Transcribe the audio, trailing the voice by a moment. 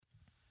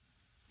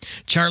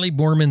Charley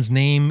Boormans'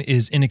 name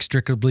is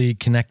inextricably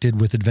connected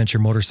with adventure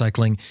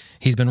motorcycling.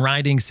 He's been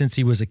riding since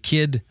he was a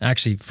kid,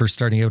 actually first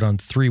starting out on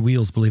 3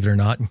 wheels, believe it or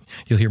not.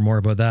 You'll hear more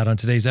about that on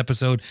today's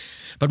episode.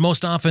 But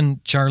most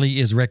often, Charley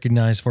is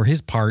recognized for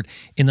his part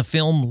in the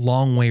film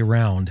Long Way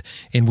Round,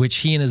 in which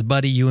he and his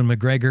buddy Ewan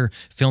McGregor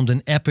filmed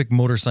an epic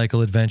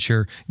motorcycle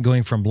adventure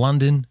going from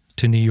London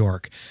to New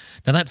York.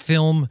 Now, that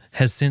film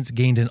has since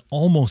gained an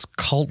almost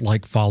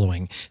cult-like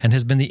following and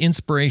has been the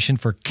inspiration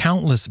for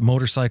countless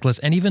motorcyclists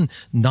and even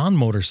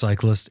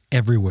non-motorcyclists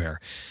everywhere.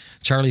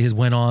 Charley has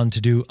went on to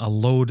do a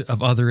load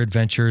of other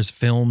adventures,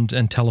 filmed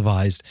and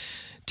televised.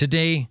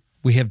 Today,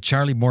 we have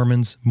Charley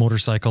Boormans'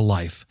 motorcycle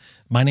life.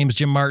 My name is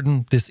Jim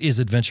Martin. This is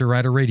Adventure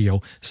Rider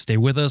Radio. Stay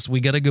with us. We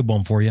got a good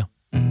one for you.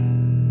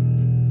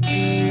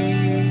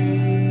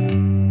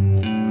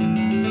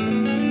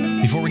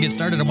 Before we get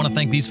started, I want to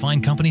thank these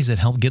fine companies that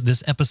helped get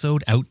this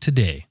episode out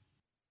today.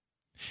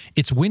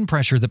 It's wind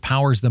pressure that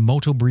powers the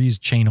Moto Breeze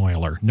chain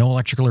oiler. No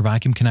electrical or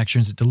vacuum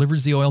connections. It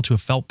delivers the oil to a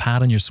felt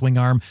pad on your swing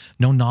arm.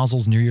 No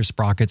nozzles near your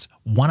sprockets.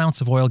 1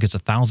 ounce of oil gets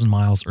 1,000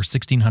 miles or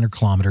 1,600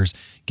 kilometers.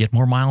 Get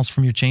more miles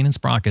from your chain and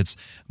sprockets.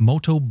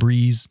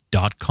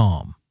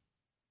 MotoBreeze.com.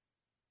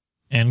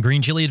 And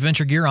Green Chili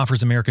Adventure Gear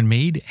offers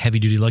American-made,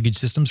 heavy-duty luggage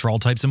systems for all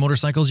types of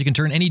motorcycles. You can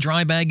turn any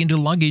dry bag into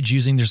luggage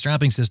using their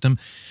strapping system.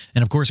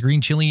 And, of course,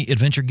 Green Chili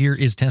Adventure Gear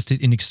is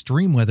tested in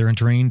extreme weather and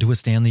terrain to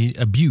withstand the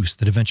abuse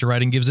that adventure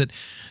riding gives it.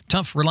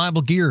 Tough,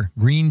 reliable gear.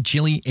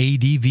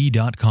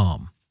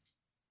 GreenChiliADV.com.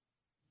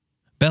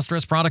 Best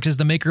Rest Products is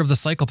the maker of the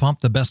Cycle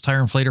Pump, the best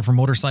tire inflator for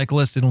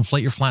motorcyclists. It'll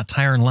inflate your flat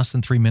tire in less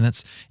than 3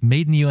 minutes.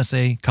 Made in the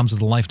USA, comes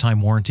with a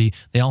lifetime warranty.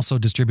 They also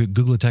distribute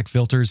Googletech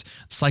filters.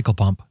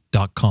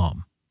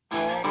 CyclePump.com.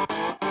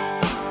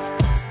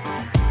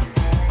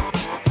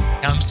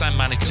 Sam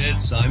Manicard,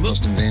 Simon,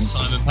 Austin Vince,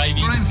 Simon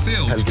Pavey, Brian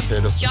Field, Helge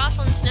Pedersen,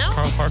 Jocelyn Snow,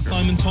 Carl Parker,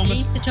 Simon Thomas,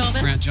 Lisa Thomas,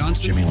 Grant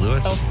Johnson, Jimmy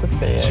Lewis,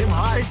 Jim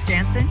Hart, Liz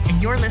Jansen,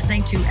 and you're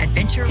listening to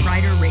Adventure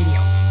Rider Radio.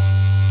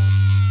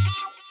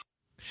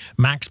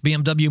 Max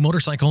BMW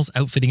Motorcycles,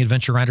 outfitting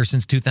adventure riders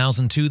since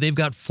 2002. They've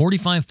got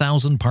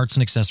 45,000 parts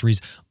and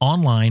accessories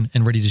online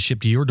and ready to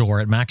ship to your door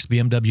at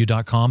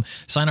maxbmw.com.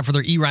 Sign up for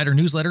their e-rider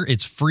newsletter.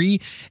 It's free,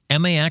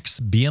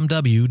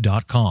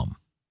 maxbmw.com.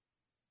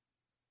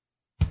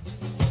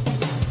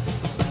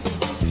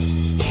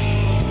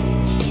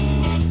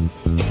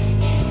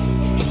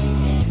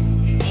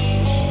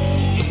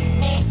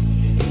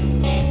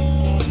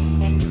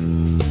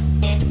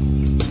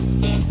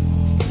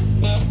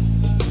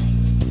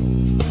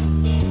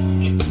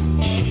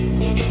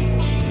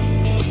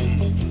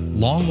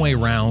 Long Way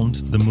Round,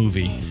 the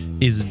movie,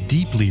 is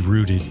deeply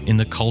rooted in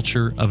the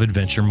culture of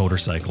adventure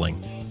motorcycling.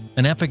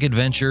 An epic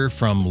adventure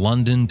from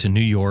London to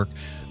New York,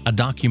 a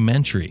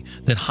documentary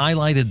that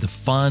highlighted the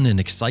fun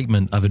and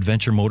excitement of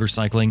adventure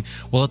motorcycling,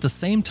 while at the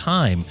same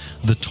time,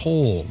 the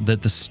toll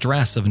that the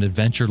stress of an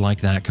adventure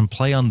like that can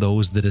play on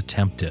those that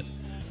attempt it.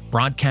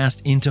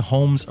 Broadcast into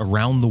homes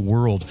around the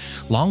world,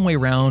 Long Way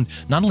Round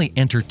not only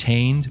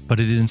entertained, but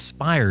it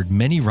inspired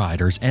many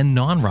riders and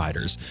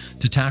non-riders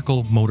to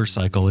tackle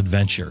motorcycle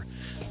adventure.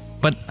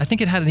 But I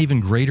think it had an even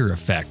greater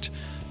effect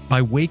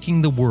by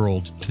waking the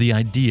world to the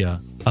idea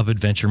of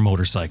adventure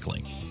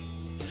motorcycling.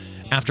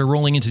 After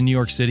rolling into New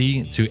York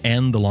City to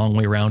end the Long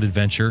Way Round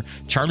adventure,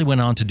 Charley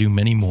went on to do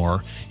many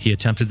more. He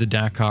attempted the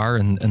Dakar,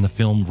 and the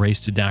film Race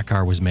to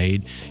Dakar was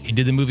made. He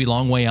did the movie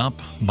Long Way Up,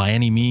 By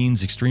Any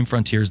Means, Extreme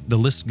Frontiers, the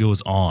list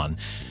goes on.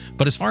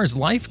 But as far as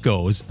life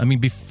goes,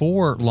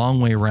 before Long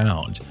Way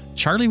Round,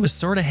 Charley was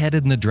sort of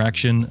headed in the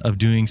direction of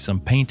doing some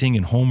painting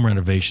and home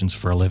renovations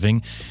for a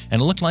living,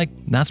 and it looked like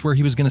that's where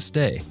he was going to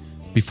stay,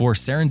 before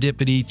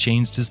serendipity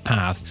changed his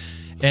path,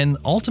 and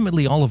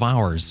ultimately all of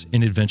ours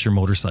in adventure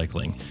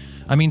motorcycling.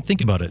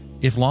 Think about it.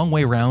 If Long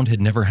Way Round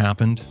had never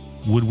happened,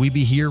 would we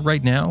be here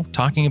right now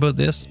talking about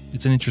this?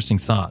 It's an interesting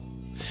thought.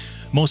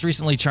 Most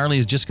recently, Charley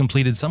has just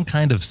completed some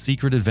kind of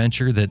secret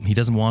adventure that he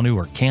doesn't want to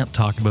or can't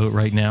talk about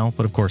right now,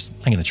 but of course,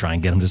 I'm going to try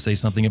and get him to say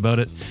something about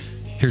it.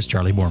 Here's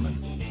Charley Boorman.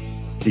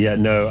 Yeah,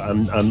 no,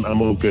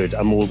 I'm all good.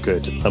 I'm all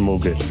good.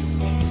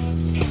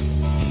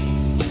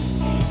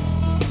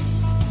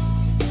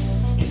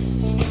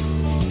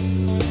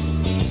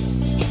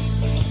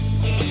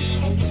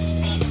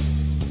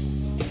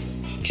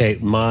 Okay,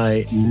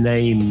 my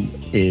name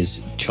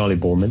is Charley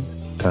Boorman,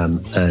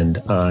 and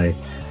I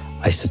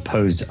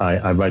suppose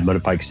I ride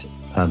motorbikes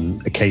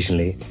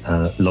occasionally,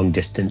 long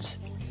distance,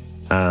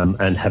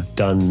 and have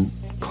done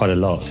quite a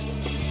lot.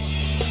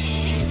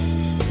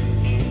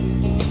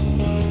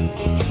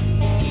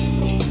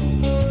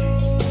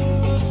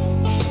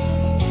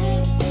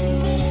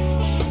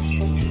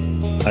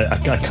 I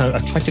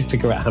tried to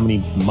figure out how many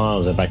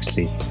miles or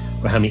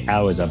how many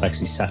hours I've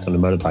actually sat on a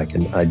motorbike,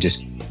 and I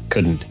just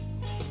couldn't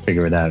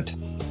figure it out.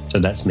 So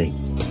that's me.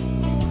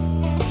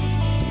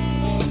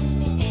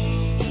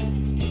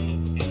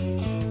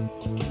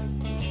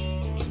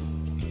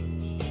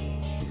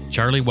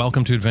 Charley,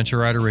 welcome to Adventure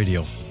Rider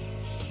Radio.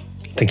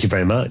 Thank you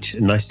very much.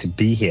 Nice to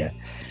be here.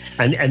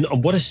 And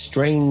what a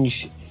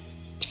strange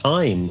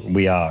time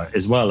we are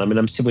as well. I mean,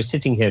 we're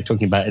sitting here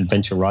talking about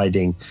adventure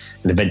riding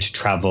and adventure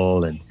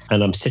travel, and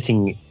I'm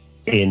sitting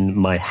in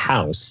my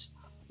house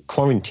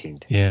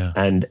quarantined,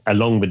 and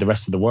along with the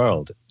rest of the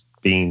world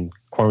being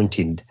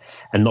quarantined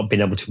and not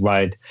being able to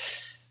ride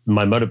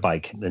my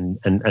motorbike,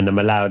 and I'm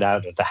allowed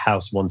out of the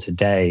house once a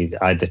day,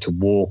 either to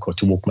walk or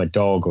to walk my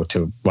dog or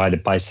to ride a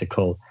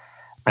bicycle,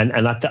 and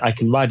I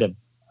can ride a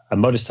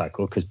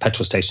motorcycle because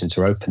petrol stations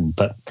are open,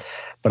 but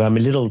I'm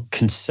a little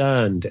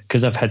concerned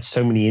because I've had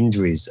so many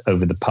injuries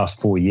over the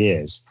past 4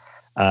 years.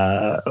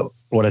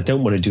 What I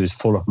don't want to do is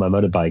fall off my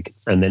motorbike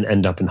and then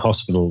end up in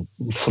hospital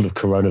full of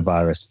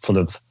coronavirus, full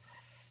of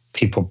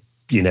people,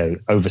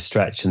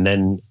 overstretched, and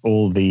then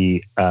all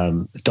the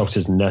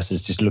doctors and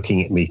nurses just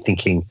looking at me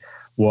thinking,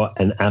 what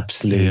an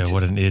absolute... Yeah,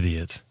 what an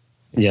idiot.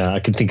 Yeah, I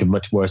could think of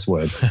much worse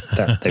words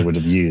that they would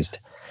have used.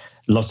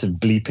 Lots of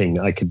bleeping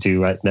I could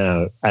do right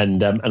now.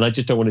 And I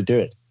just don't want to do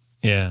it.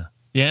 Yeah.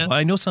 Yeah.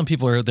 I know some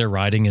people are out there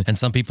riding, and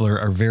some people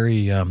are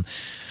very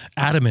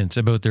adamant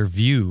about their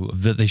view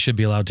that they should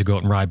be allowed to go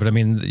out and ride. But I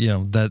mean,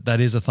 that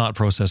is a thought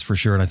process for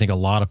sure. And I think a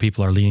lot of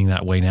people are leaning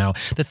that way now.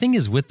 The thing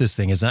is with this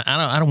thing is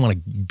I don't want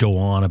to go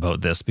on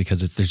about this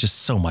because there's just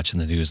so much in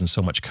the news and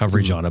so much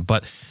coverage on it.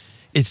 But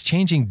it's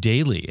changing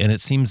daily, and it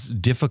seems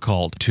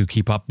difficult to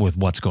keep up with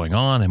what's going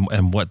on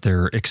and what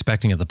they're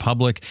expecting of the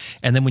public.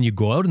 And then when you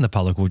go out in the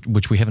public,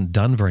 which we haven't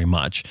done very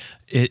much,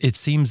 it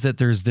seems that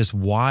there's this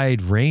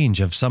wide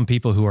range of some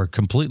people who are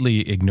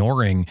completely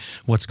ignoring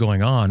what's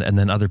going on, and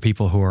then other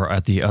people who are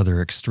at the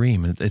other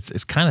extreme.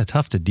 It's kind of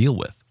tough to deal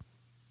with.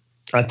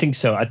 I think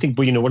so. I think,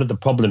 one of the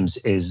problems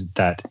is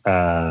that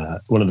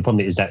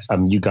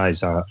you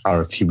guys are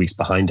a few weeks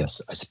behind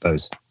us, I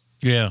suppose.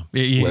 Yeah,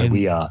 where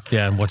we are.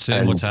 Yeah, and what's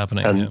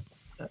happening.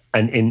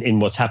 And in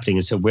what's happening.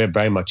 And so we're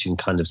very much in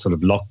kind of sort of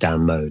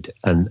lockdown mode,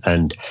 and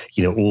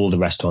all the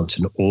restaurants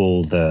and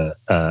all the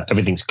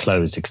everything's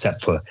closed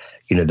except for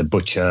the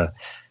butcher,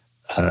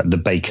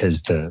 the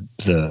bakers, the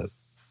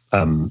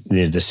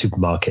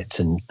supermarkets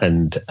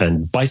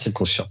and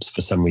bicycle shops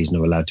for some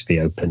reason are allowed to be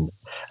open,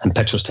 and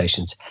petrol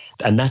stations,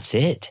 and that's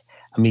it.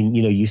 I mean,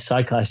 I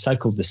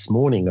cycled this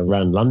morning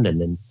around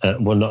London,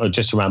 and not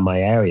just around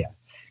my area,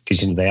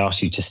 because they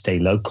ask you to stay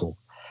local,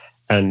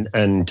 and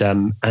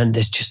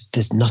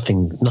there's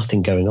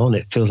nothing going on.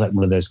 It feels like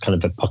one of those kind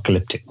of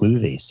apocalyptic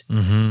movies.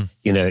 Mm-hmm.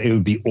 It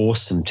would be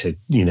awesome to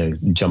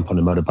jump on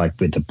a motorbike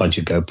with a bunch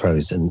of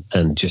GoPros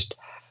and just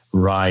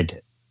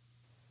ride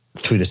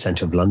through the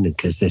center of London,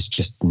 because there's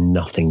just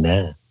nothing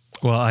there.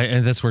 Well,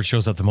 and that's where it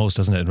shows up the most,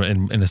 doesn't it?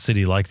 In a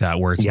city like that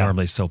where it's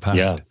normally so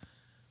packed.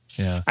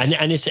 Yeah.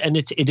 And it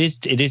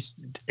is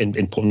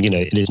important.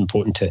 It is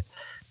important to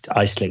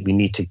isolate. We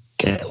need to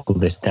get all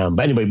this down.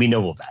 But anyway, we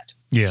know all that.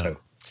 Yeah. So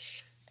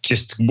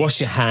just wash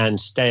your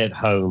hands, stay at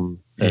home,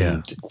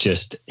 and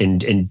just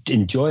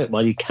enjoy it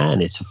while you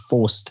can. It's a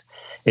forced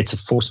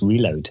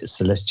reload.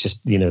 So let's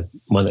just,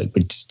 why not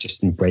we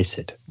just embrace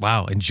it.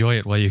 Wow, enjoy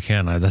it while you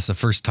can. That's the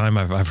first time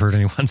I've heard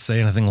anyone say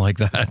anything like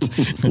that.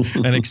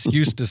 An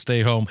excuse to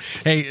stay home.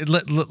 Hey,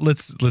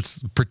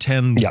 let's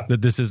pretend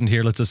that this isn't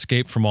here. Let's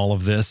escape from all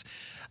of this.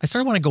 I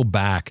sort of want to go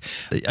back.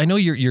 I know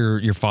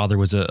your father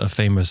was a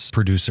famous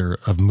producer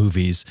of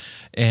movies,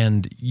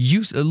 and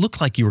it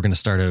looked like you were going to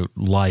start out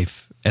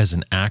life as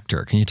an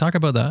actor. Can you talk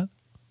about that?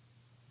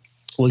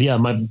 Well, yeah,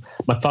 my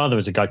father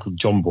was a guy called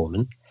John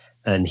Boorman,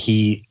 and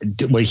he's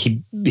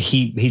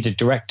a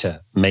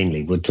director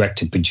mainly,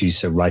 director,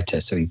 producer,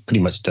 writer. So he pretty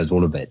much does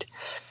all of it.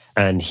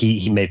 And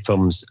he made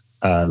films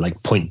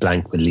like Point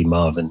Blank with Lee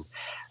Marvin,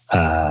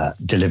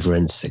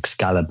 Deliverance,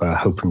 Excalibur,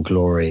 Hope and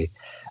Glory,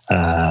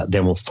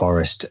 Then Will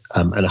Forest,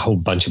 and a whole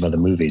bunch of other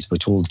movies,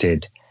 which all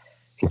did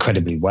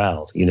incredibly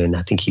well. And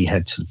I think he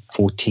had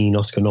 14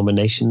 Oscar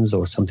nominations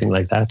or something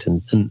like that,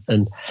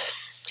 and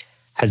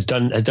has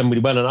done really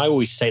well. And I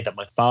always say that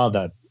my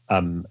father,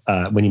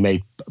 when he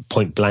made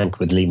Point Blank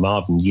with Lee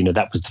Marvin,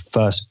 that was the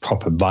first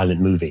proper violent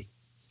movie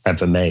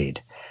ever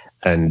made,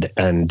 and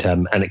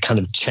it kind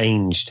of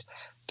changed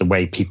the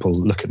way people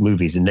look at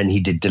movies. And then he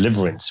did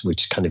Deliverance,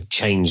 which kind of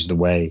changed the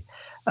way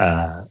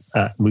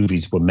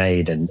movies were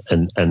made, and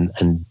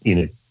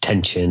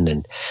tension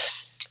and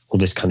all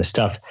this kind of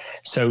stuff.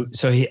 So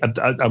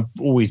I've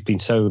always been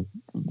so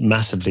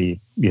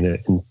massively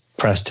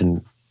impressed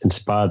and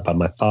inspired by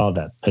my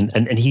father,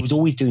 and he was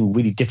always doing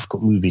really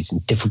difficult movies in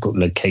difficult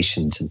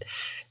locations and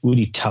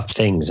really tough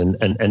things, and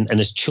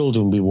as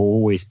children we were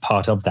always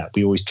part of that.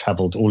 We always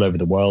traveled all over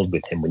the world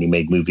with him when he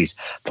made movies,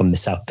 from the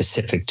South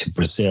Pacific to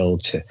Brazil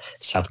to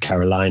South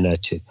Carolina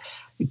to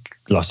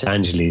Los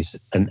Angeles,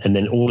 and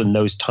then all in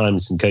those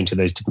times, and going to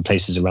those different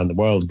places around the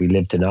world. We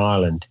lived in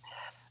Ireland,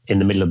 in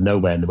the middle of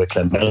nowhere in the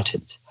Wicklow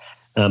Mountains,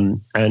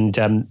 and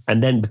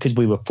then because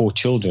we were 4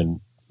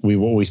 children, we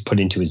were always put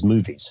into his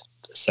movies.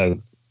 So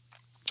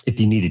if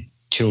you needed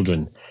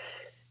children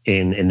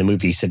in the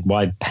movie, he said,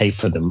 "Why pay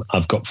for them?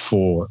 I've got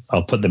 4.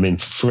 I'll put them in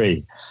for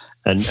free."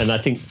 And I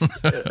think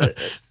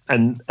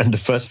and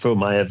the first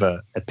film I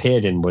ever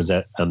appeared in was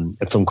a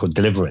film called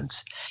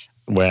Deliverance,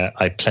 where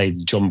I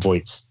played John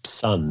Voight's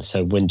son.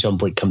 So when John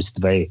Voight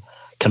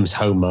comes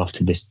home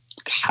after this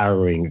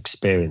harrowing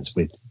experience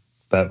with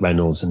Burt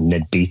Reynolds and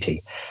Ned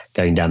Beatty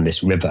going down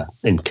this river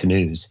in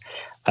canoes.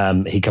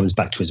 He comes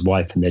back to his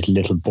wife, and there's a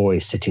little boy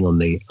sitting on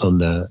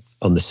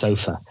the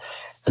sofa,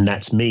 and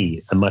that's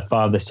me. And my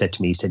father said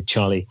to me, he said,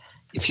 "Charlie,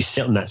 if you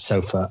sit on that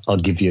sofa, I'll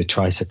give you a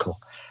tricycle."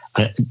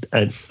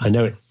 I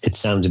know it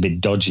sounds a bit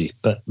dodgy,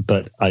 but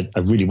I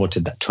really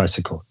wanted that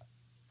tricycle,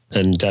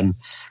 and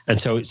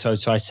so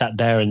I sat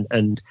there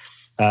and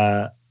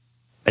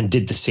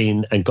did the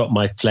scene and got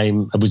my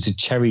flame. It was a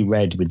cherry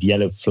red with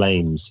yellow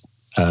flames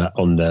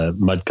on the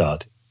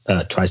mudguard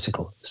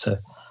tricycle. So,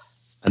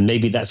 and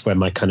maybe that's where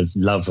my kind of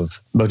love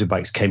of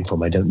motorbikes came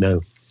from. I don't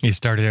know. You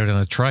started out on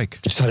a trike.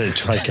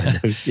 I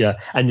know, yeah.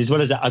 And as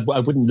well as that, I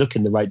wouldn't look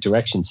in the right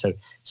direction. So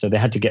they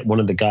had to get one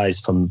of the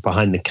guys from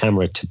behind the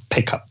camera to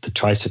pick up the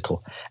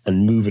tricycle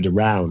and move it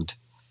around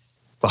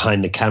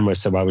behind the camera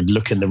so I would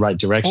look in the right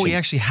direction. Oh, he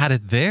actually had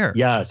it there.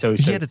 Yeah. So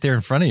he had it there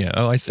in front of you.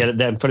 Oh, I see. He had it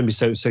there in front of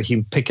me. So he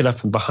would pick it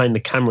up, and behind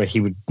the camera, he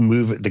would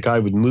move it. The guy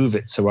would move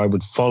it. So I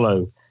would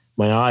follow.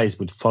 My eyes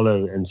would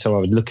follow. And so I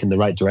would look in the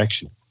right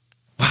direction.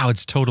 Wow,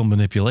 it's total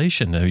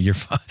manipulation.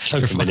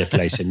 Total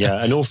manipulation,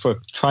 yeah. And all for a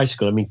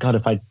tricycle. I mean,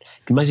 God,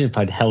 imagine if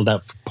I'd held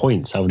out for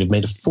points, I would have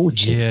made a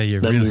fortune. Yeah,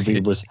 that movie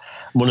was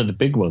one of the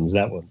big ones,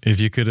 that one. If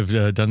you could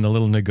have done a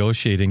little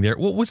negotiating there.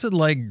 What was it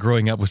like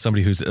growing up with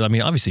somebody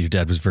obviously your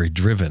dad was very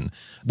driven.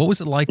 What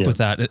was it like with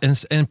that?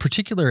 And in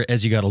particular,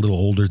 as you got a little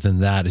older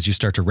than that, as you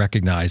start to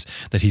recognize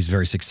that he's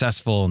very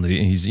successful and that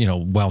he's,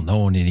 well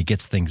known and he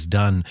gets things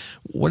done,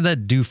 what did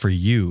that do for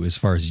you as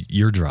far as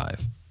your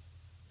drive?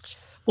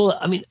 Well,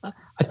 I mean,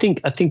 I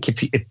think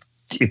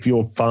if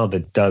your father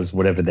does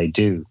whatever they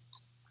do,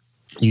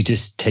 you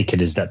just take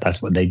it as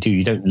that's what they do.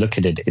 You don't look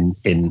at it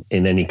in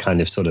any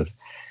kind of sort of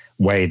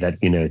way that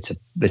it's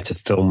a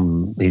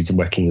film. He's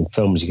working in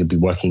films. You could be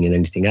working in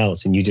anything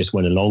else, and you just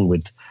went along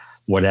with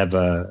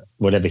whatever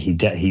he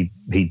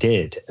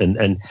did. And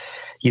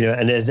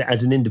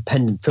as an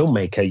independent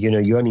filmmaker,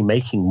 you're only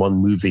making one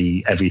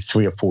movie every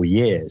 3 or 4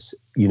 years.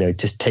 It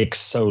just takes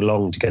so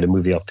long to get a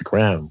movie off the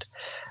ground.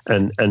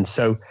 And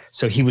so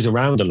he was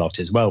around a lot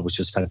as well, which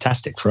was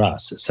fantastic for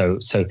us. So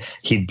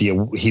he'd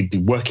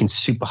be working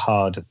super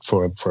hard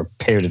for a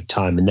period of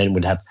time, and then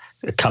would have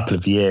a couple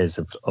of years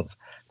of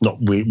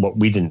what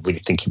we didn't really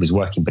think he was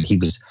working, but he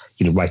was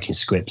writing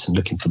scripts and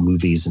looking for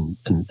movies and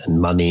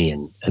money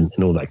and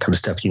all that kind of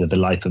stuff. The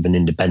life of an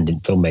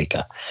independent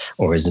filmmaker,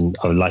 or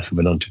life of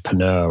an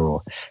entrepreneur,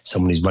 or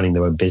someone who's running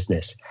their own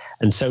business.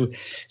 And so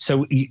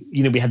we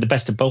had the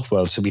best of both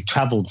worlds. So we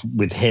traveled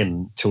with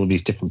him to all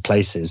these different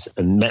places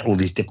and met all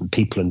these different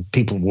people. And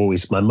people were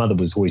my mother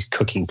was always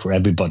cooking for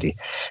everybody.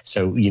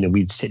 So,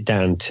 we'd sit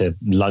down to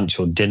lunch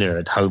or dinner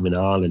at home in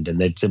Ireland,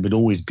 and there would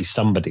always be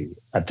somebody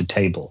at the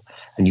table.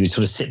 And you would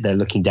sort of sit there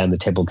looking down the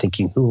table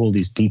thinking, who are all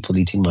these people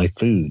eating my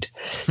food?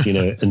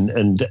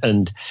 And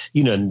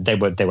they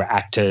were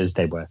actors.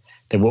 They were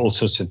all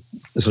sorts of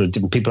sort of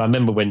different people. I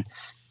remember when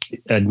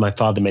my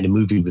father made a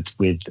movie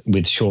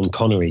with Sean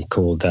Connery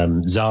called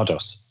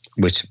Zardos,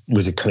 which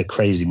was a kind of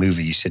crazy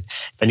movie. If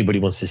anybody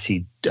wants to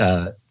see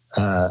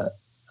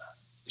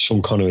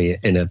Sean Connery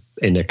in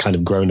a kind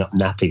of grown up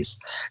nappies,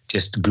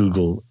 just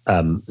Google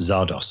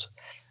Zardos,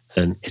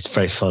 and it's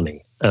very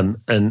funny.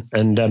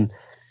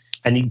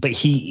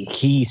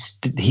 He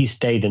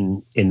stayed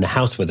in the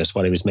house with us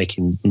while he was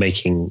making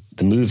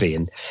the movie,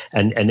 and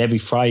every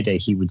Friday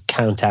he would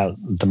count out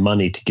the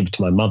money to give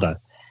to my mother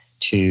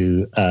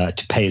to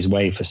pay his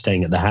way for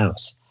staying at the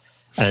house,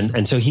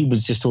 and so he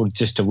was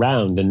just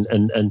around,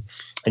 and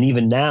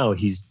even now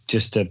he's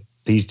just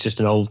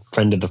an old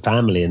friend of the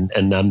family, and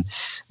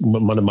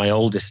one of my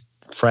oldest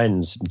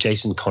friends,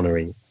 Jason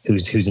Connery,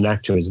 who's an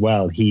actor as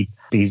well.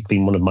 He's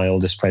been one of my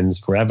oldest friends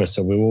forever.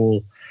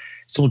 So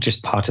it's all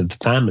just part of the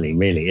family,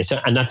 really.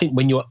 And I think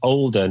when you're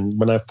older, and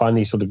when I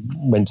finally sort of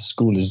went to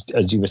school,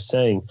 as you were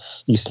saying,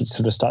 you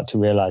sort of start to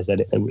realize that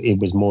it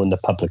was more in the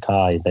public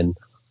eye than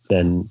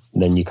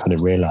you kind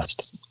of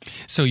realized.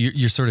 So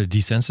you're sort of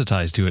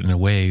desensitized to it in a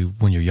way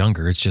when you're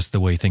younger. It's just the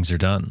way things are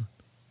done.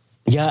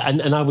 Yeah,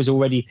 and I was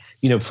already,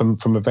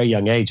 from a very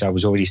young age, I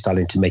was already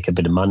starting to make a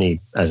bit of money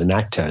as an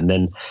actor, and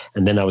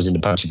then I was in a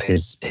bunch of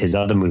his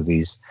other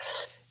movies.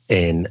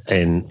 In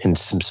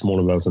some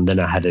smaller roles, and then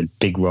I had a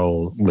big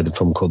role with a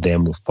film called The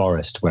Emerald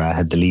Forest, where I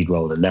had the lead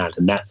role in that,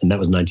 and that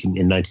was in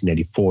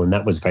 1984, and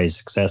that was very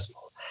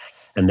successful.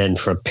 And then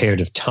for a period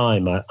of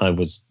time, I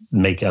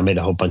made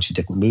a whole bunch of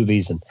different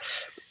movies,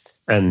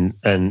 and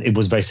it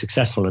was very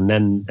successful. And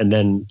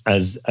then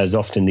as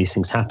often these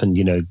things happen,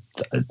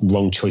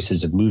 wrong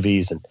choices of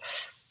movies, and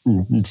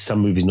some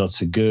movies not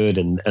so good,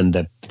 and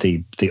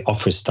the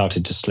offers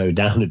started to slow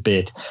down a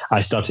bit.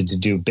 I started to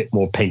do a bit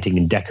more painting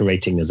and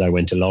decorating as I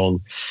went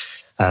along,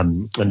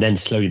 and then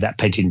slowly that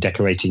painting and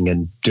decorating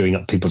and doing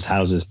up people's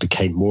houses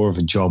became more of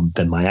a job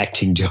than my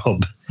acting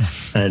job.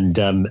 And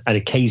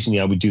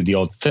occasionally I would do the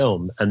odd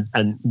film,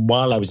 and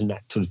while I was in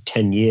that sort of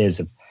 10 years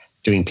of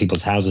doing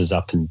people's houses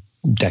up and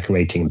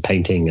decorating and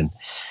painting and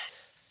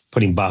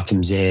putting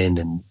bathrooms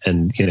in,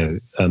 and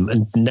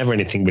never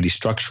anything really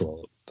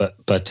structural.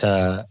 But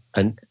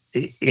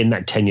in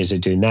that 10 years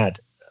of doing that,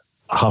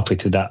 halfway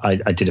through that, I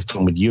did a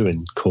film with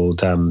Ewan called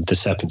The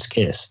Serpent's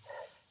Kiss.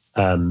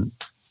 And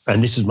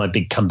this was my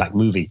big comeback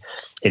movie.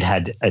 It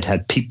had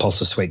Pete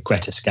Postlethwaite,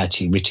 Greta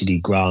Scacchi, Richard E.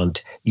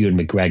 Grant, Ewan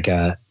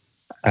McGregor,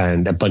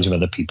 and a bunch of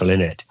other people in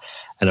it.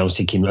 And I was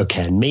thinking,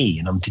 okay, and me.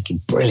 And I'm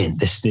thinking, brilliant.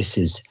 This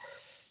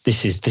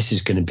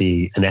is going to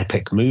be an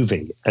epic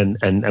movie. And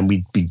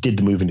we did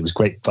the movie, and it was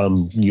great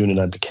fun. Ewan and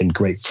I became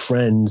great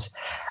friends.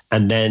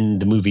 And then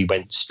the movie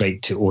went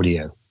straight to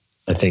audio.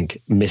 I think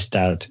missed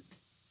out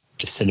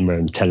to cinema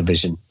and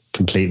television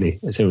completely.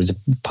 So it was a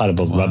pile of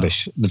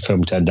rubbish the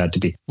film turned out to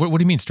be. What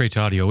do you mean straight to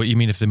audio? What you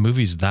mean if the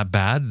movie's that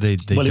bad?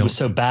 It was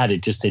so bad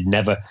it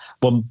never.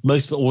 Well,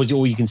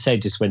 all you can say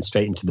just went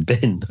straight into the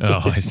bin.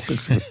 Oh,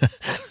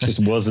 it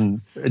just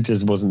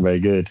wasn't very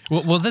good.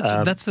 Well,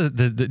 that's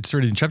the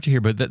sorry to interrupt you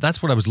here, but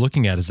that's what I was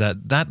looking at. Is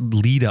that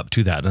lead up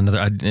to that?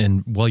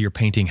 And while you're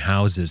painting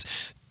houses,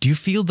 do you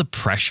feel the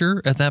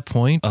pressure at that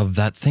point of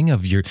that thing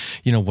of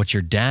what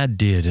your dad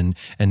did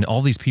and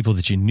all these people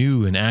that you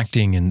knew and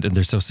acting and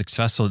they're so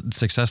successful?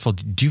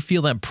 Do you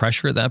feel that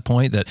pressure at that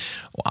point that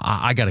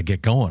I got to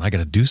get going, I got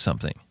to do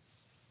something?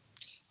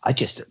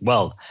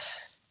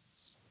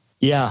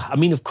 Yeah. I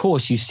mean, of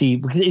course, you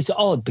see, it's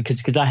odd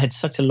because I had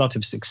such a lot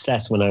of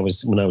success when I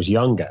was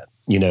younger.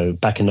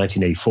 Back in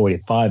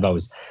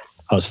 1984-85,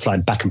 I was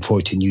flying back and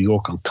forth to New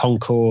York on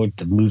Concorde.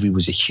 The movie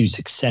was a huge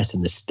success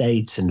in the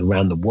States and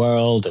around the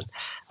world. And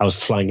I was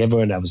flying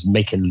everywhere and I was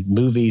making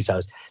movies.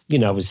 I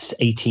was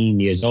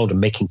 18 years old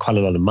and making quite a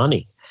lot of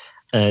money.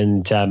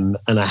 And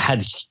I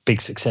had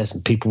big success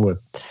and people were,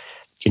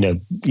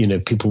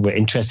 people were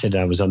interested.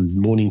 I was on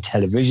morning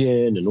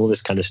television and all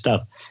this kind of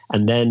stuff.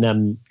 And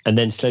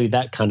then slowly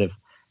that kind of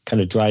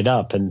dried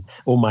up, and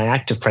all my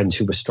actor friends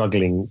who were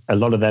struggling, a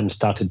lot of them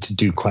started to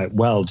do quite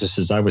well, just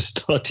as I was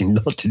starting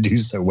not to do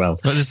so well.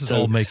 But this is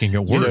all making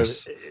it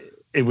worse.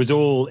 It was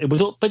all,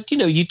 but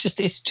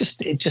it's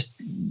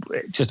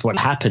just what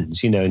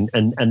happens, and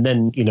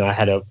then, I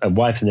had a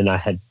wife, and then I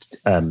had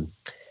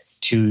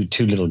two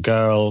little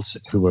girls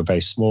who were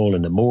very small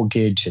and a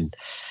mortgage, and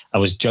I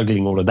was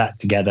juggling all of that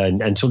together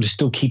and sort of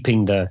still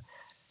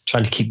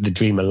trying to keep the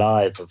dream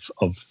alive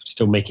of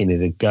still making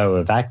it a go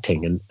of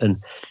acting.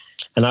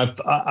 And I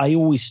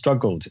always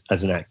struggled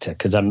as an actor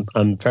because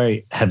I'm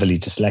very heavily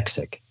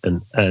dyslexic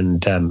and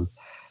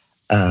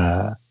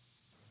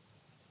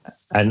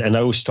I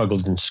always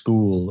struggled in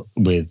school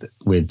with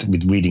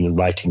reading and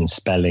writing and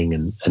spelling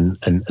and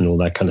all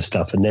that kind of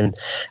stuff. And then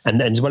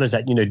as well as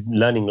that,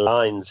 learning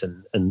lines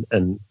and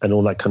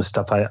all that kind of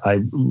stuff.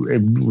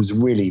 It was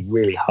really,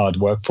 really hard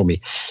work for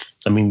me.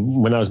 I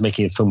mean, when I was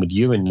making a film with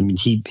Ewan, I mean,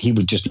 he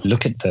would just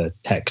look at the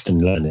text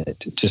and learn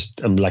it, just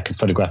like a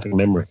photographic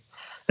memory.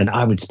 And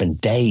I would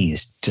spend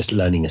days just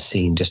learning a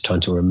scene, just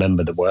trying to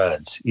remember the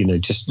words,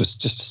 just was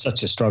just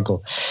such a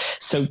struggle.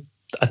 So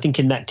I think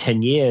in that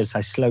 10 years,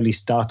 I slowly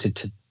started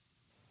to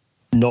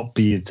not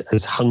be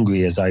as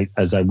hungry as I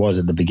was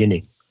at the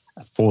beginning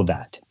for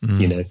that,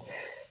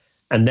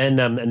 And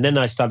then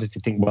I started to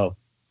think, well,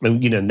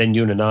 and then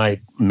Ewan and I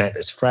met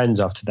as friends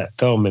after that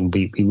film, and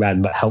we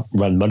helped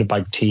run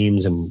motorbike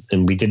teams,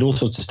 and we did all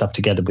sorts of stuff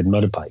together with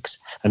motorbikes.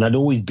 And I'd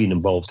always been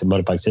involved in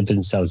motorbikes ever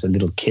since I was a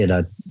little kid.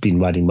 I'd been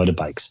riding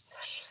motorbikes,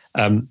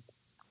 and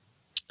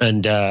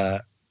then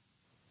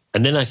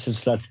I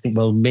started to think,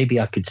 well, maybe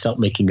I could start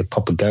making a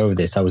proper go of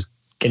this. I was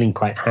getting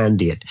quite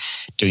handy at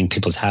doing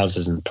people's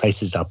houses and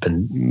places up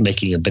and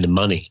making a bit of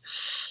money,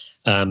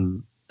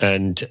 and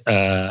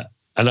I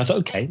thought,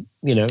 okay,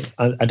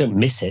 I don't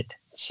miss it.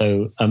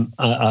 So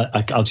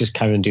I'll just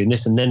carry on doing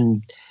this. And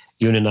then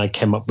Ewan and I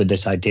came up with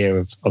this idea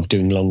of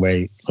doing Long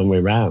Way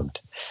Round.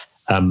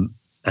 And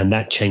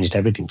that changed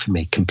everything for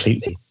me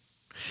completely.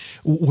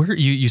 Where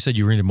you said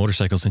you were into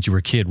motorcycles since you were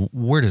a kid.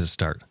 Where did it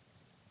start?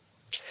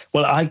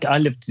 Well, I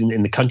lived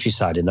in the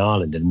countryside in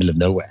Ireland in the middle of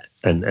nowhere.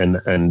 And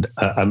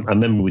I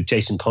remember with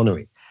Jason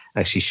Connery,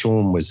 actually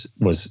Sean was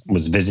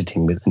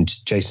visiting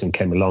and Jason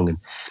came along, and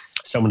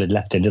someone had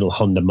left a little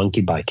Honda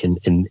monkey bike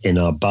in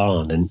our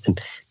barn,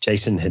 and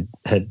Jason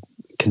had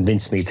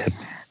convinced me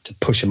to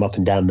push him up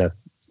and down the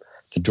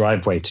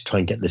driveway to try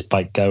and get this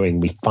bike going.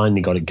 We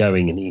finally got it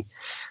going, and he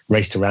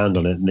raced around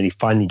on it, and then he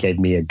finally gave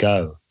me a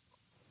go.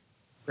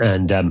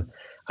 And I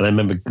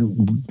remember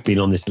being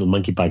on this little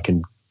monkey bike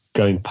and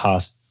going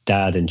past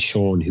Dad and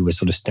Sean, who were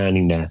sort of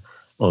standing there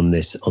on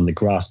the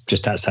grass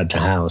just outside the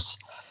house.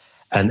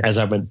 And as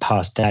I went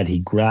past Dad, he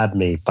grabbed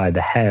me by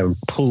the hair and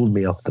pulled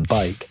me off the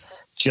bike,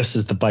 just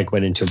as the bike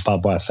went into a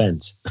barbed wire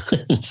fence.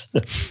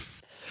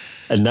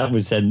 and that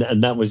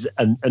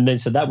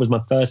was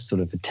my first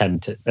sort of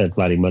attempt at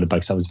riding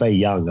motorbikes. I was very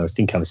young. I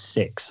think I was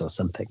 6 or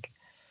something,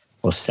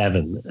 or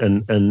 7.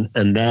 And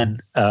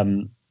then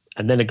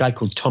a guy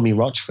called Tommy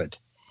Rochford,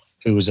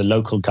 who was a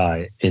local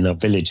guy in our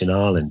village in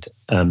Ireland.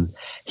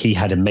 He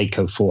had a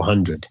Mako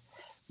 400,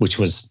 which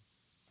was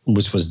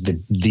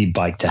the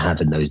bike to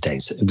have in those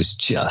days. It was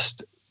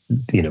just,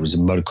 it was a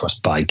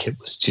motocross bike. It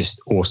was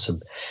just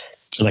awesome.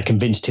 And I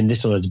convinced him,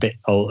 this one was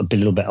a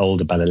little bit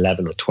older, about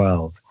 11 or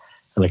 12.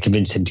 And I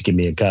convinced him to give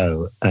me a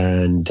go.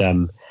 And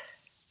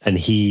and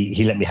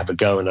he let me have a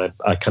go, and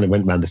I kind of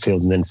went around the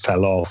field and then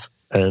fell off,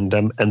 and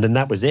then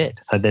that was it.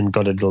 I then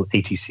got a little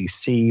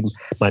ATCC.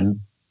 My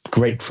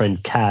great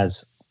friend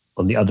Kaz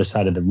on the other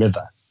side of the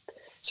river.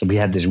 So we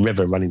had this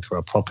river running through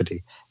our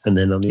property, and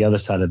then on the other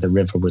side of the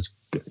river was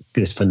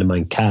this friend of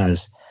mine,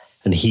 Kaz,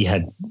 and he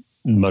had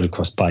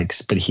motocross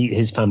bikes, but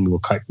his family were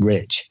quite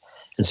rich,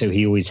 and so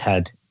he always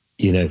had,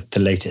 you know, the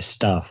latest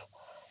stuff.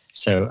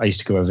 So I used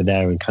to go over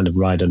there and kind of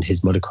ride on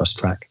his motocross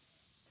track.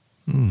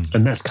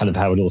 And that's kind of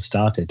how it all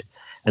started.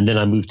 And then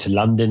I moved to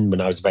London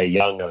when I was very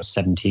young. I was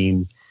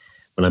 17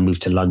 when I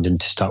moved to London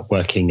to start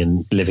working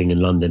and living in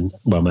London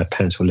while my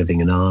parents were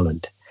living in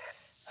Ireland.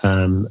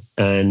 And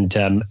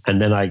then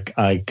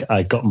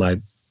I got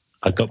my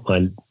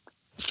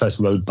first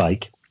road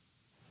bike,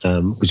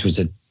 which was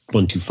a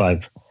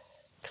 125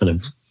 kind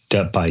of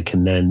dirt bike,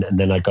 and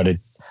then I got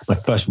my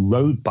first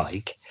road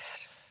bike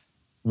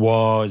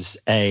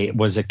was a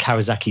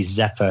Kawasaki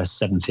Zephyr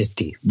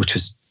 750, which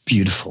was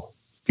beautiful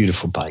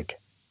bike.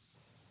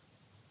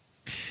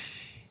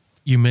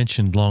 You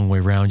mentioned Long Way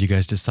Round. You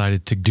guys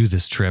decided to do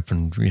this trip,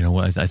 and you know,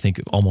 I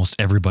think almost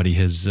everybody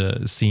has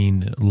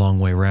seen Long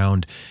Way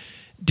Round.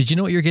 Did you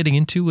know what you're getting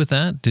into with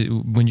that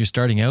when you're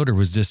starting out, or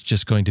was this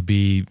just going to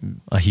be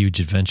a huge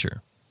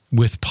adventure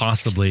with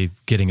possibly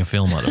getting a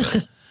film out of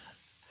it?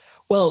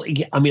 Well,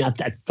 I mean,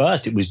 at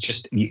first it was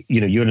just,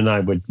 you know, you and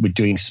I were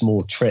doing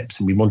small trips,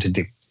 and we wanted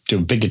to do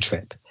a bigger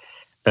trip.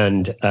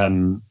 And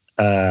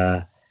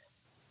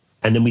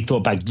then we thought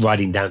about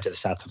riding down to the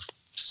south of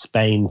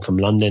Spain from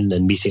London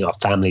and meeting our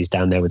families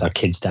down there with our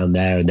kids down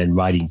there, and then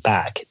riding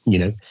back, you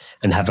know,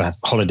 and have a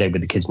holiday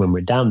with the kids when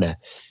we're down there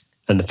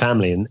and the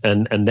family.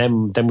 And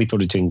then we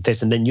thought of doing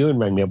this. And then Ewan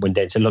rang me up one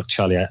day and said, look,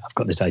 Charlie, I've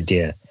got this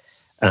idea.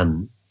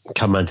 Come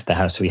round to the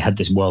house. So he had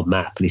this world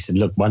map, and he said,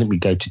 look, why don't we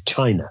go to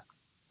China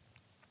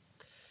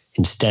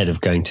instead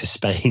of going to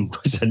Spain?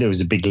 Which I know was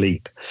a big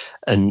leap.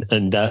 And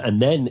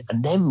then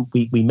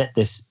we met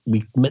this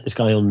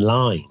guy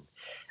online,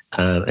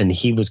 and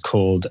he was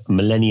called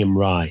Millennium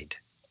Ride.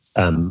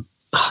 I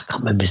can't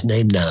remember his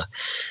name now.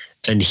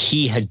 And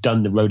he had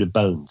done the Road of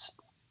Bones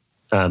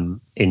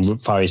in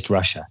Far East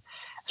Russia.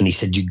 And he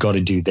said, you got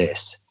to do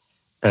this.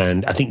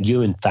 And I think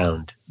Ewan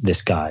found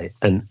this guy,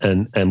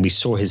 and we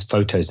saw his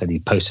photos that he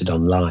posted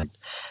online.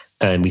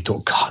 And we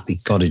thought, God, we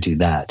got to do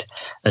that.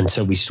 And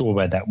so we saw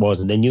where that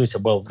was. And then Ewan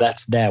said, well,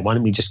 that's there. Why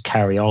don't we just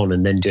carry on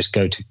and then just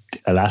go to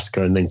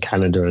Alaska and then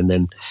Canada, and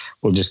then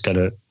we'll just go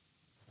to,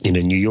 you know,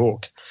 New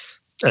York.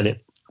 And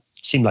it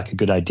seemed like a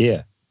good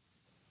idea.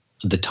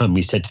 At the time,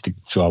 we said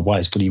to our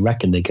wives, what do you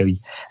reckon? They go,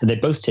 and they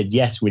both said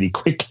yes really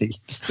quickly.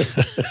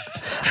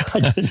 I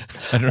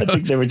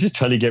think they were just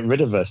trying to get rid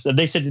of us. And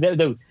they said,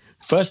 no.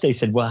 First they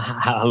said, well,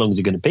 how long is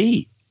it going to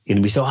be?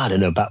 And we said, I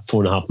don't know, about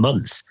 4.5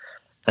 months.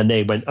 And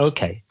they went,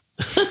 okay.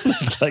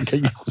 It's like,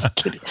 you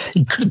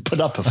could have put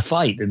up a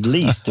fight at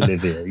least to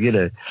live here, you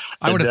know.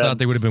 I would have thought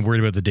they would have been worried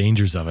about the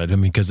dangers of it. I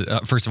mean, because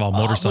first of all,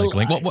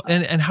 motorcycling.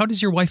 And how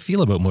does your wife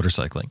feel about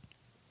motorcycling?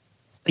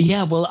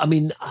 Yeah, well, I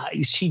mean,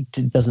 she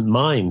doesn't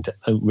mind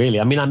really.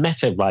 I mean, I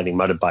met her riding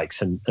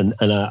motorbikes, and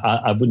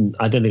I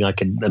don't think I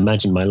could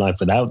imagine my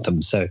life without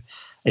them. So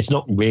it's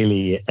not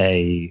really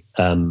a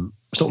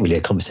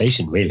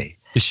conversation, really.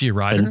 Is she a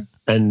rider?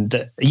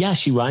 And yeah,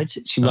 she rides.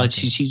 She rides.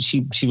 Okay.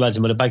 She rides a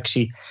motorbike.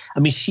 She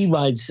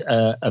rides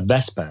a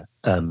Vespa,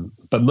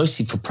 but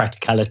mostly for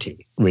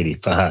practicality, really,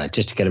 for her,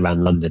 just to get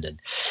around London.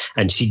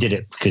 And she did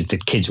it because the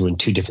kids were in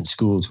 2 different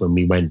schools when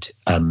we went.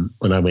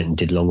 When I went and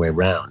did Long Way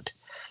Round.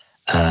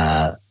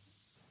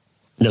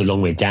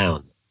 Long Way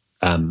Down.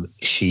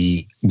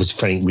 She was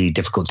finding it really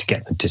difficult to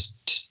get them to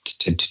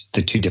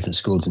the 2 different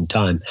schools in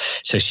time.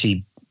 So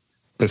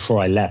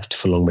before I left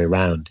for Long Way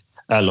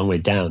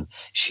Down,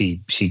 she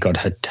got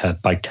her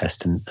bike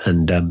test, and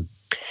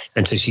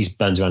so she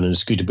burns around on a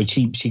scooter, but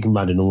she can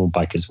ride a normal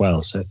bike as well.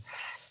 So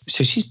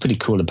she's pretty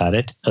cool about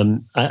it.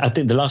 I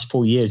think the last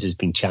 4 years has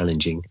been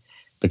challenging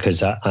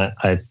because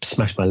I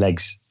smashed my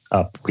legs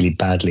up really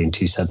badly in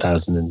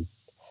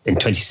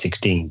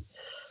 2016.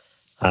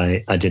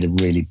 I did a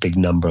really big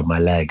number of my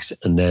legs,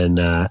 and then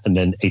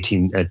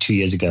 18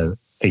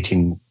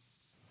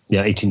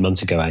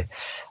 months ago, I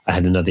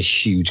had another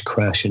huge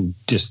crash and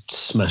just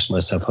smashed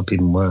myself up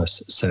even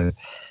worse. So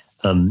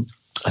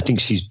I think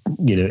she's,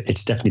 you know,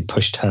 it's definitely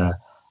pushed her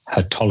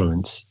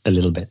tolerance a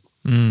little bit.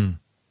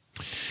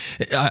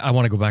 I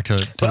want to go back to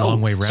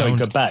Long Way Round. Sorry,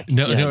 go back.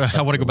 No,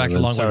 I want to go back to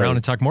Long Way Round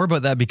and talk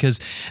because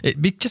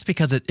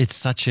it's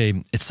such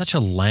a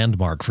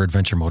landmark for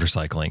adventure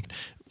motorcycling.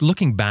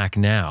 Looking back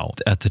now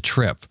at the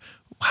trip,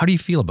 how do you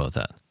feel about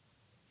that?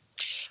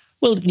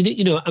 Well,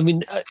 you know, I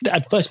mean,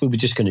 at first we were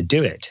just going to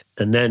do it,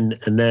 and then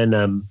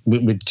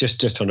we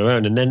just on our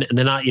own, and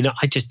then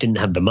I just didn't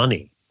have the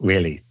money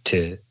really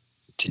to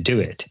do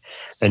it,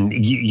 and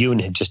Ewan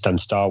had just done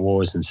Star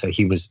Wars, and so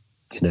he was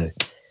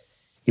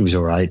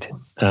all right.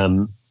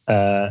 And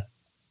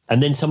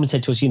then someone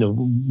said to us, you know,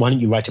 why don't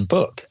you write a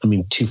book? I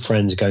mean, 2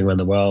 friends going around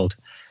the world,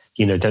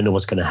 you know, don't know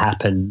what's going to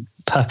happen,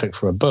 perfect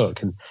for a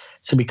book. And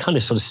so we kind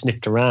of sort of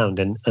sniffed around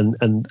and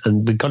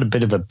we got a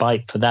bit of a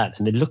bite for that.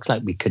 And it looked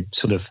like we could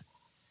sort of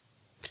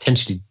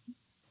potentially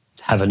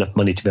have enough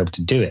money to be able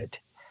to do it.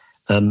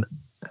 And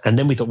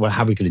then we thought, well,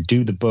 how are we going to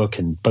do the book?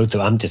 And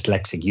I'm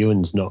dyslexic.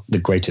 Ewan's not the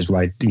greatest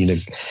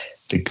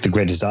the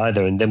greatest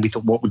either. And then we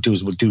thought what we'll do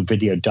is we'll do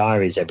video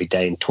diaries every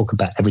day and talk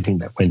about everything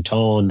that went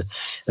on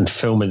and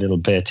film a little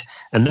bit.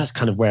 And that's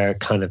kind of where it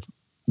kind of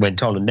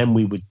went on. And then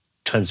we would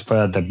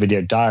transfer the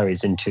video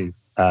diaries into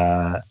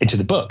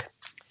the book.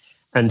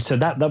 And so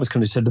that was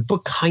kind of, so the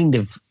book kind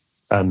of,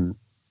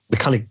 we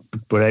kind of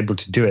were able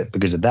to do it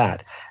because of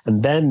that.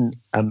 And then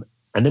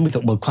we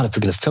thought, well, if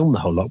we're going to film the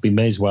whole lot, we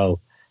may as well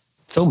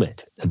film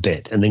it a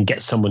bit and then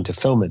get someone to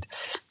film it.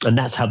 And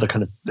that's how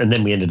and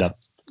then we ended up,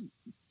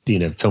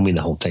 filming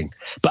the whole thing.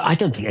 But I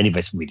don't think any of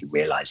us really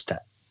realized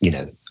that, we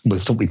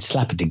thought we'd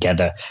slap it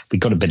together. We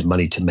got a bit of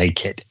money to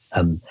make it.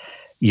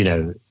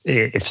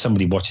 If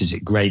somebody watches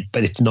it, great.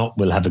 But if not,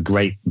 we'll have a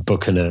great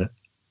book and a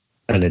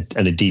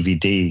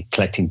DVD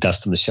collecting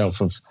dust on the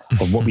shelf of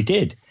what we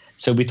did.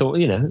 So we thought,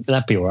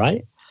 that'd be all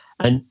right.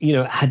 And,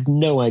 had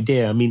no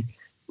idea. I mean,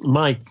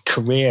 my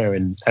career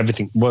and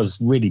everything was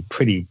really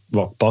pretty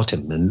rock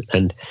bottom.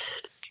 And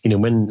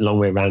when Long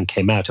Way Round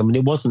came out, I mean,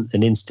 it wasn't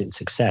an instant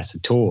success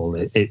at all.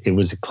 It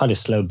was quite a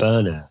slow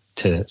burner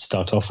to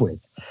start off with.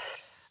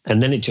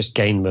 And then it just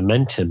gained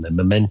momentum. And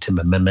then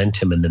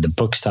the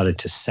book started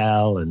to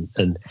sell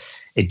and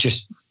it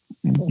just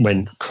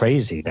went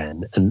crazy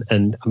then.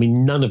 And I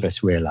mean, none of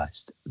us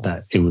realized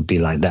that it would be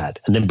like that.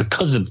 And then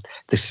because of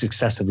the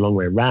success of Long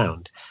Way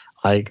Round,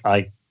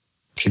 I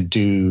could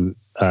do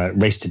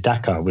Race to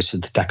Dakar, which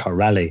was the Dakar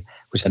Rally,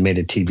 which I made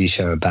a TV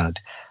show about.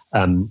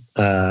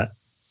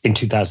 In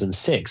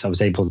 2006, I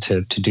was able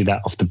to do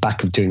that off the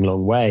back of doing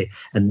Long Way.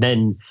 And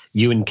then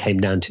Ewan came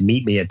down to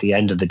meet me at the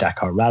end of the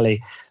Dakar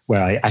Rally,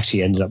 where I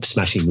actually ended up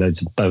smashing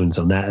loads of bones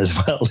on that as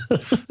well.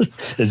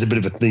 There's a bit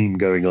of a theme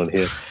going on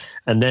here.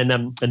 And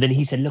then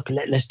he said, look,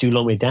 let's do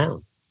Long Way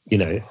Down,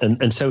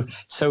 And so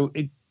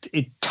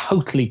it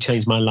totally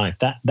changed my life.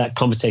 That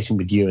conversation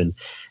with Ewan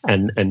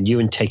and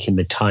Ewan taking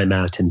the time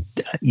out and,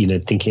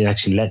 thinking,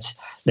 actually,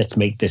 let's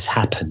make this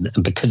happen.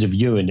 And because of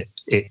Ewan,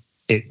 it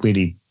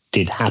really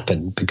did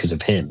happen because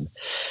of him.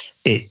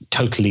 It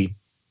totally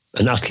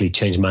and utterly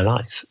changed my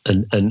life.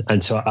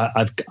 And so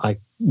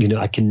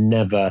I can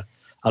never,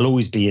 I'll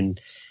always be in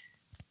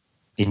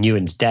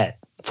Ewan's debt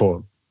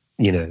for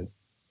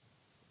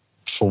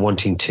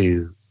wanting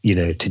to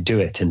do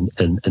it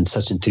and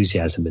such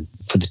enthusiasm, and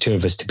for the two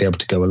of us to be able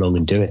to go along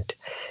and do it.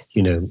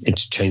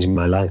 It's changing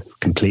my life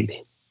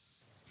completely.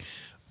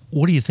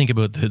 What do you think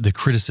about the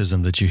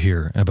criticism that you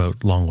hear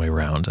about Long Way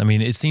Round? I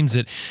mean, it seems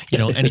that,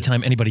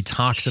 anytime anybody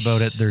talks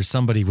about it, there's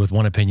somebody with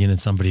one opinion and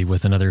somebody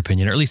with another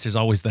opinion, or at least there's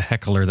always the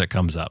heckler that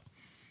comes up.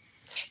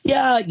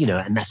 Yeah,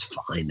 and that's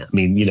fine. I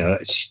mean,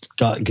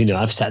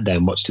 I've sat there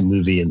and watched a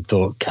movie and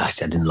thought,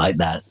 gosh, I didn't like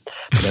that,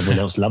 but everyone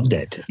else loved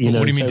it. What do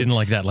you mean didn't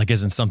like that? Like,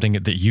 isn't something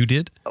that you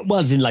did? Well,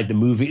 I didn't like the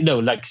movie. No,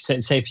 like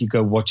say if you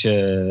go watch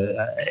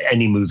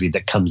any movie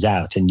that comes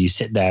out and you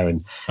sit there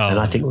and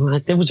I think, well,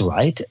 that was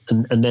right.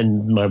 And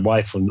then my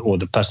wife or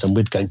the person I'm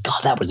with going,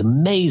 God, that was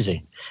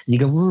amazing. And you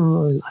go,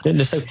 oh, I don't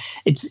know. So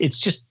it's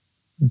just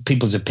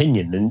people's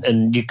opinion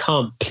and you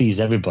can't please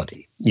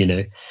everybody,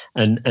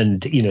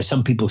 and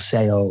some people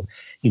say,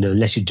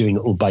 unless you're doing it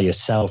all by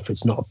yourself,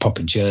 it's not a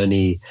proper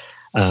journey,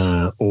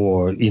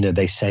 or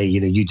they say,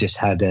 you just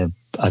had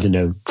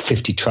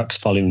 50 trucks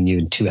following you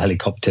and 2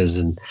 helicopters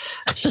and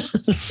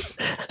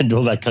and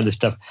all that kind of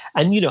stuff.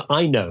 And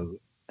I know,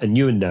 and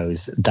Ewan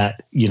knows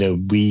that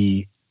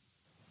we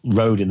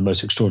rode in the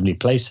most extraordinary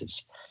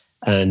places,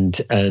 and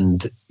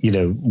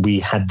we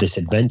had this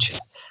adventure,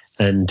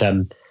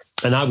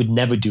 and I would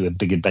never do a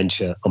big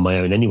adventure on my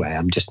own anyway.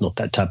 I'm just not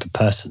that type of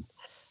person.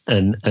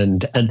 But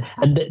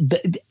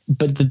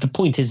the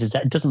point is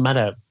that it doesn't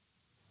matter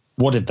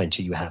what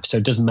adventure you have. So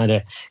it doesn't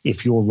matter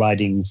if you're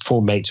riding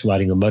 4 mates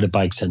riding on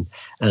motorbikes and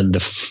the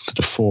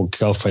 4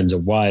 girlfriends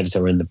or wives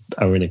are in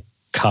a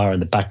car in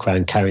the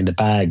background carrying the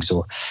bags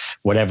or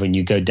whatever, and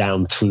you go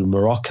down through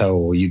Morocco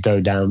or you go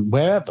down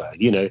wherever,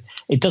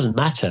 it doesn't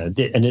matter.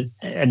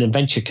 An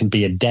adventure can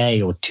be a day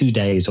or 2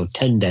 days or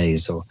 10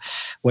 days or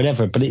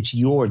whatever, but it's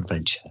your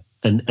adventure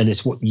and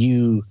it's what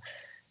you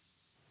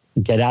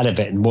get out of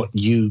it and what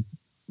you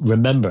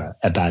remember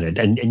about it.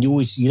 And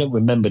you don't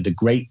remember the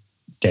great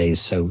days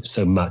so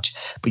much,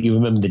 but you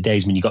remember the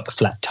days when you got the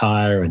flat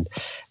tire and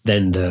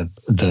then the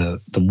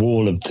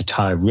wall of the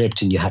tire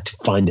ripped and you had to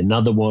find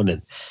another one,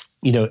 and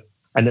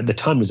and at the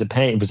time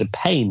it was a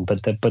pain,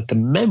 but the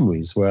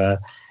memories were,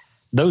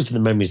 those are the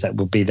memories that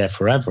will be there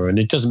forever. And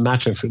it doesn't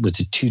matter if it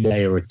was a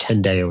 2-day or a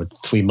 10-day or a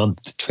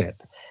 3-month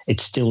trip,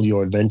 it's still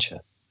your adventure.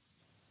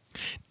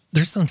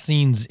 There's some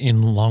scenes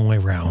in Long Way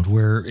Round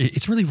where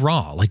it's really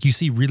raw. Like you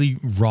see really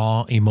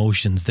raw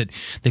emotions that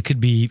could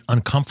be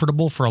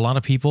uncomfortable for a lot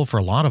of people, for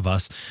a lot of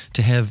us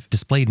to have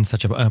displayed in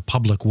such a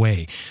public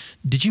way.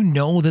 Did you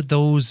know that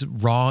those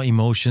raw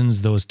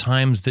emotions, those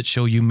times that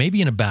show you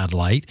maybe in a bad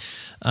light,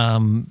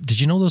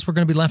 did you know those were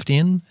going to be left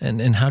in?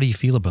 And how do you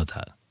feel about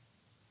that?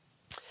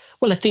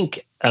 Well, I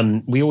think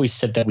we always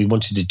said that we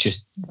wanted to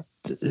just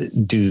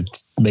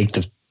make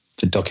the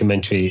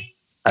documentary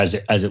as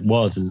it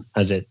was and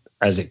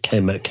as it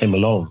came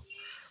along,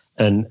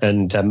 and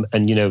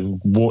you know,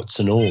 warts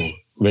and all,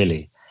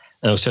 really.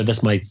 So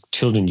that's my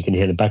children. You can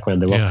hear in the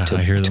background. They're off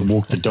to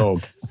walk the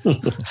dog.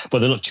 Well,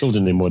 they're not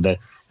children anymore. They're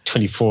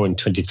 24 and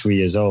 23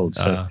 years old.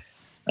 So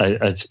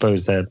I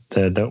suppose that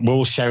we're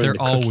all sharing.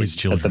 They're always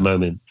children at the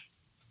moment.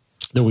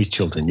 They're always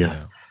children. Yeah.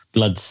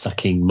 Blood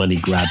sucking, money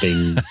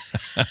grabbing,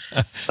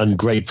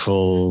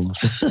 ungrateful.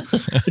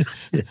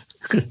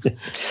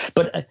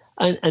 But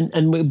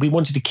and we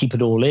wanted to keep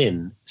it all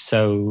in,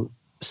 so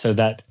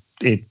that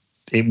it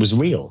was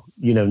real.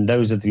 You know, and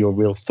those are your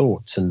real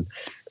thoughts and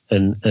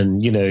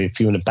you know, if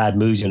you're in a bad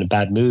mood, you're in a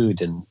bad mood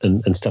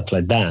and stuff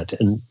like that.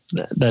 And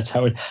that's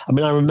how it, I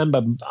mean, I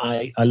remember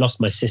I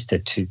lost my sister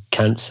to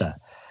cancer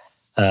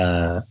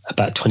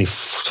about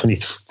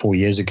 24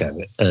 years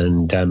ago.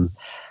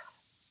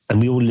 And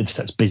we all lived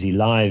such busy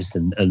lives.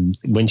 And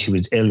when she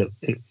was ill,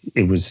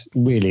 it was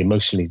really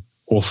emotionally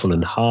awful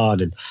and hard.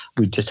 And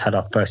we just had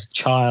our first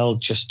child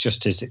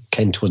just as it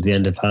came towards the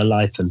end of her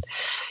life. And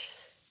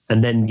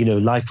then, you know,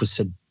 life was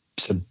so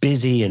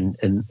busy and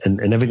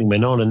everything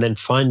went on. And then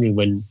finally,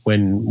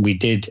 when we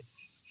did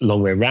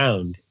Long Way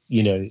Round,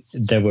 you know,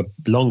 there were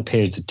long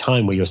periods of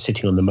time where you're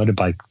sitting on the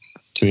motorbike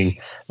doing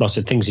lots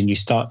of things and you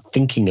start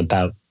thinking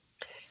about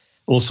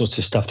all sorts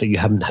of stuff that you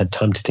haven't had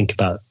time to think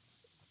about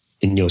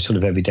in your sort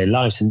of everyday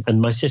lives.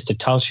 And my sister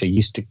Charley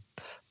used to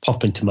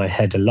pop into my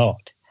head a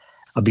lot.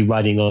 I'd be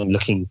riding on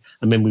looking,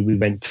 I remember we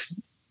went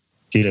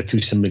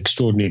through some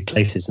extraordinary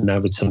places, and I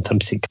would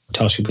sometimes think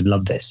Tasha would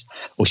love this,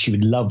 or she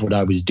would love what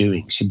I was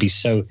doing. She'd be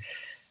so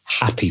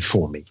happy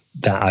for me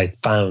that I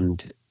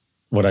found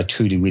what I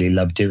truly really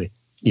love doing,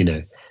 you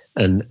know.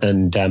 And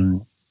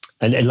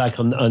like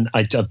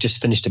I've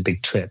just finished a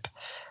big trip,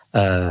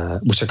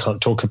 which I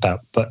can't talk about,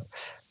 but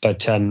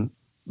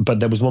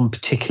there was one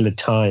particular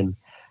time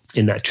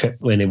in that trip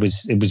when it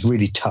was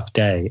really tough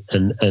day,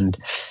 and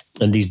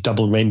these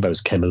double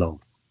rainbows came along.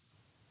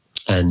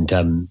 And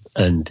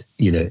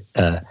you know,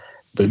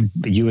 but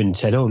Ewan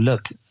said, "Oh,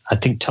 look, I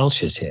think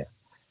Tulsia's here."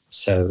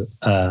 So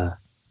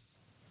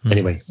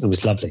anyway, it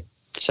was lovely.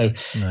 So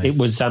nice. It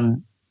was,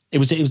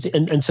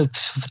 and so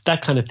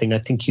that kind of thing. I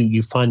think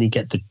you finally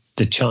get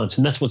the chance,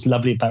 and that's what's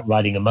lovely about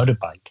riding a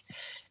motorbike,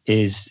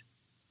 is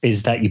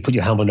that you put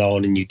your helmet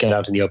on and you get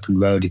out on the open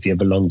road if you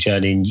have a long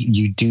journey, and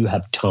you do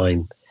have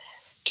time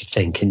to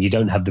think, and you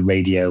don't have the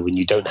radio, and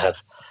you don't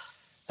have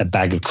a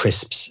bag of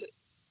crisps.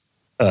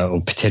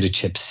 Or potato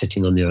chips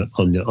sitting on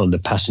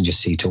the passenger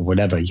seat or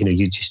whatever, you know,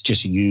 you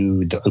just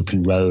you, the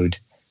open road,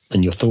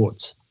 and your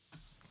thoughts.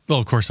 Well,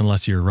 of course,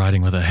 unless you're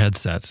riding with a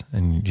headset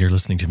and you're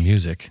listening to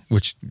music,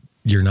 which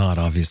you're not,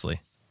 obviously.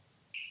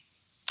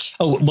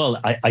 Oh, well,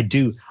 I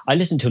do. I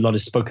listen to a lot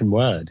of spoken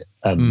word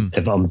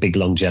on big,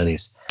 long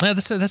journeys. Yeah,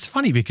 that's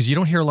funny because you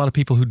don't hear a lot of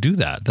people who do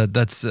that.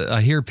 That's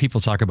I hear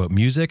people talk about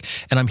music,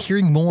 and I'm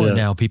hearing more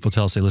now people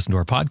tell us they listen to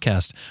our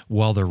podcast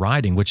while they're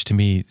riding, which to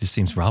me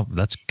seems, well,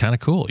 that's kind of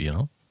cool, you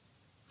know?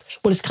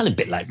 Well, it's kind of a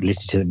bit like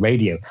listening to the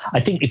radio.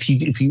 I think if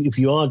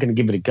you are going to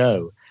give it a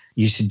go,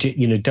 you should,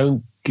 you know,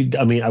 don't.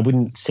 I mean, I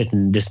wouldn't sit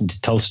and listen to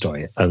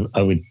Tolstoy.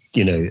 I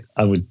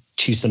would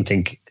choose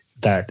something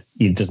that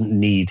it doesn't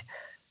need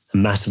a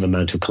massive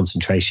amount of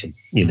concentration.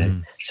 You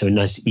know, so a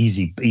nice,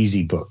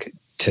 easy book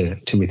to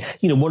read.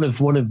 You know, one of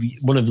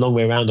Long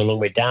Way Around or Long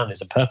Way Down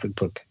is a perfect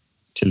book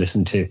to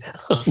listen to.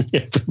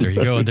 There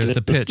you go. And there's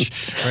the pitch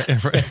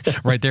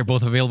right there,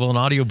 both available in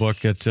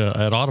audiobook at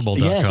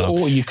audible.com. Yes,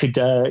 or you could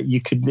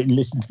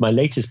listen to my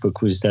latest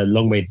book, was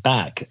Long Way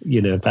Back,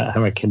 you know, about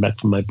how I came back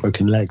from my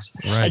broken legs.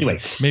 Right. Anyway,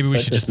 maybe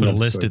we should just put a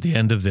list at the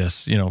end of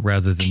this, you know,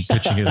 rather than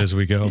pitching it as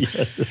we go. Yes.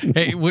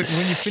 Hey, when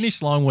you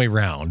finished Long Way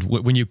Round,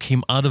 when you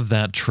came out of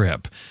that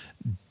trip,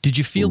 did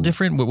you feel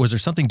different? Was there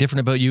something different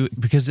about you?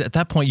 Because at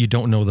that point, you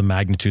don't know the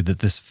magnitude that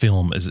this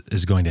film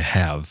is going to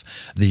have,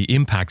 the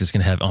impact it's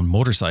going to have on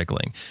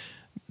motorcycling.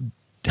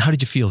 How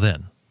did you feel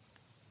then?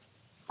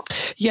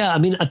 Yeah, I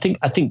mean, I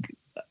think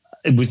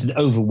it was an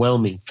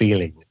overwhelming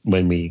feeling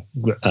when we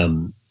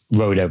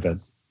rode over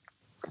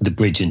the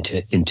bridge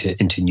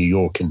into New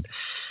York,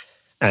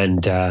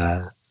 and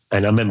I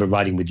remember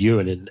riding with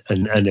Ewan,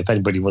 and if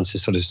anybody wants to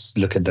sort of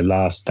look at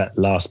that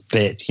last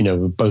bit, you know,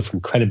 we're both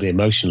incredibly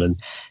emotional and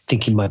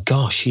thinking, my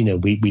gosh, you know,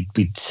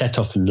 we'd set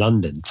off from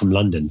London,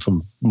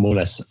 from more or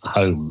less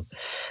home,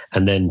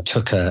 and then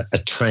took a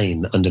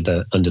train under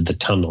the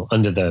tunnel,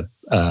 under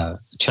the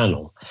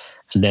channel,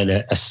 and then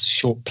a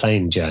short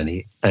plane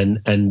journey, and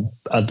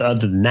other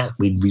than that,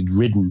 we'd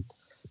ridden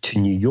to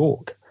New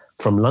York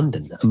from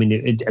London. I mean,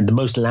 the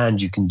most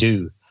land you can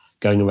do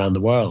going around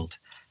the world.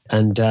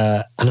 And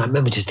I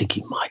remember just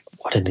thinking, Mike,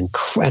 what an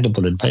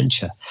incredible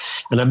adventure.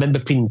 And I remember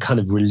feeling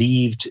kind of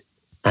relieved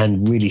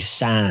and really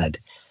sad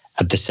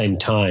at the same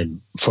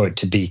time for it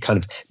to be kind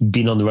of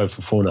been on the road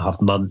for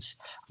 4.5 months.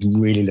 I'm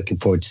really looking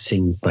forward to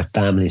seeing my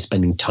family,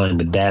 spending time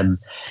with them.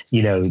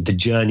 You know, the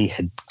journey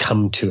had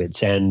come to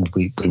its end.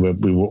 We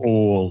were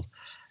all,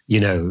 you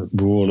know,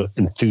 we were all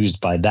enthused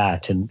by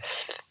that.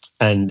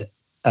 And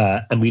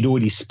And we'd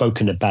already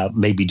spoken about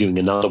maybe doing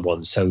another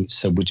one. So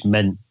which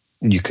meant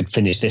you could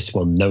finish this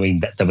one knowing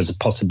that there was a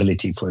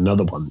possibility for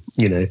another one,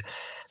 you know.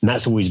 And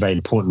that's always very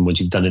important once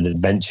you've done an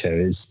adventure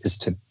is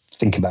to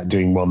think about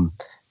doing one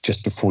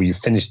just before you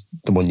finish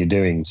the one you're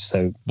doing.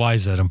 So why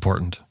is that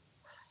important?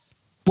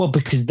 Well,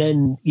 because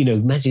then, you know,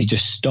 imagine you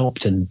just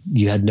stopped and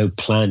you had no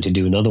plan to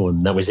do another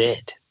one. That was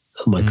it.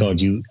 Oh my God,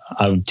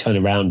 I would turn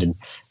around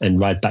and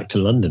ride back to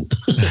London.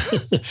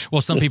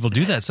 Well, some people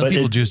do that. Some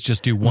people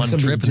just do one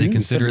trip and they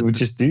consider it.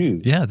 Just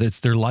do. Yeah, that's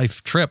their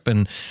life trip.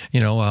 And, you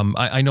know,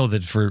 I know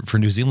that for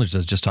New Zealanders, I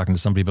was just talking to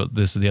somebody about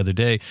this the other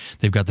day.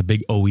 They've got the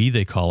big OE,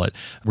 they call it,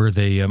 where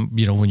they,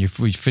 you know, when you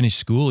finish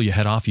school, you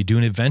head off, you do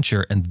an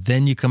adventure, and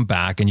then you come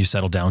back and you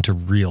settle down to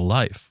real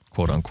life,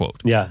 quote unquote.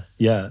 Yeah.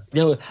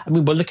 No, I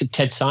mean, well, look at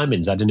Ted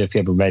Simons. I don't know if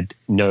you ever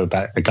know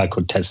about a guy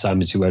called Ted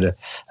Simons who wrote a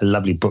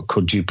lovely book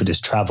called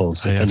Jupiter's Travels.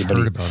 I've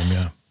heard about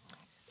him,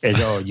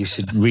 yeah. You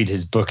should read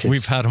his book. It's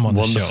We've had him on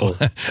wonderful.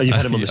 the show. Oh, you've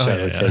had him on the show.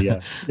 Okay, yeah.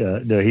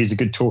 No, he's a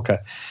good talker.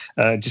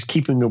 Just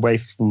keep him away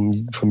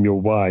from your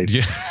wives.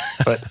 Yeah.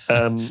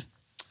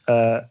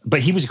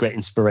 But he was a great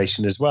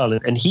inspiration as well.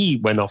 And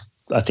he went off,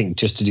 I think,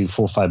 just to do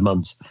 4 or 5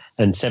 months.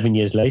 And 7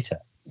 years later,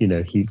 you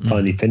know, he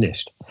finally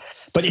finished.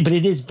 But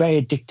it is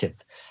very addictive.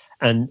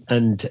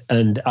 And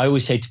I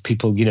always say to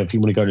people, you know, if you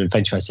want to go on an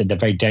adventure, I said, they're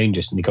very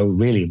dangerous. And they go,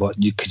 really? What?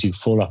 Because you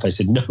fall off? I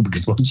said, no,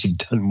 because once you've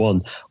done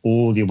one,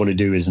 all you want to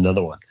do is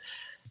another one.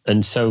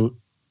 And so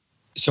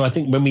I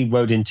think when we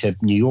rode into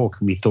New York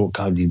and we thought,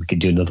 God, we could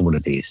do another one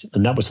of these.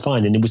 And that was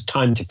fine. And it was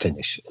time to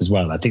finish as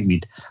well. I think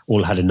we'd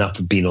all had enough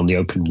of being on the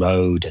open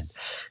road and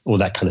all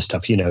that kind of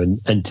stuff, you know,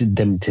 and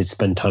to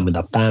spend time with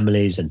our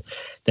families, and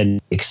then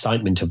the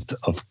excitement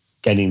of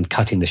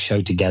cutting the show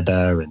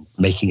together and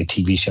making a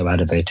TV show out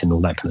of it and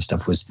all that kind of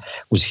stuff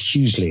was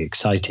hugely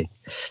exciting.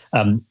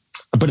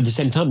 But at the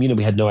same time, you know,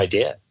 we had no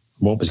idea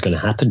what was going to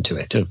happen to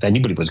it, or if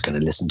anybody was going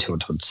to listen to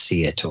it or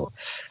see it or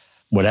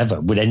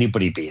whatever. Would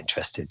anybody be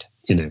interested,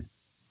 you know?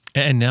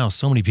 And now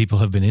so many people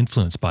have been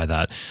influenced by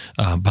that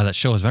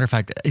show. As a matter of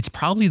fact, it's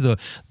probably the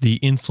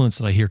influence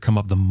that I hear come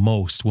up the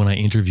most when I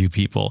interview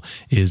people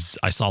is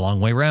I saw A Long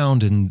Way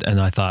Round and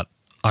I thought,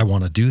 I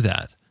want to do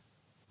that.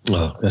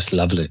 Oh, that's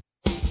lovely.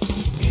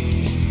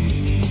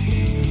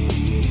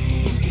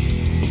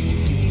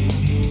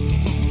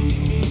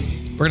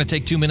 We're going to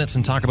take 2 minutes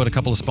and talk about a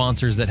couple of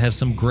sponsors that have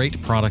some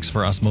great products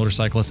for us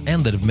motorcyclists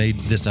and that have made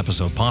this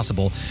episode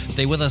possible.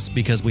 Stay with us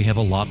because we have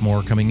a lot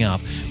more coming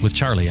up with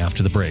Charley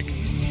after the break.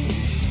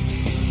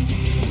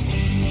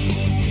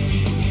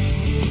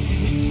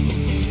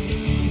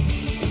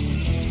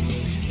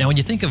 Now, when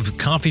you think of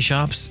coffee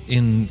shops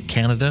in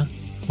Canada,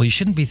 well, you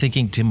shouldn't be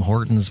thinking Tim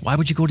Hortons. Why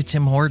would you go to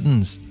Tim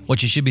Hortons?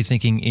 What you should be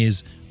thinking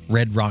is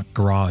Red Rock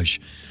Garage.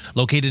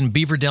 Located in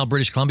Beaverdale,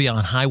 British Columbia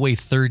on Highway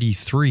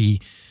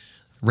 33,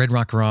 Red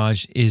Rock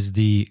Garage is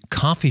the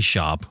coffee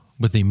shop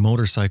with a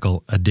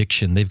motorcycle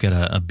addiction. They've got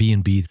a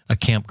B&B, a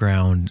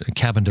campground, a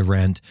cabin to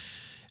rent.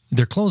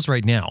 They're closed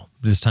right now,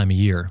 this time of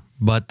year.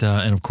 But,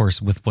 and of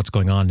course, with what's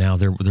going on now,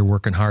 they're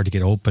working hard to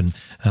get open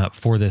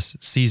for this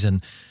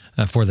season,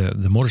 for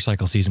the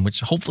motorcycle season,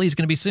 which hopefully is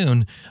going to be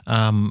soon.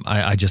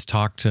 I just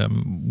talked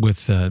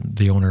with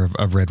the owner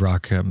of Red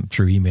Rock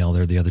through email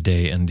there the other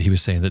day, and he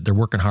was saying that they're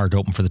working hard to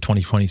open for the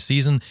 2020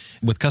 season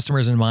with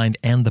customers in mind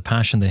and the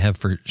passion they have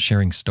for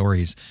sharing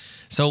stories.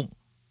 So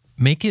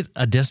make it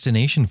a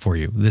destination for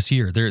you this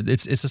year.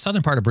 It's the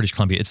southern part of British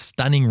Columbia. It's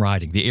stunning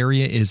riding. The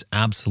area is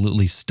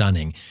absolutely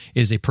stunning.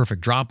 It is a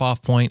perfect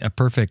drop-off point, a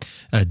perfect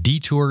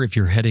detour if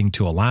you're heading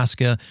to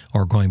Alaska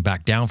or going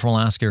back down from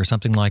Alaska or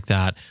something like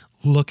that.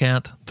 Look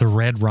at the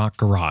Red Rock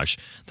Garage.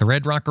 The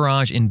Red Rock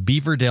Garage in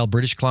Beaverdale,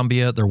 British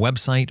Columbia. Their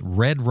website,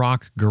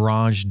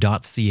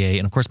 redrockgarage.ca.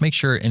 And of course, make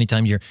sure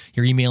anytime you're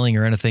emailing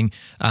or anything,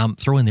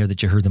 throw in there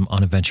that you heard them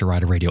on Adventure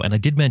Rider Radio. And I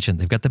did mention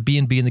they've got the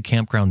B&B in the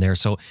campground there,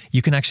 so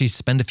you can actually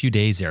spend a few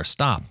days there.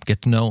 Stop,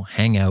 get to know,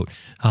 hang out.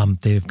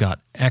 They've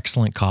got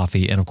excellent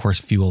coffee and, of course,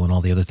 fuel and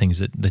all the other things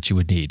that you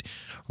would need.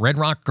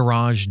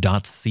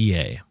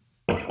 redrockgarage.ca.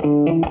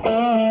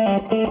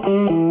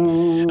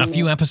 A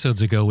few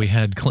episodes ago, we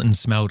had Clinton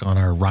Smout on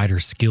our rider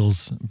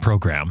skills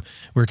program.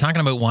 We were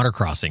talking about water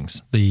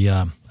crossings. I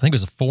think it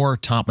was the 4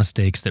 top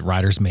mistakes that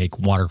riders make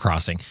water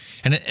crossing.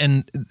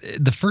 And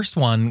the first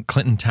one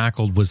Clinton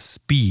tackled was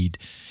speed.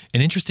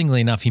 And interestingly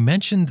enough, he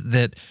mentioned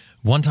that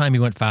one time he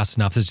went fast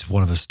enough, this is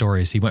one of his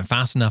stories, he went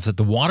fast enough that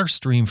the water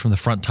stream from the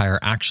front tire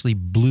actually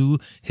blew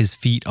his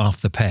feet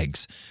off the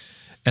pegs.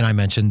 And I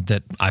mentioned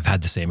that I've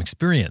had the same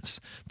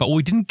experience. But what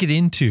we didn't get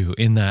into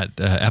in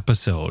that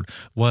episode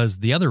was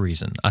the other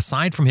reason.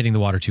 Aside from hitting the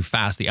water too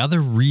fast, the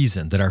other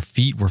reason that our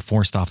feet were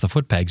forced off the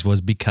foot pegs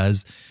was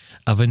because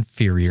of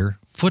inferior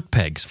foot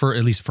pegs,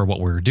 at least for what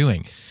we were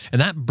doing. And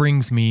that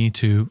brings me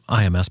to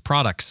IMS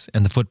products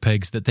and the foot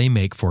pegs that they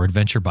make for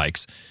adventure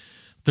bikes.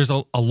 there's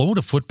a load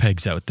of foot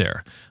pegs out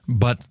there,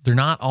 but they're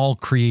not all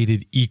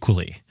created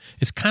equally.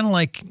 It's kind of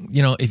like,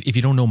 if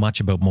you don't know much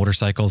about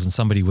motorcycles and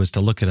somebody was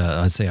to look at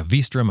let's say a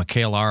V-Strom, a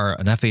KLR,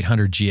 an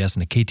F800 GS,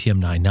 and a KTM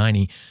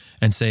 990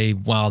 and say,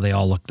 wow, they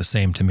all look the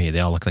same to me. They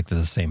all look like they're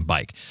the same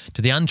bike.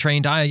 To the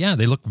untrained eye, yeah,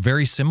 they look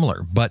very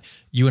similar. But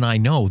you and I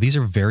know these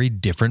are very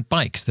different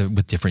bikes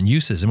with different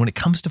uses. And when it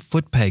comes to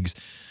foot pegs,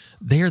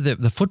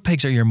 the foot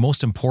pegs are your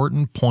most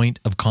important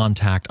point of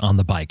contact on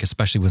the bike,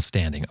 especially when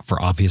standing,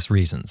 for obvious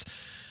reasons.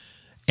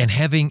 And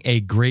having a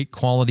great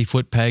quality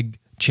foot peg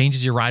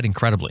changes your ride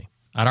incredibly.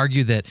 I'd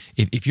argue that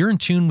if you're in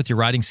tune with your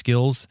riding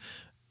skills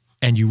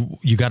and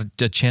you got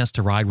a chance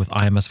to ride with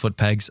IMS foot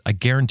pegs, I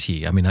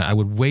guarantee, I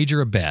would wager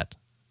a bet,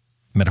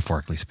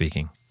 metaphorically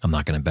speaking, I'm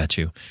not going to bet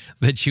you,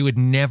 that you would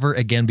never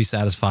again be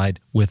satisfied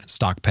with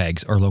stock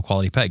pegs or low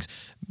quality pegs.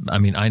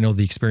 I know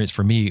the experience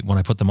for me when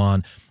I put them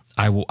on,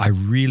 I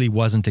really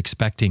wasn't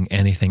expecting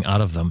anything out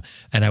of them,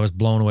 and I was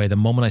blown away the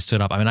moment I stood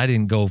up. I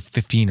didn't go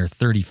 15 or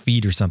 30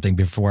 feet or something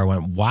before I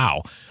went,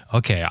 wow,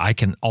 okay, I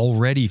can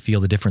already feel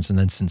the difference. And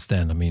then since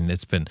then,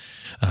 it's been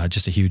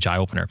just a huge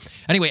eye-opener.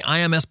 Anyway,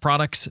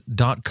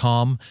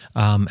 imsproducts.com.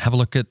 Have a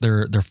look at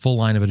their full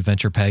line of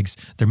adventure pegs.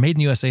 They're made in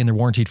the USA and they're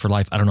warranted for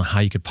life. I don't know how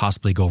you could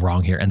possibly go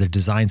wrong here. And they're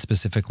designed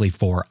specifically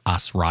for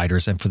us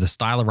riders. And for the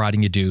style of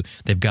riding you do,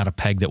 they've got a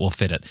peg that will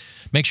fit it.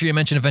 Make sure you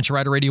mention Adventure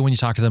Rider Radio when you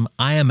talk to them.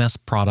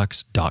 imsproducts.com.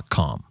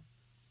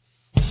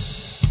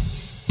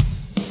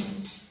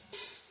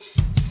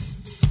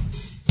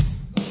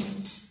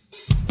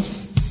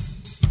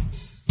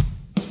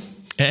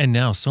 And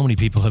now so many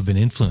people have been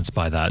influenced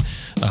by that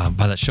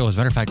show. As a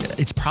matter of fact,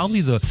 it's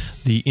probably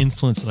the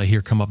influence that I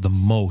hear come up the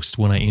most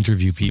when I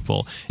interview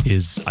people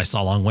is I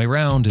saw Long Way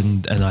Round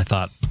and I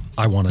thought,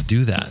 I want to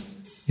do that.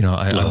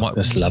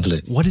 That's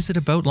lovely. What is it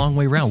about Long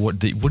Way Round? What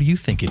do you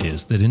think it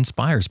is that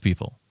inspires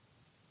people?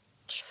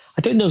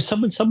 I don't know.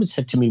 Someone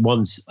said to me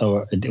once,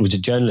 or it was a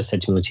journalist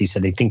said to me once, he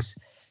said he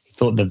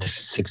thought that the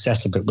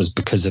success of it was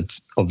because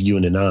of you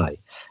and I,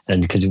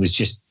 and because it was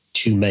just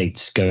two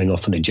mates going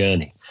off on a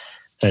journey.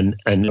 And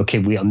okay,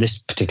 we on this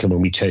particular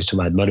one we chose to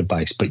ride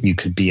motorbikes, but you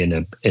could be in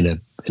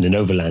an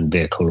overland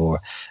vehicle or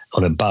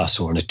on a bus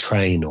or on a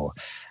train or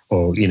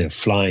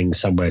flying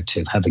somewhere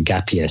to have a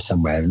gap year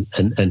somewhere,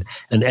 and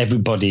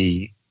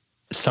everybody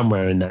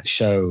somewhere in that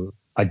show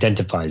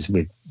identifies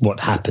with what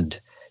happened.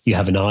 You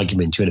have an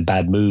argument, you're in a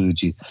bad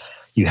mood, you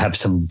have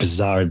some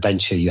bizarre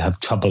adventure, you have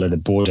trouble at a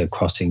border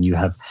crossing,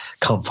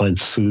 can't find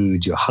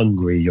food, you're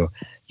hungry,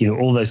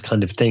 all those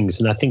kind of things.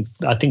 And I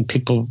think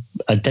people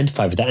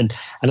identify with that.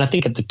 And I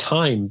think at the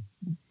time,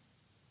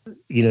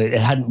 it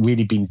hadn't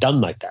really been done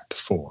like that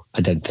before,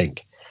 I don't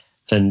think.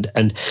 And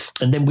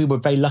then we were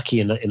very lucky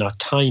in our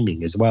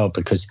timing as well,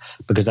 because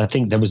I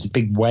think there was a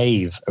big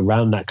wave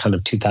around that kind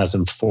of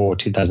 2004,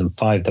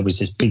 2005. There was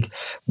this big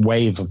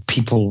wave of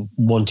people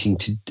wanting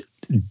to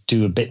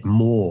do a bit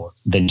more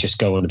than just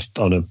go on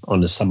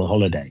a summer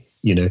holiday.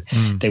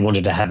 They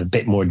wanted to have a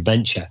bit more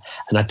adventure.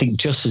 And I think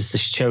just as the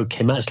show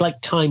came out, it's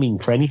like timing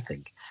for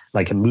anything,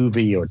 like a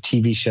movie or a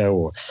TV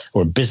show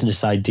or a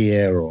business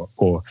idea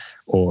or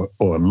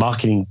a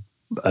marketing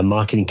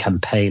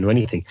campaign or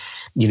anything.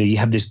 You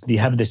have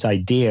this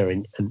idea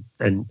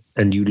and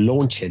you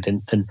launch it,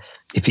 and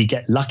if you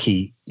get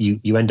lucky,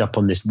 you end up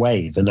on this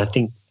wave. And I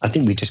think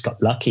we just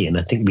got lucky, and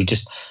I think we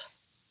just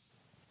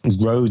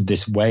rode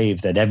this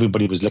wave that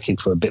everybody was looking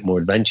for a bit more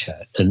adventure,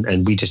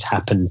 and we just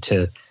happened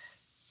to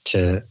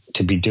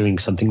be doing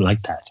something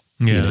like that.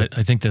 Yeah,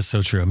 I think that's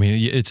so true.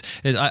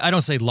 I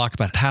don't say luck,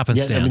 but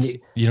happenstance.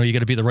 Yeah, you got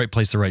to be at the right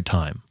place, the right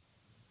time.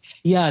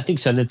 Yeah, I think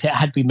so. And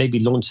had we maybe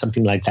launched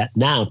something like that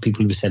now,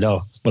 people would have said, "Oh,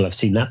 well, I've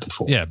seen that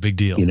before." Yeah, big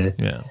deal.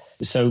 Yeah.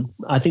 So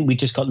I think we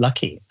just got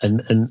lucky,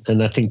 and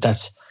I think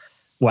that's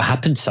what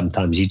happens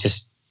sometimes. You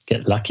just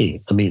get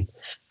lucky.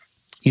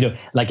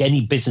 Like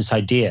any business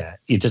idea,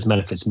 it doesn't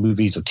matter if it's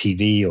movies or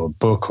TV or a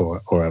book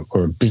or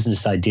a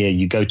business idea.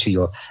 You go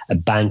to a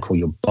bank or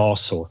your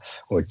boss or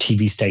a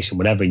TV station,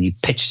 whatever, and you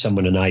pitch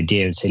someone an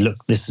idea and say, "Look,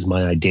 this is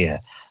my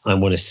idea. I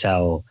want to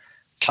sell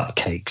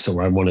cupcakes,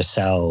 or I want to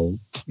sell,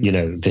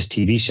 this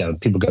TV show." And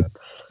people go,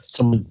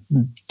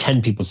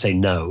 10 people say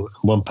no.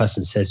 One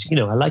person says,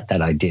 "I like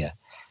that idea,"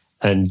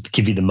 and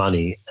give you the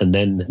money. And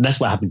then that's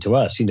what happened to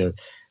us.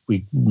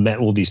 We met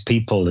all these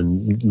people,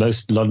 and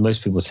most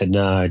people said,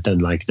 "No, I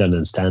don't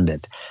understand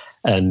it."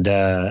 And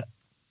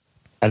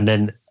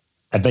then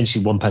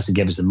eventually one person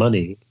gave us the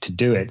money to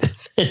do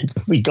it.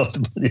 We got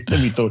the money,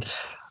 and we thought,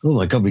 "Oh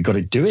my God, we got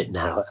to do it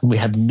now." And we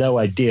had no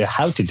idea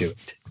how to do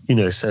it.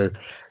 So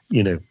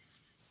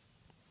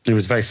it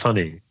was very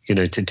funny,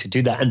 to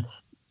do that. And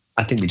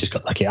I think we just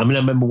got lucky. I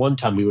remember one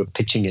time we were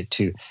pitching it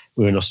we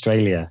were in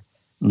Australia,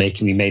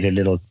 we made a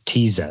little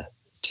teaser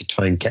to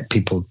try and get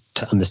people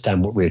to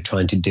understand what we were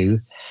trying to do.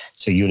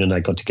 So Ewan and I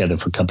got together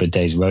for a couple of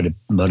days, rode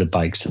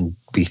motorbikes, and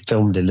we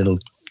filmed a little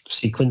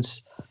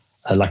sequence,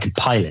 like a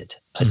pilot,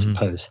 I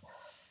suppose.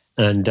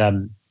 And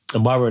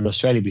while we were in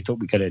Australia, we thought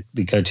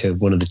we'd go to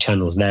one of the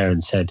channels there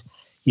and said,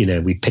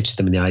 we pitched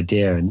them the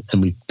idea, and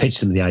we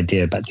pitched them the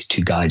idea about these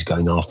two guys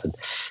going off and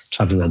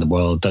traveling around the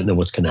world, don't know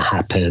what's going to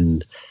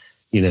happen,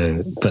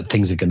 but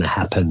things are going to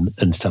happen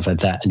and stuff like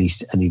that.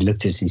 And he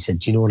looked at us and he said,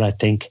 "Do you know what I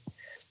think?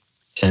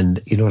 And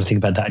you know what I think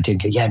about that idea?"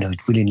 And go, "Yeah, no,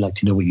 I'd really like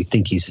to know what you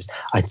think." He says,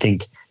 "I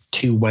think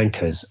two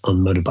wankers on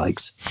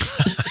motorbikes."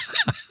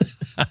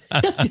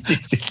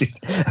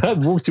 I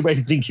walked away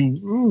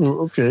thinking,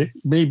 okay,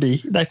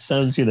 maybe that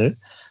sounds,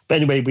 But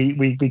anyway,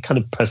 we kind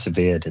of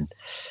persevered, and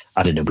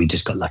I don't know, we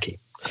just got lucky.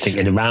 I think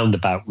in a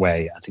roundabout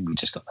way, I think we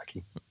just got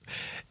lucky.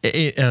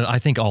 I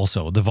think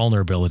also the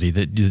vulnerability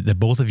that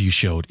both of you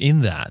showed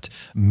in that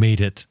made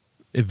it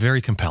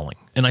very compelling.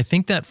 And I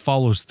think that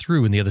follows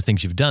through in the other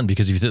things you've done,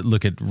 because if you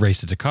look at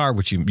Race to Dakar,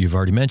 which you've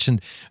already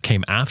mentioned,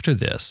 came after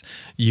this.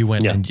 You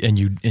went and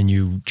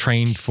you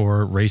trained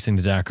for racing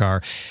the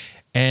Dakar.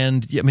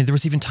 And I mean, there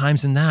was even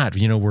times in that,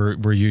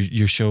 where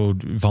you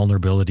showed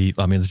vulnerability.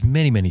 I mean, there's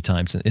many, many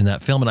times in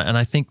that film. And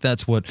I think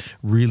that's what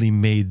really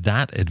made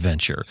that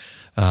adventure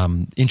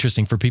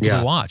interesting for people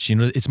to watch.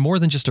 It's more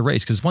than just a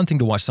race, because one thing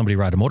to watch somebody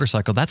ride a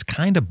motorcycle, that's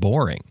kind of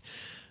boring.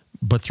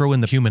 But throw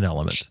in the human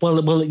element.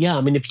 Well, yeah.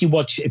 I mean, if you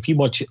watch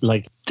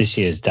like this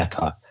year's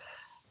Dakar,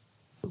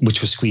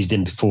 which was squeezed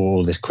in before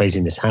all this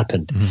craziness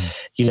happened,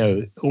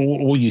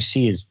 all you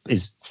see is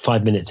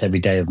 5 minutes every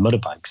day of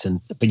motorbikes,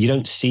 but you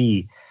don't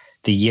see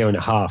the year and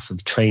a half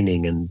of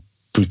training and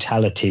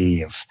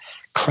brutality of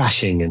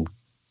crashing and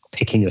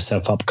picking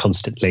yourself up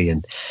constantly,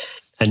 and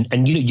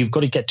you've got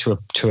to get to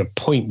a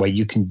point where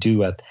you can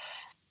do a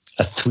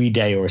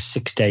 3-day or a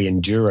 6-day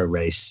enduro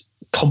race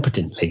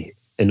competently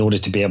in order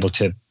to be able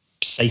to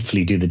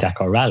safely do the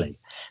Dakar Rally.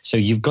 So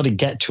you've got to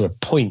get to a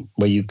point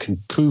where you can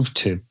prove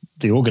to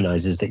the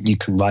organizers that you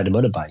can ride a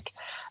motorbike,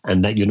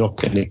 and that you're not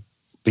going to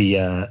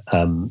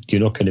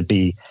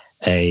be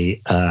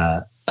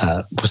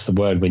what's the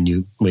word when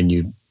you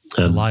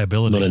a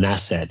liability, not an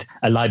asset,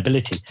 a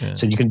liability. Yeah.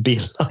 So you can be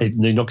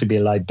you're not going to be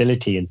a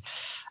liability and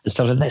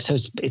stuff like that. So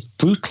it's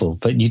brutal,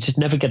 but you just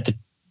never you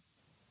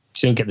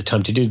don't get the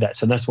time to do that.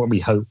 So that's what we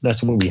hope.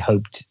 That's what we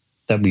hoped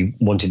that we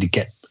wanted to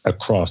get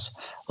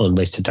across on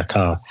Race to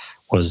Dakar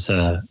was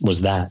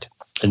that.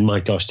 And my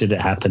gosh, did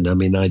it happen? I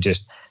mean, I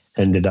just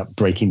ended up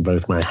breaking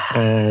both my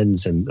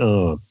hands, and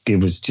it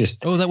was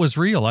just... Oh, that was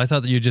real. I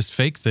thought that you just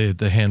faked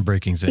the hand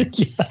breaking thing.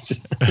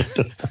 Because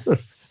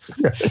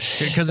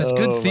it's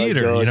good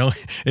theater,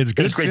 It's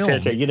good great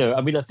film. theater,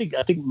 I mean, I think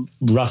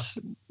Russ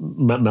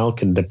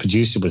Malkin, the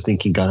producer, was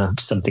thinking, God, I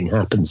hope something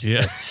happens.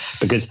 Yeah.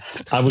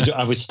 Because I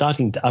was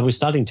starting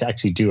to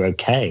actually do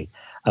okay.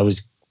 I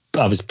was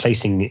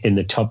placing in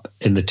the top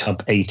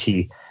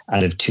 80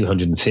 out of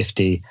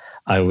 250.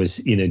 I was,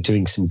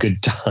 doing some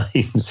good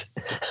times.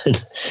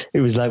 And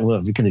it was like,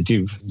 well, we're going to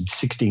do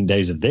 16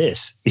 days of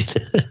this.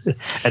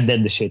 And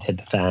then the shit hit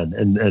the fan.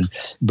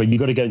 But you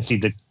got to go and see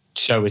the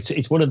show.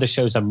 It's one of the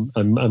shows I'm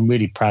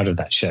really proud of,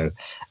 that show.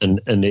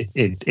 And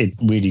it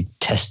really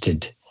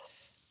tested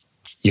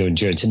your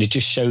endurance. And it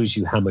just shows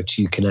you how much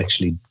you can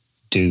actually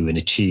do and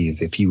achieve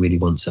if you really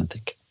want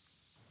something.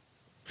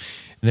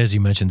 And as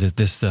you mentioned,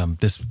 this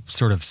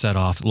sort of set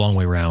off Long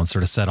Way Round,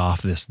 sort of set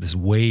off this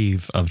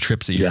wave of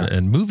trips that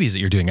and movies that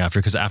you're doing after.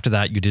 Because after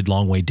that, you did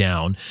Long Way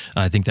Down.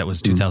 I think that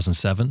was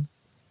 2007.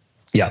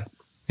 Yeah.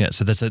 Yeah.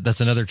 So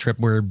that's another trip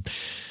where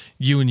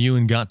you and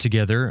Ewan got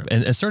together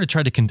and sort of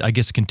tried to,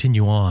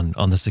 continue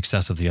on the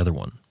success of the other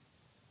one.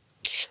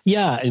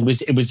 Yeah, it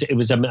was.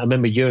 I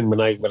remember Ewan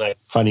when I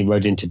finally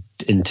rode into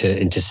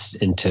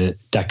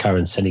Dakar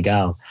and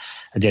Senegal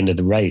at the end of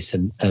the race,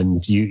 and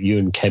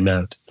Ewan came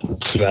out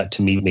and flew out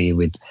to meet me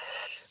with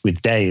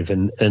Dave,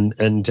 and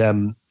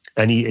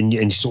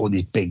he saw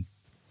these big,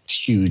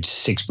 huge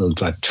 6-wheel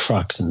drive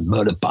trucks and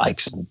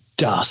motorbikes and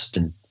dust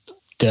and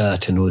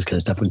dirt and all this kind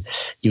of stuff. And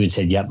Ewan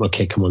said, "Yeah,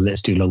 okay, come on,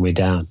 let's do Long Way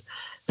Down."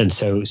 And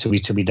so we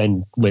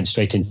then went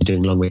straight into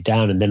doing Long Way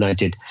Down, and then I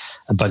did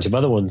a bunch of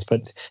other ones.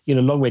 But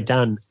Long Way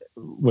Down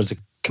was a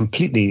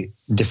completely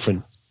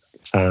different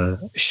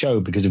show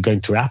because of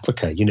going through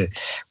Africa.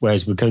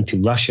 Whereas we're going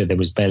through Russia, there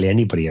was barely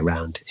anybody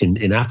around.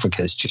 In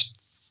Africa, it's just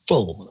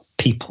full of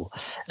people,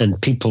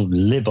 and people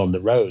live on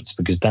the roads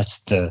because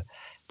that's the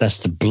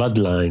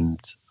bloodline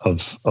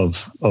of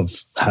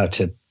how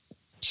to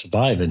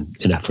survive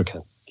in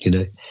Africa.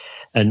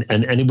 And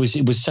it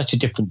was such a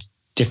different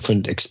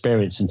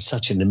experience, and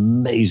such an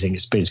amazing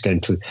experience going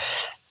through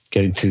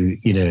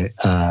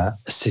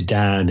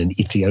Sudan and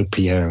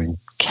Ethiopia and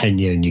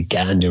Kenya and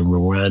Uganda and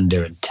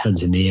Rwanda and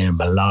Tanzania and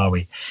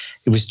Malawi.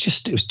 It was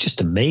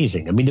just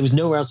amazing. I mean, there was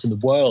nowhere else in the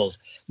world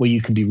where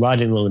you could be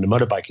riding along on a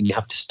motorbike and you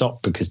have to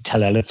stop because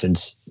 10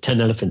 elephants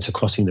are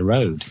crossing the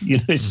road.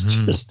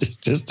 It's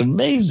just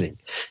amazing.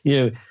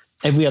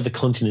 Every other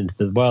continent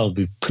in the world,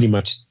 we've pretty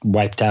much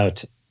wiped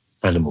out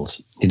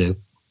animals,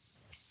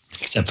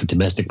 except for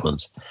domestic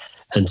ones.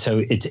 And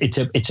so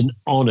it's an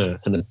honor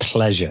and a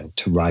pleasure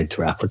to ride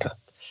through Africa.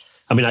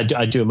 I mean,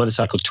 I do a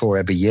motorcycle tour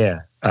every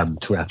year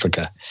through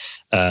Africa,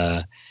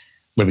 where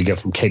we go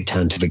from Cape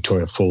Town to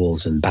Victoria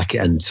Falls and back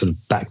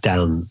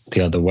down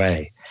the other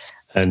way.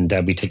 And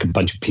we take a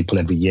bunch of people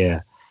every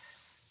year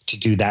to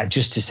do that,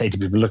 just to say to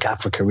people, look,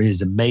 Africa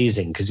is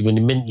amazing. Because when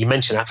you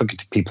mention Africa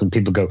to people and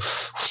people go,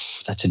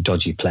 that's a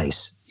dodgy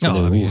place.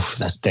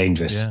 That's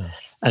dangerous. Yeah.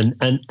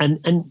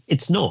 And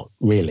it's not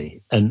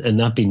really.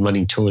 And I've been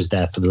running tours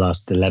there for the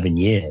last 11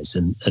 years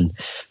and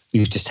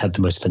we've just had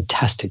the most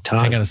fantastic time.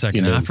 Hang on a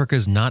second. Africa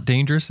is not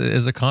dangerous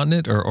as a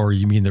continent, or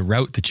you mean the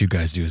route that you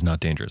guys do is not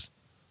dangerous?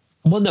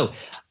 Well, no,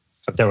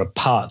 there are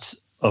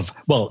parts of,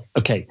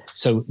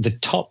 so the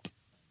top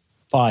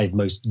 5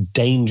 most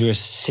dangerous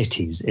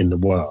cities in the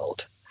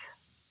world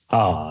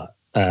are,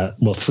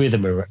 3 of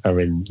them are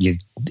in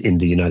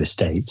the United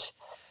States,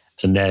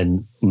 and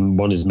then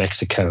one is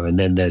Mexico, and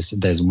then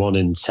there's one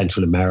in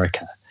Central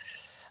America,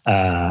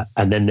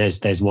 and then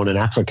there's one in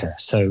Africa.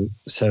 So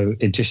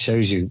it just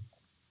shows you,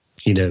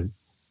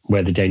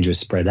 where the danger is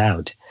spread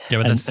out. Yeah,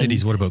 but that's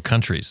cities. What about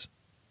countries?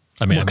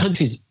 I mean,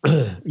 countries.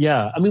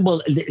 Yeah, I mean,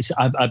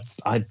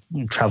 I've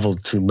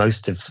traveled through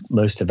most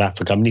of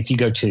Africa. I mean, if you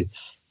go to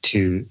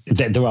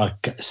there are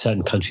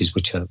certain countries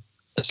which are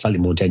slightly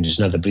more dangerous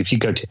than others. But if you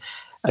go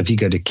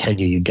to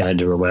Kenya,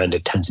 Uganda,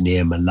 Rwanda,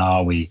 Tanzania,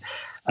 Malawi,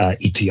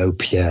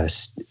 Ethiopia,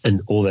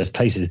 and all those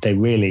places, they're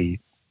really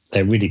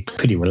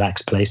pretty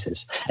relaxed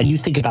places. And you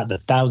think about the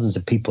thousands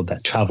of people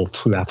that travel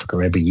through Africa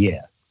every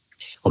year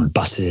on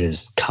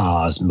buses,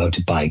 cars,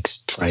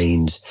 motorbikes,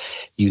 trains,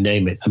 you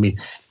name it. I mean,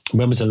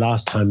 when was the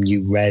last time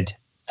you read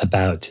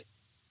about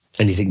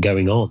anything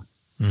going on?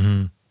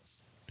 Mm-hmm.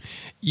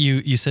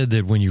 You said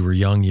that when you were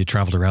young, you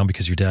traveled around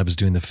because your dad was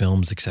doing the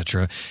films,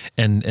 etc.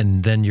 And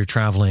then you're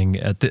traveling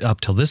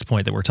up till this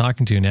point that we're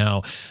talking to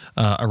now,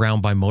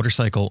 around by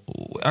motorcycle.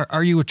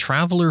 Are you a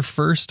traveler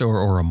first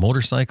or a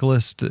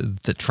motorcyclist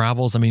that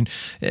travels? I mean,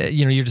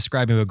 you're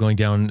describing about going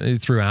down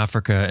through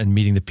Africa and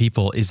meeting the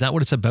people. Is that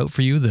what it's about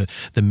for you?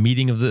 The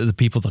meeting of the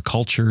people, the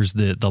cultures,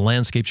 the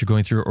landscapes you're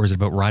going through, or is it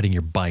about riding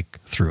your bike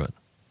through it?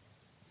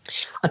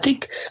 I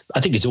think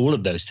it's all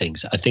of those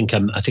things. I think I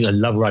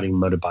love riding a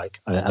motorbike.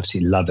 I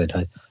absolutely love it.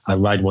 I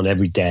ride one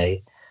every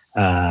day.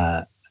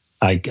 And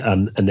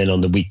then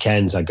on the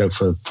weekends I go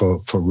for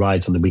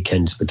rides on the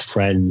weekends with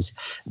friends.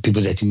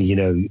 People say to me,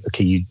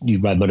 okay, you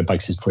ride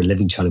motorbikes for a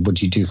living, Charlie. What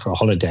do you do for a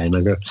holiday? And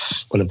I go,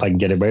 well, if I can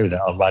get away with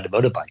it, I'll ride a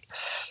motorbike.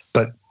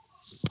 But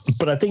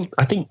I think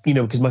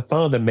because my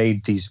father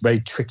made these very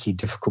tricky,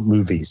 difficult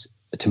movies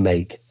to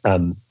make,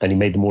 and he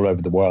made them all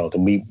over the world,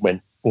 and we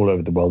went all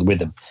over the world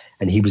with him.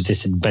 And he was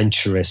this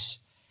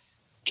adventurous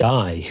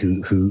guy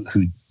who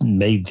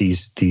made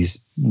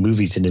these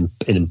movies in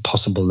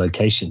impossible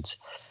locations.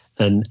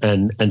 And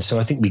so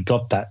I think we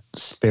got that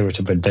spirit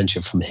of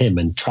adventure from him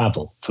and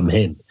travel from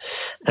him.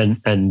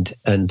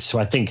 And so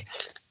I think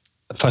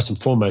first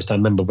and foremost, I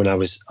remember when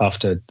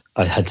after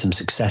I had some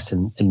success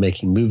in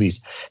making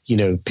movies,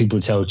 people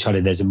would say, oh,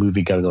 Charlie, there's a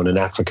movie going on in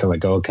Africa. I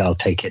go, okay, I'll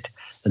take it.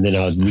 And then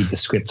I would read the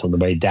script on the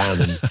way down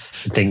and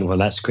think, well,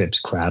 that script's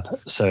crap,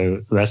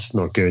 so that's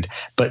not good.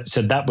 But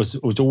so that was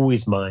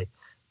always my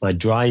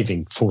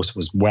driving force,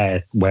 was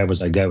where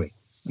was I going,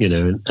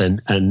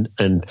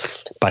 and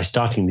by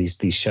starting these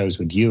shows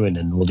with Ewan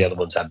and all the other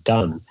ones I've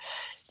done,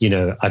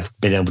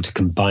 I've been able to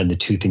combine the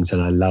two things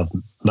that I love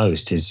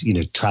most is,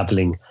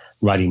 traveling,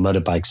 riding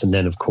motorbikes, and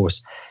then of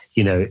course,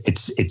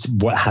 it's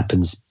what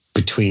happens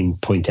between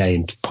point A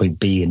and point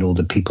B and all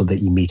the people that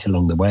you meet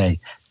along the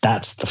way.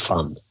 That's the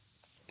fun.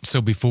 So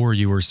before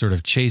you were sort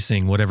of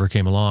chasing whatever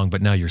came along,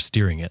 but now you're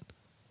steering it.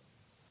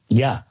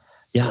 Yeah.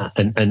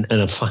 And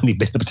I've finally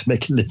been able to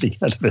make a living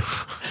out of it.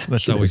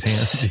 That's always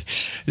handy.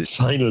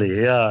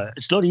 Finally, yeah.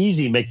 It's not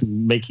easy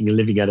making a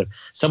living out of.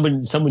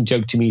 Someone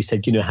joked to me, he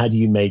said, how do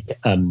you make,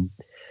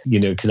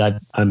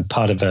 because I'm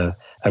part of a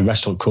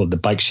restaurant called The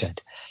Bike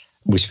Shed,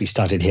 which we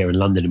started here in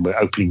London, and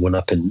we're opening one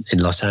up in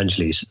Los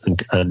Angeles.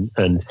 And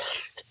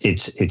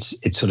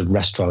it's sort of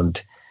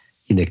restaurant,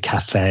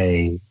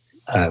 cafe,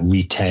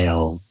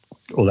 retail,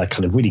 all that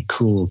kind of really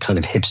cool kind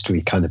of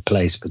hipstery kind of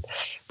place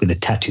with a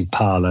tattoo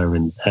parlor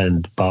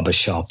and barber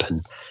shop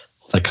and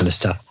all that kind of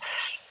stuff.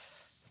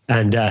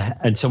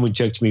 And someone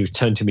joked to me,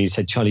 turned to me, and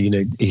said,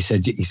 Charlie, he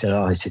said,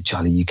 I said,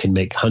 Charlie, you can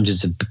make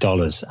hundreds of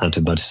dollars out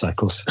of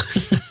motorcycles.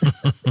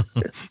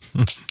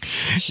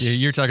 Yeah,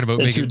 you're talking about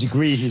to a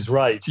degree, he's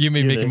right. You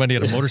mean making money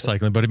out of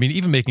motorcycling, but I mean,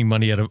 even making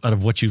money out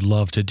of what you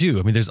love to do.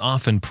 I mean, there's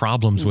often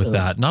problems with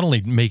that, not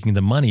only making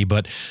the money,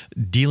 but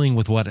dealing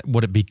with what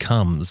it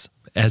becomes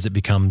as it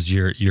becomes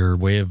your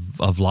way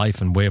of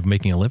life and way of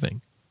making a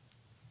living.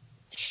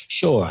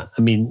 Sure.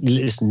 I mean,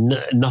 listen,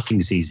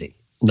 nothing's easy.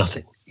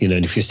 Nothing.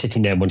 And if you're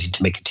sitting there wanting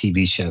to make a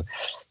TV show,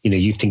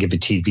 you think of a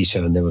TV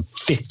show and there were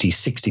 50,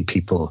 60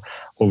 people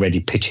already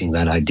pitching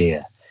that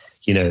idea,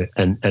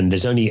 and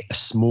there's only a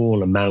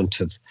small amount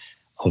of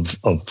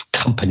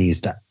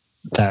companies that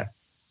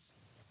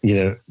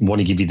want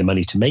to give you the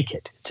money to make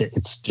it.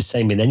 It's the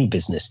same in any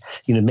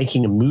business.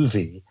 Making a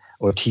movie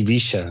or a TV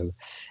show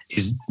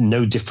is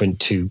no different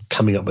to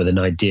coming up with an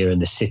idea in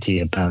the city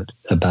about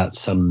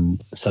some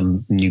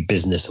new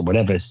business or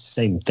whatever. It's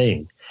the same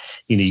thing.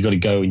 You got to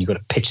go and you got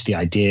to pitch the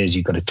ideas.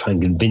 You got to try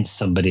and convince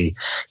somebody.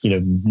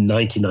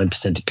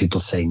 99% of people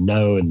say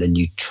no, and then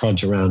you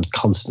trudge around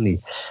constantly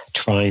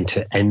trying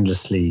to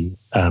endlessly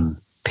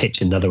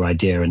pitch another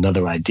idea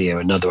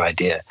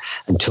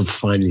until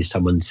finally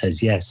someone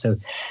says yes. So,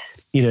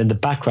 in the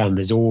background,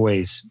 there's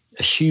always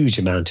a huge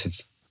amount of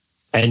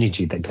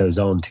energy that goes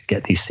on to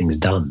get these things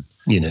done,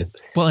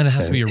 Well, and it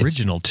has to be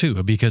original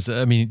too, because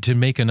to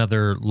make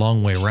another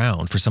long way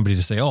round, for somebody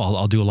to say, "Oh,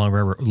 I'll do a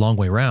long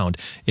way round,"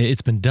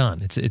 it's been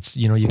done. It's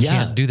you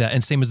can't do that.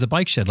 And same as the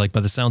bike shed. Like by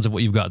the sounds of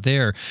what you've got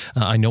there,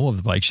 I know of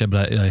the bike shed,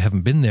 but I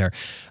haven't been there.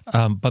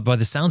 But by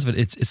the sounds of it,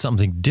 it's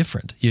something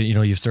different.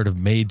 You've sort of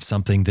made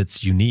something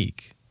that's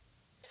unique.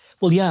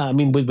 Well, yeah,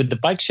 with the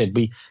bike shed,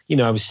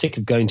 I was sick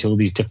of going to all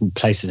these different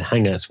places,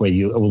 hangouts, where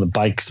all the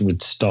bikes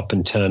would stop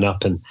and turn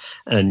up,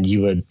 and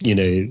you were,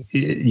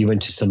 you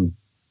went to some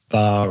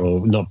bar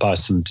or not bar,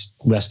 some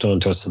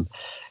restaurant or some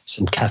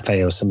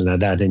cafe or something like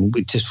that, and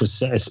it just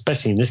was,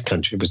 especially in this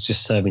country, it was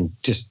just serving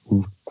just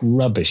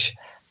rubbish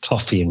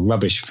coffee and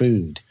rubbish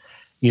food,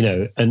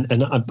 and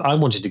I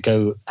wanted to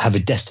go have a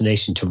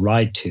destination to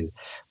ride to,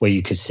 where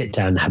you could sit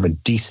down and have a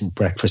decent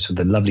breakfast with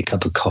a lovely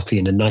cup of coffee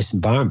in a nice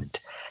environment.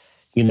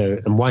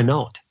 And why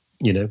not,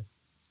 and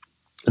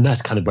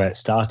that's kind of where it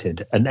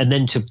started. And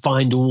then to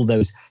find all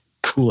those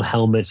cool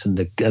helmets and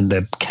the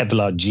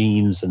Kevlar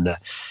jeans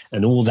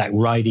and all that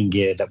riding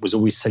gear that was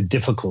always so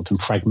difficult and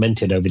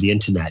fragmented over the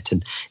internet,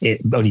 and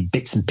only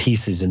bits and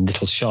pieces in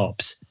little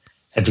shops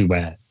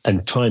everywhere,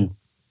 and try and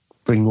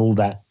bring all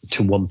that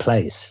to one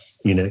place,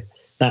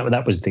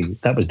 that was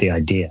the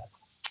idea,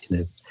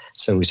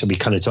 So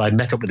I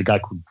met up with a guy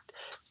called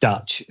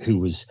Dutch who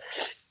was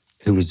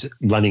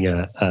running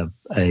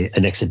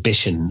an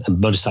exhibition, a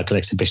motorcycle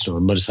exhibition or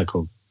a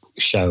motorcycle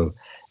show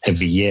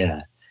every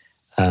year.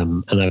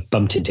 And I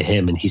bumped into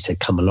him and he said,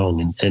 come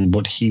along. And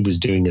what he was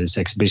doing at this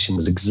exhibition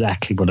was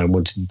exactly what I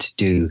wanted to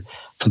do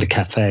for the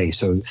cafe.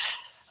 So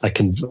I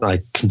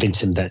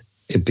convinced him that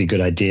it'd be a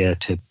good idea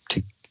to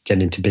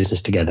get into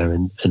business together.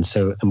 And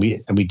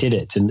we did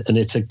it. And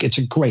it's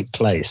a great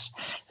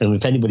place. And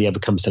if anybody ever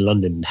comes to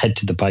London, head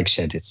to the bike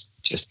shed. It's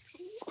just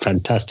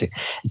fantastic.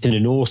 It's in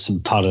an awesome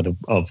part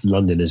of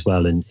London as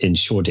well, in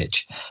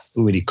Shoreditch,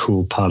 a really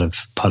cool part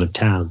of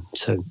town.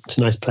 So it's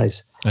a nice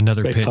place.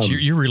 Another pitch.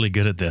 You're really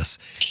good at this.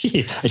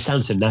 It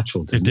sounds so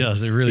natural. It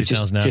does. It really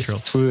sounds natural.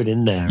 Just threw it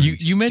in there.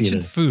 You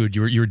mentioned food.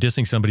 You were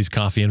dissing somebody's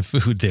coffee and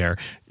food there.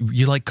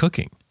 You like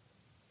cooking.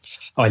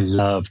 I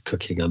love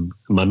cooking.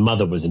 My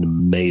mother was an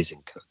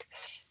amazing cook.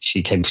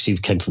 She came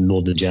from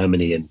northern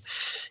Germany, and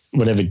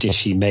whatever dish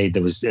she made,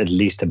 there was at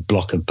least a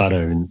block of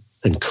butter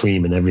and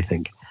cream and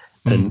everything.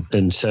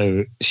 And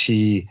so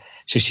she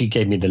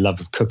gave me the love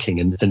of cooking,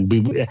 and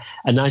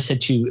I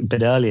said to you a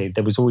bit earlier,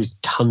 there was always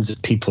tons of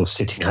people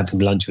sitting having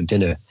lunch or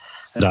dinner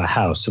at our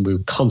house, so we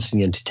were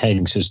constantly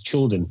entertaining. So as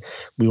children,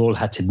 we all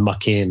had to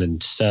muck in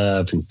and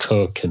serve and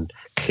cook and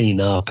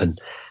clean up and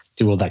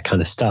do all that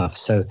kind of stuff.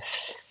 So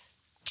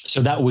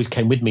that always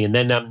came with me, and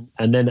then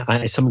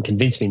someone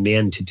convinced me in the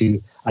end to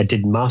do. I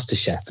did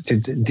MasterChef.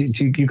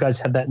 Do you guys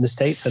have that in the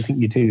States? I think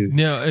you do.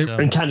 No,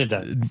 in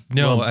Canada.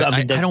 No, well,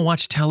 I don't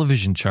watch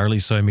television, Charlie.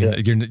 So I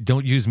mean,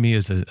 don't use me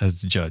as a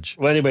judge.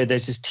 Well, anyway,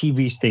 there's this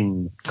TV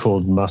thing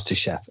called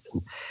MasterChef,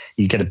 and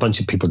you get a bunch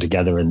of people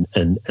together, and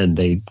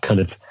they kind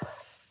of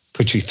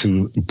put you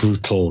through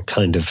brutal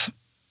kind of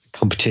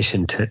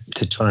competition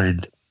to try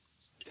and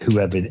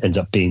whoever ends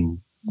up being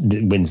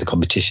wins the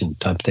competition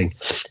type thing.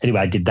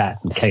 Anyway, I did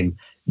that and came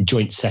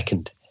joint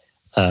second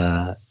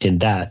in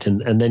that,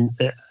 and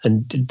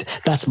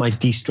that's my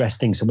de-stress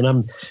thing. So when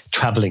I'm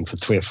traveling for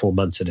 3 or 4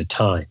 months at a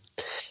time,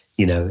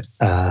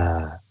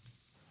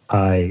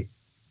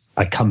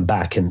 I come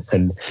back and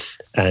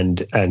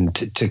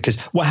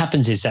because what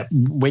happens is that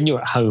when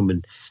you're at home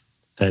and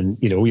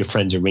all your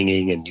friends are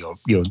ringing and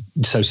you're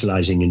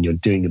socializing and you're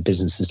doing your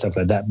business and stuff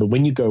like that, but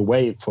when you go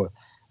away for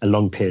a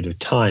long period of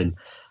time,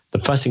 the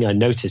first thing I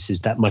notice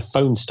is that my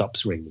phone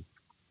stops ringing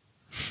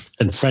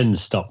and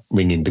friends stop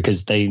ringing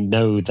because they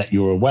know that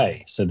you're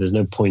away. So there's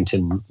no point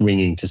in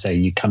ringing to say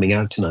you're coming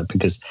out tonight,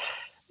 because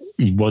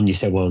one, you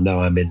say, well, no,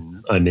 I'm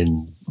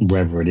in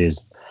wherever it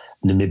is,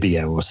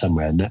 Namibia or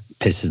somewhere, and that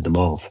pisses them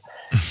off.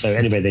 So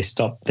anyway, they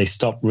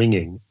stop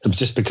ringing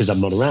just because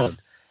I'm not around.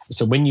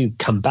 So when you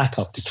come back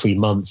after 3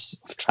 months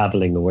of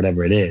traveling or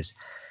whatever it is,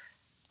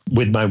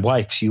 with my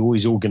wife, she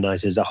always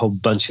organizes a whole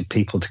bunch of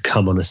people to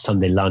come on a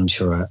Sunday lunch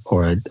or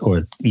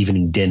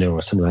evening dinner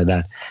or something like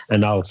that.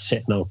 And I'll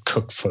sit and I'll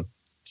cook for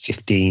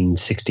 15,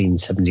 16,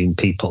 17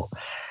 people.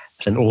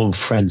 And all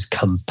friends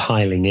come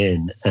piling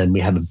in, and we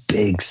have a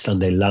big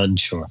Sunday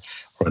lunch or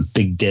a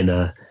big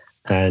dinner.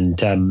 And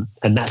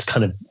that's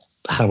kind of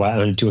how I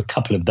only do a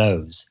couple of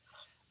those.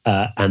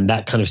 And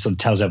that kind of sort of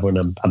tells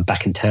everyone I'm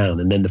back in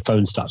town. And then the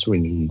phone starts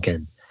ringing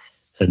again.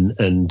 And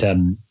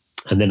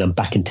then I'm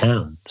back in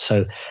town.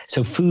 So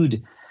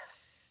food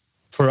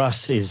for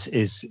us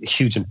is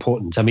huge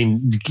importance. I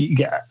mean,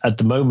 at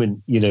the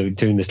moment,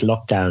 during this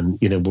lockdown,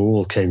 we're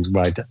all saying,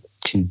 right,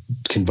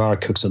 Kinvara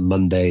cooks on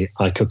Monday,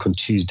 I cook on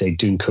Tuesday,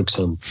 Doon cooks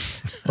on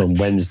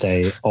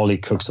Wednesday, Ollie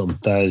cooks on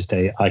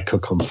Thursday, I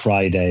cook on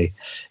Friday,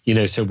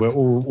 so we're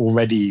all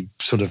already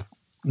sort of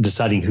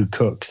deciding who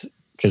cooks,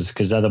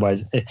 because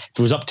otherwise, if it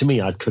was up to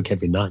me, I'd cook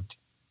every night.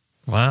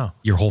 Wow.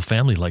 Your whole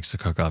family likes to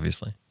cook,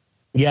 obviously.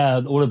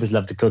 Yeah, all of us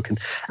love to cook,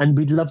 and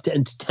we'd love to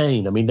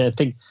entertain. I mean, I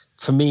think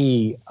for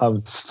me, I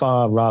would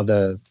far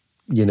rather,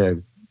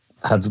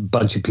 have a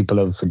bunch of people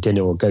over for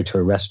dinner or go to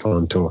a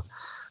restaurant or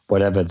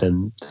whatever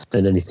than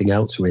anything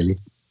else, really.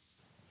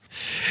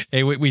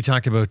 Hey, we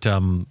talked about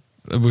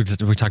we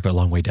talked about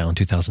Long Way Down,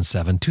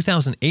 2007,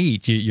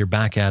 2008. You're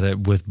back at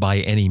it with By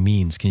Any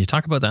Means. Can you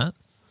talk about that?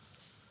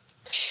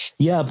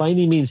 Yeah, By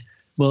Any Means.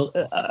 Well,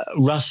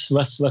 Russ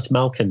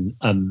Malkin.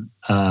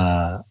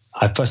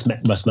 I first met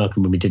Russ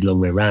Malkin when we did Long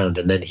Way Round,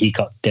 and then he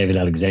got David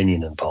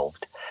Alexanian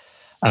involved,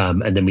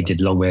 and then we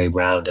did Long Way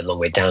Round and Long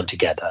Way Down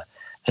together,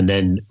 and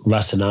then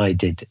Russ and I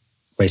did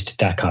Race to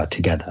Dakar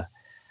together.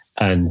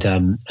 And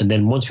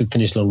then once we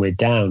finished Long Way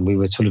Down, we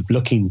were sort of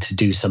looking to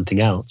do something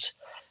else.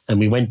 And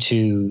we went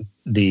to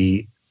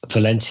the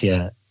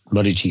Valencia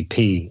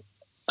MotoGP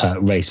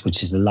race,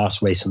 which is the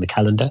last race on the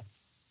calendar.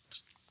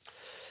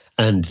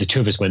 And the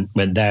two of us went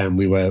there, and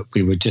we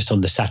were just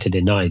on the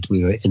Saturday night,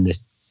 we were in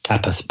this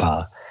tapas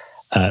bar,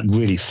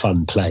 really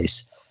fun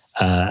place,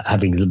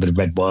 having a little bit of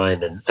red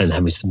wine and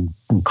having some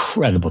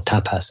incredible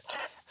tapas.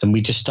 And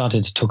we just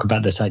started to talk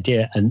about this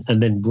idea. And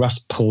then Russ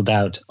pulled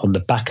out on the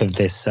back of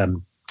this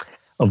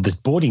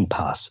boarding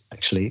pass,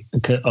 actually,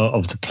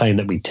 of the plane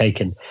that we'd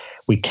taken.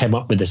 We came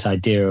up with this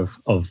idea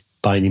of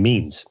By Any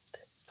Means,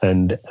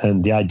 and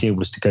the idea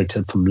was to go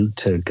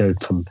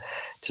from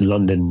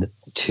London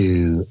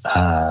to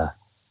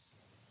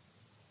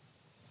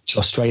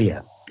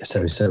Australia.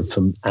 So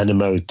from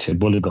Animo to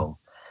Wollongong,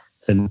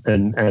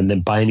 and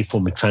then by any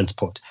form of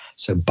transport.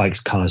 So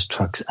bikes, cars,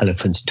 trucks,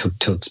 elephants,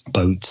 tuk-tuks,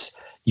 boats,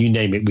 you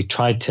name it. We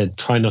try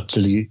not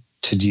to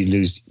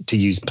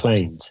use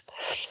planes.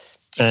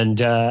 And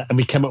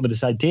we came up with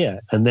this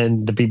idea, and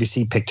then the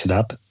BBC picked it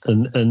up,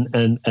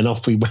 and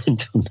off we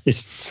went on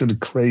this sort of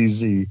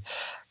crazy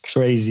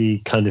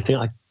kind of thing.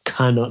 I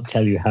cannot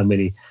tell you how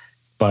many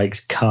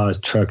bikes,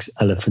 cars, trucks,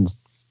 elephants,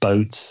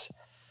 boats.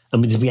 I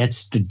mean, I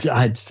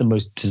had the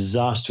most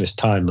disastrous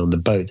time on the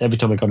boat. Every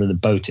time I got on the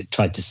boat, it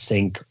tried to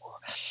sink, or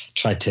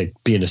tried to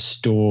be in a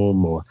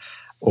storm, or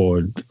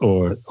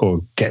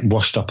get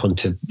washed up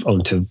onto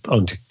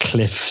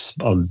cliffs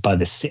by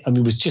the sea. I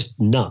mean, it was just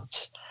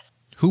nuts.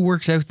 Who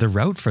worked out the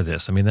route for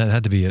this? I mean, that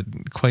had to be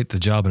quite the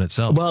job in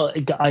itself. Well,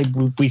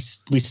 we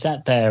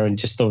sat there and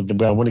just thought,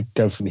 well, I want to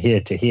go from here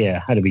to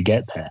here. How do we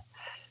get there?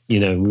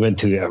 We went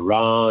to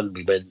Iran.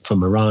 We went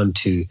from Iran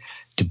to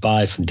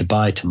Dubai, from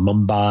Dubai to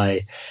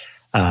Mumbai.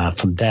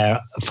 From there,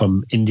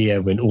 from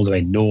India, went all the way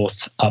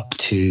north up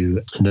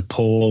to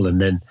Nepal. And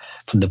then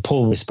from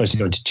Nepal, we were supposed to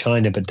go into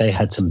China, but they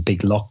had some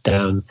big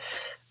lockdown.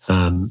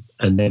 And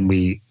then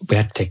we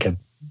had to take it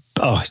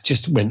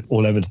just went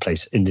all over the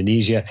place,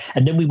 Indonesia.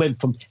 And then there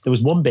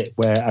was one bit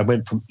where I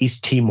went from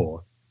East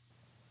Timor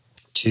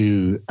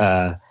to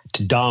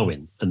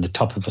Darwin and the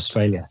top of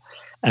Australia.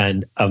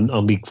 And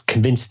we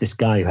convinced this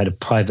guy who had a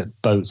private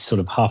boat,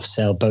 sort of half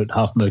sailboat,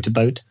 half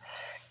motorboat,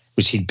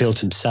 which he'd built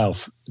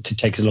himself, to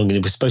take us along. And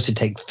it was supposed to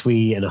take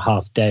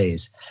 3.5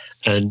 days.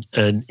 And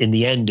in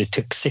the end, it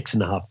took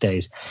 6.5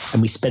 days.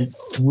 And we spent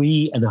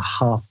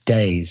 3.5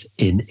 days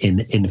in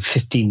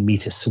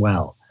 15-meter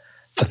swell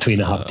for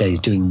 3.5 days,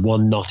 doing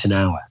 1 knot an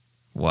hour.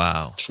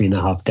 Wow.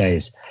 3.5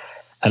 days.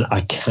 And I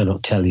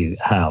cannot tell you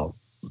how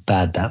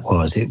bad that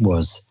was. It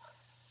was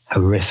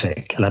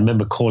horrific. And I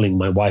remember calling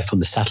my wife on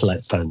the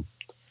satellite phone,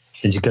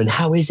 and she's going,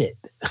 "How is it?"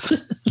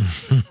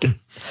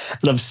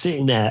 And I'm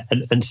sitting there,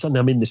 and suddenly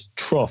I'm in this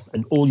trough,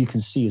 and all you can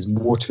see is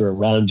water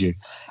around you.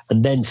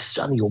 And then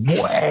suddenly you're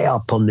way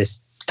up on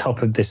this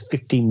top of this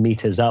 15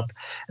 meters up,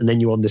 and then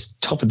you're on this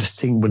top of this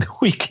thing when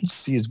all you can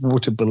see is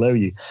water below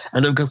you.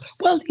 And I'm going,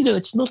 well,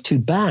 it's not too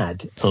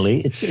bad,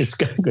 Ollie. It's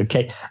going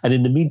okay. And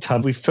in the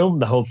meantime, we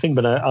filmed the whole thing,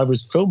 but I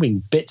was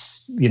filming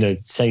bits,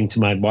 saying to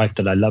my wife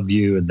that I love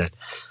you and that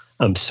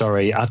I'm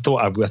sorry. I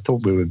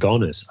thought we were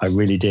goners. I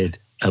really did.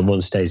 At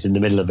one stage in the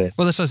middle of it.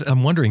 Well, that's what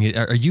I'm wondering.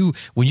 Are you,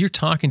 when you're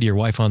talking to your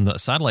wife on the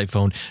satellite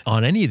phone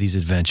on any of these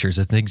adventures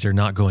that things are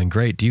not going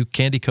great, do you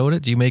candy coat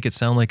it? Do you make it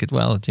sound like it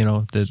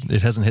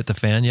hasn't hit the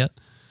fan yet?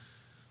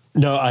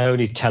 No, I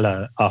only tell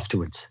her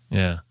afterwards.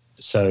 Yeah.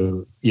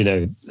 So,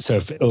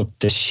 if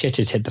the shit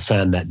has hit the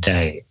fan that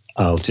day,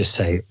 I'll just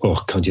say,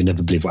 "Oh God, you'll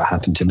never believe what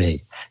happened to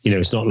me."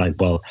 It's not like,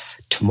 well,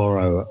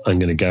 tomorrow I'm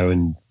going to go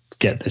and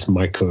get this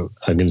micro,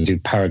 I'm going to do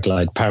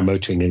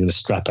paramotoring, I'm going to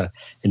strap an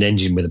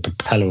engine with a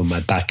propeller on my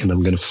back, and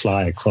I'm going to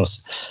fly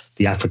across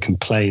the African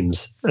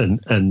plains.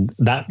 And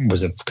that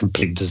was a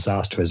complete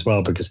disaster as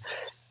well, because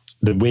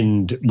the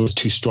wind was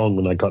too strong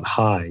when I got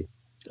high,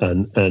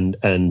 and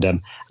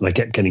I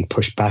kept getting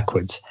pushed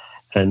backwards.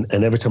 And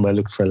every time I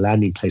looked for a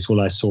landing place,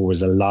 all I saw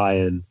was a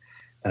lion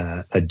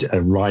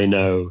a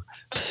rhino,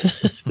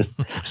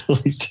 all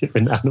these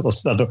different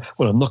animals. I thought,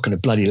 well, I'm not going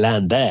to bloody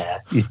land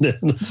there,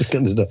 this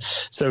kind of stuff.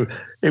 So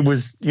it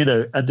was,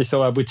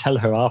 so I would tell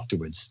her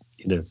afterwards,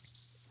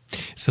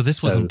 So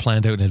this wasn't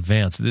planned out in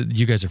advance.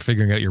 You guys are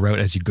figuring out your route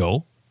as you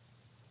go?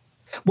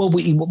 Well,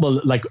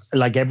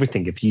 like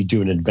everything, if you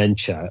do an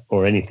adventure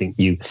or anything,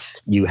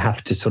 you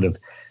have to sort of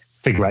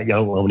figure out, I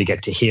want to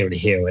get to here and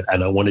here,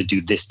 and I want to do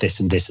this, this,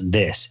 and this, and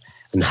this.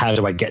 And how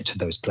do I get to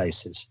those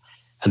places?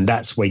 And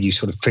that's where you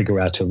sort of figure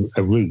out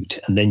a route,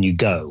 and then you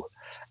go.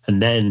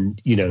 And then,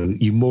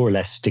 you more or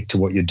less stick to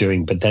what you're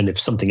doing. But then if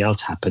something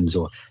else happens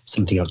or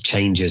something else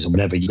changes or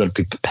whatever, you've got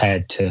to be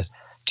prepared to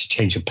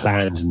change your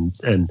plans.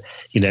 And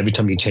every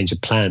time you change a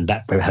plan,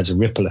 that has a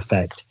ripple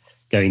effect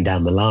going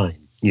down the line,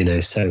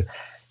 So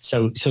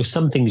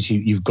some things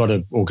you've got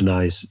to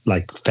organize,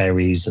 like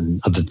ferries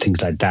and other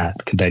things like that,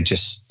 because they're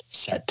just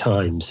set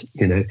times,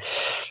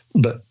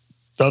 But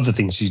other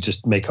things you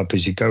just make up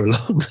as you go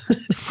along.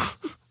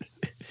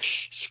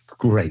 It's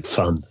great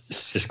fun.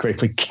 It's just great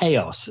fun.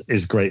 Chaos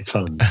is great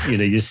fun.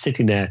 You're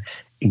sitting there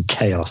in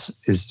chaos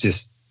is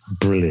just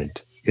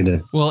brilliant.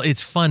 Well,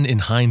 it's fun in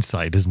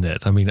hindsight, isn't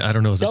it? I mean, I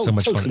don't know. Is it so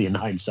much fun? Totally in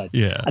hindsight.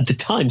 Yeah. At the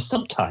time,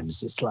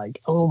 sometimes it's like,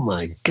 oh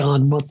my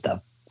God, what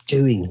the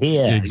doing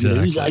here? Exactly.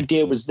 Whose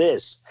idea was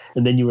this?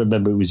 And then you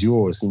remember it was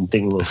yours and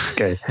think, well,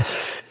 okay.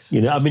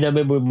 I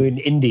remember when we were in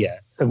India,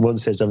 and one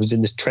says I was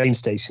in this train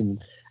station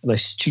and I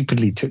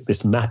stupidly took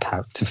this map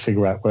out to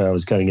figure out where I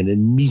was going, and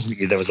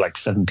immediately there was like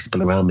 7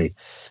 people around me.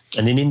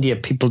 And in India,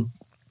 people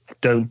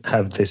don't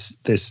have this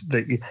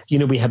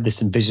we have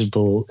this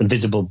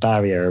invisible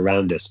barrier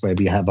around us where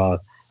we have our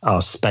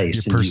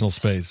space, your personal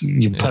space,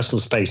 personal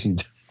space.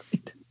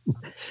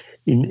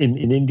 In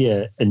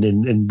India, and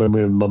then when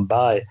we were in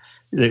Mumbai,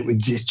 it was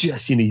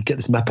just you get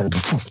this map and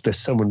there's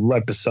someone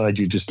right beside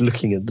you just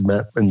looking at the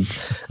map, and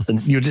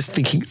you're just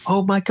thinking,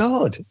 oh my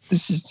God,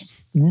 this is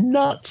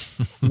nuts.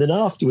 And then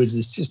afterwards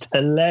it's just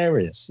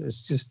hilarious.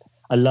 It's just,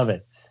 I love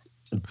it.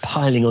 And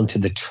piling onto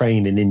the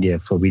train in India,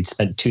 we'd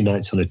spent 2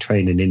 nights on a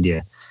train in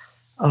India.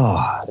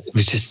 Oh, it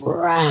was just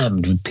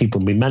rammed with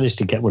people. We managed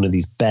to get one of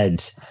these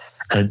beds,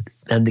 and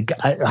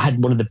I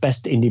had one of the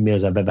best Indian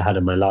meals I've ever had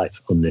in my life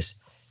on this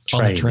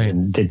train. On the train.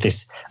 And did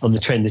this on the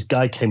train. This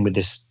guy came with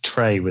this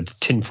tray with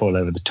tinfoil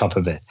over the top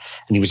of it,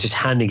 and he was just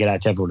handing it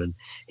out to everyone. And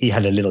he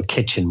had a little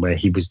kitchen where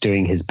he was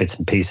doing his bits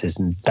and pieces,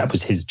 and that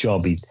was his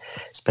job. He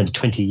spent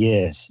 20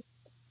 years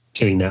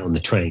doing that on the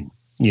train,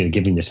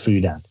 giving this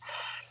food out.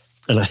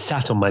 And I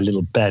sat on my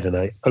little bed and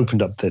I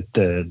opened up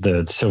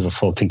the silver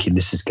foil thinking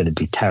this is going to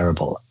be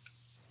terrible.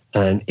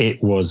 And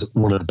it was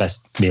one of the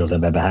best meals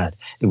I've ever had.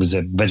 It was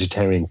a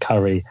vegetarian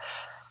curry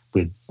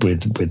with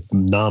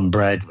naan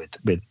bread,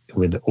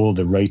 with all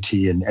the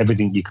roti and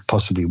everything you could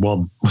possibly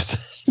want.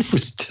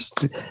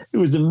 It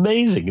was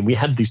amazing. And we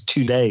had these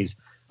 2 days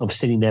of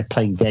sitting there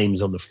playing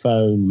games on the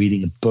phone,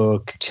 reading a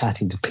book,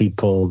 chatting to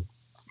people,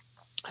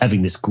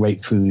 having this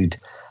great food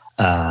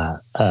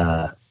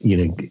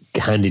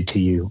handed to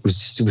you.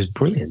 It was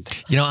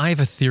brilliant. I have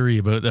a theory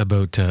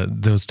about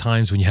those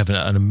times when you have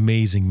an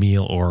amazing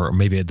meal or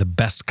maybe the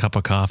best cup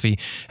of coffee,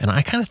 and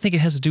I kind of think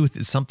it has to do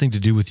with something to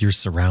do with your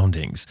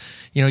surroundings.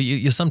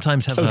 You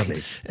sometimes have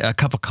Totally. a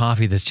cup of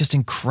coffee that's just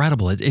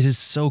incredible. It is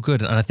so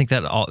good, and I think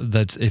that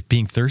if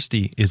being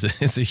thirsty is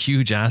a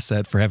huge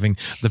asset for having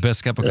the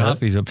best cup of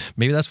coffee. So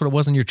maybe that's what it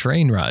was on your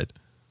train ride.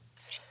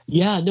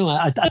 Yeah, no,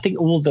 I think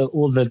all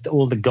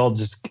the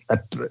gods,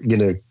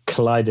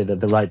 collided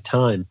at the right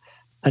time,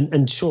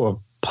 and sure,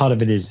 part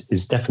of it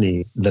is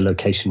definitely the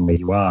location where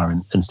you are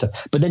and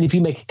stuff. But then if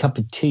you make a cup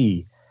of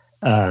tea,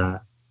 1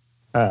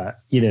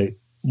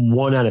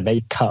 out of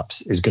 8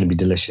 cups is going to be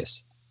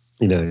delicious,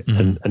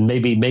 mm-hmm. and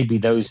maybe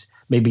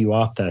you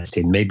are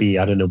thirsty, maybe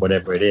I don't know,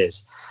 whatever it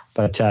is,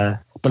 but I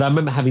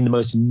remember having the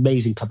most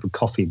amazing cup of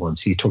coffee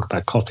once. You talk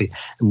about coffee,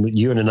 and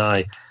you and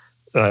I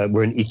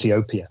were in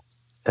Ethiopia.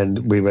 And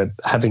we were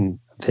having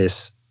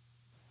this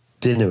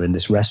dinner in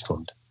this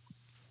restaurant,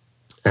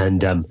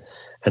 and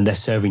they're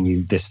serving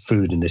you this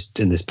food in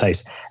this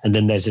place. And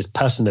then there's this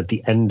person at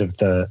the end of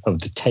the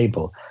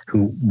table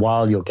who,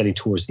 while you're getting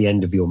towards the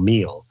end of your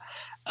meal,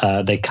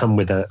 they come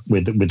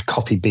with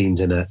coffee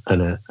beans in a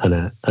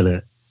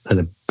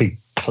big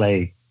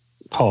clay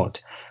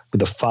pot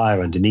with a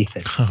fire underneath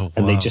it,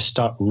 and they just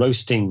start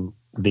roasting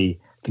the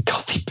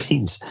coffee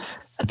beans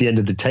at the end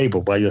of the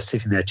table while you're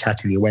sitting there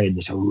chatting away, and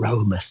this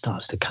aroma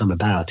starts to come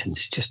about, and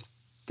it's just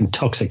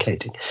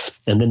intoxicating.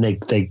 And then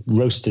they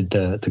roasted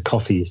the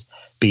coffee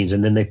beans,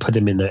 and then they put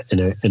them in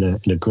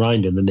a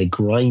grinder, and then they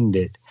grind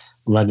it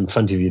right in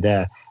front of you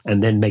there,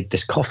 and then make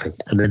this coffee,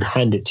 and then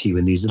hand it to you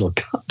in these little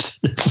cups.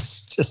 It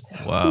was just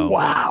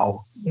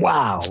wow.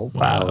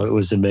 It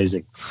was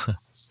amazing.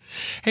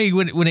 Hey,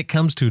 when it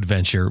comes to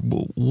adventure,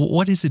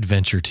 what is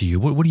adventure to you?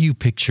 What do you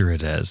picture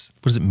it as?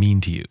 What does it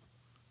mean to you?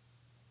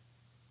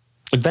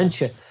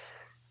 Adventure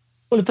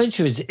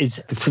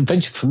is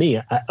adventure for me.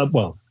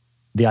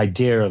 The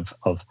idea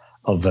of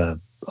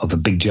a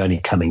big journey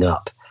coming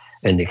up,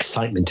 and the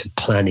excitement of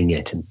planning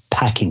it and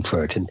packing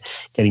for it and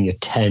getting your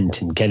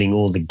tent and getting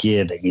all the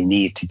gear that you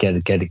need to get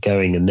it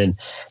going. And then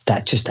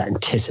that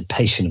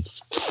anticipation of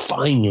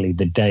finally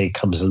the day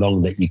comes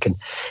along that you can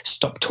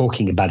stop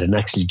talking about it and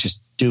actually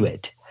just do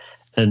it.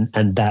 And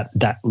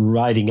that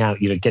riding out,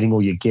 getting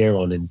all your gear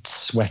on and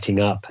sweating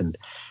up and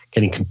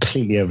getting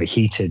completely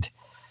overheated,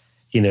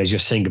 as you're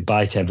saying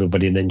goodbye to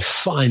everybody, and then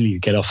finally you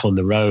get off on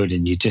the road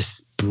and you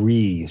just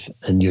breathe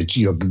and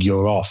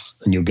you're off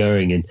and you're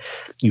going and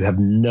you have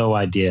no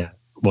idea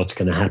what's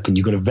going to happen.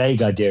 You've got a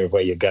vague idea of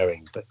where you're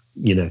going, but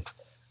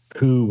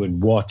who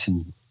and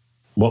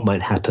what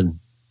might happen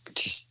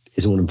just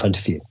is all in front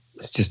of you.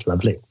 It's just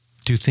lovely.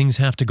 Do things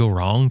have to go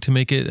wrong to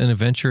make it an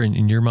adventure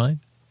in your mind?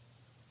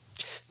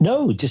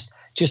 No,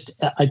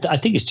 I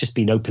think it's just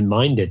being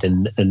open-minded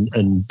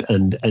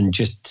and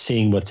just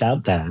seeing what's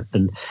out there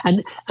and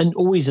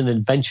always an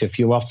adventure. If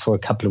you're off for a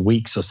couple of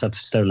weeks or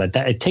something like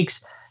that, it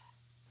takes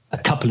a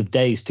couple of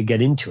days to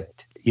get into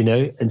it,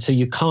 and so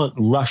you can't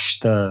rush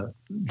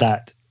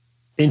that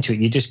into it.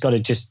 You just got to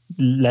just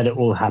let it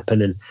all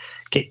happen and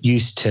get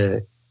used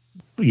to,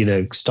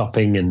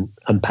 stopping and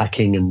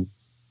unpacking and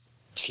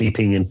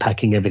sleeping and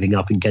packing everything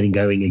up and getting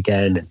going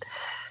again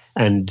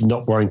and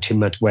not worrying too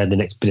much where the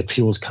next bit of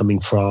fuel is coming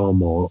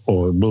from or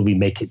will we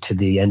make it to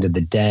the end of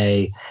the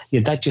day.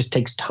 That just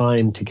takes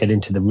time to get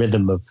into the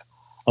rhythm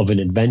of an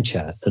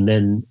adventure. And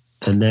then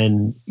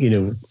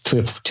 2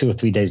 or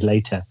 3 days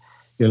later,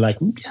 you're like,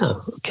 yeah,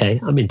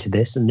 okay, I'm into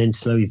this. And then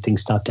slowly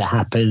things start to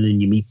happen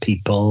and you meet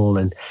people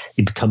and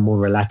you become more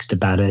relaxed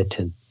about it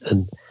and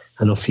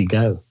off you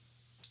go.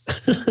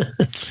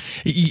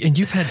 And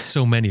you've had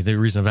so many, the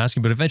reason I'm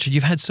asking, but eventually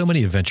you've had so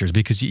many adventures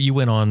because you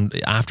went on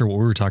after what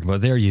we were talking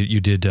about there.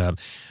 You did a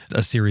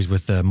series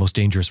with the Most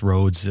Dangerous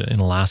Roads in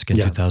Alaska in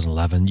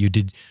 2011. You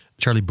did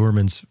Charley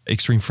Boormans'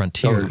 Extreme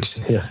Frontiers,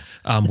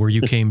 where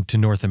you came to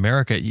North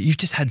America. You've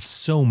just had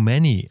so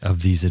many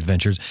of these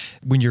adventures.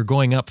 When you're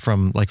going up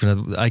from,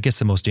 I guess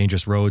the Most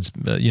Dangerous Roads,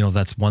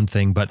 that's one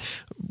thing, but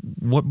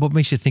what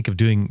makes you think of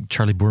doing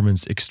Charley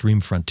Boormans'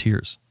 Extreme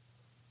Frontiers?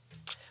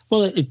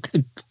 Well,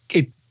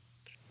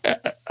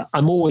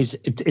 I'm always,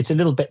 it's a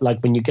little bit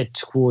like when you get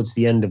towards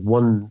the end of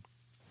one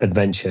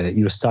adventure,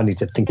 you're starting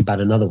to think about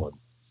another one,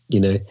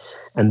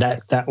 and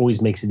that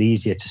always makes it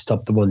easier to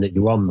stop the one that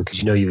you're on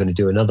because you're going to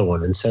do another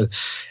one. And so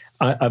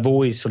I've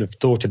always sort of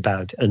thought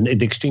about, and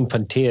the Extreme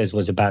Frontiers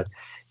was about,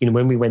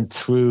 when we went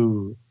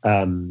through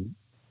all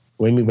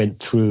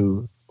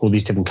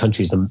these different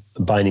countries and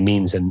by any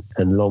means and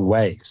long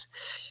ways,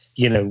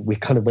 we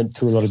kind of went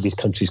through a lot of these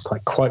countries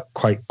quite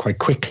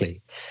quickly.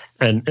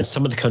 And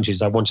some of the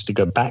countries I wanted to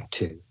go back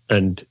to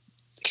and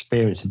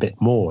experience a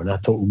bit more. And I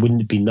thought,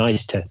 wouldn't it be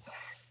nice to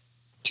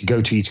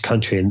go to each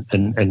country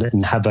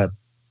and have a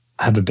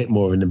bit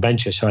more of an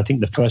adventure? So I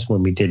think the first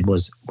one we did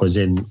was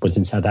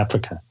in South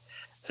Africa.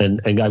 And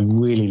I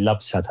really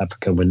loved South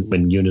Africa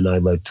when you and I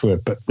rode through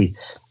it, but we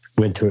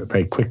went through it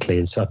very quickly.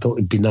 And so I thought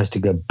it'd be nice to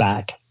go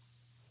back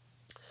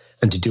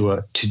and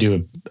to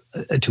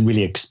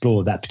really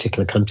explore that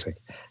particular country.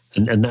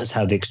 And that's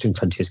how the Extreme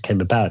Frontiers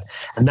came about.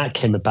 And that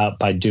came about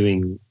by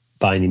doing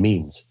By Any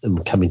Means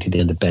and coming to the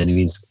end of By Any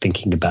Means,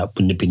 thinking about,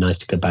 wouldn't it be nice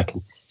to go back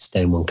and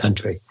stay in one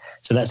country?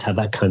 So that's how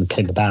that kind of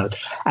came about.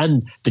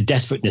 And the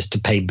desperateness to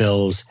pay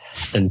bills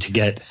and to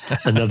get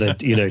another,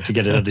 to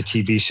get another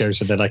TV show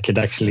so that I could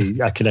actually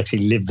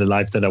live the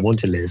life that I want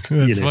to live.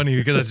 That's funny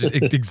because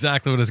that's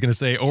exactly what I was going to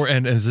say.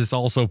 And is this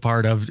also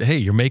part of, hey,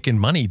 you're making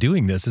money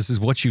doing this. This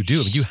is what you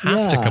do. You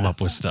have to come up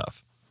with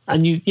stuff.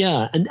 And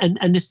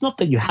and it's not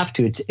that you have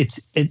to.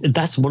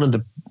 That's one of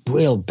the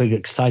real big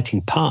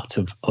exciting parts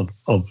of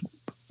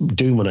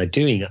doing what I'm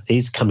doing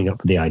is coming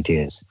up with the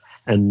ideas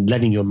and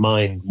letting your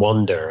mind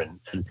wander and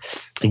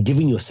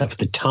giving yourself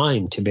the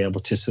time to be able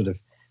to sort of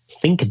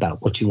think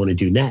about what you want to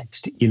do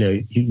next. You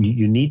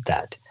need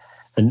that,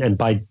 and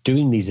by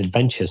doing these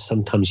adventures,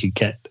 sometimes you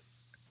get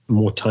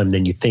more time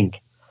than you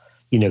think.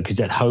 Because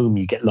at home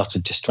you get lots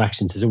of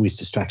distractions. There's always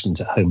distractions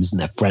at home, isn't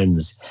there?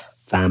 Friends,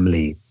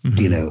 family,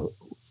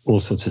 all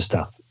sorts of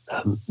stuff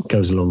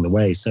goes along the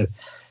way. So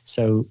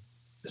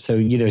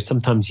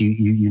sometimes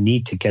you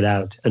need to get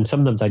out, and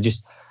sometimes I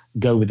just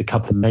go with a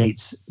couple of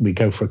mates. We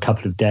go for a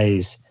couple of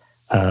days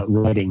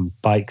riding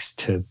bikes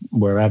to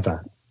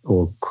wherever,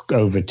 or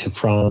over to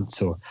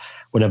France or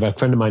whatever. A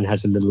friend of mine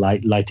has a little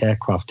light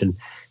aircraft, and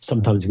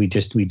sometimes we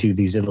do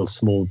these little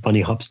small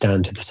bunny hops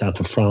down to the south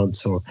of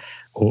France or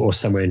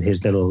somewhere in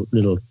his little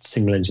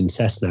single engine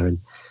Cessna, and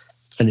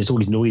it's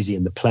always noisy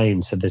in the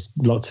plane. So there's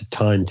lots of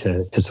time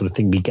to sort of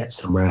think we get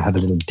somewhere, have a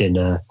little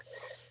dinner,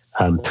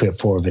 3 or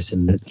 4 of us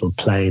in the little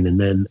plane. And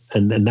then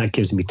that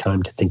gives me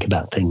time to think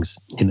about things,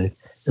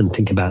 and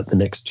think about the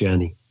next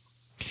journey.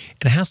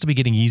 And it has to be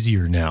getting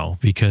easier now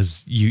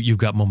because you've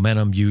got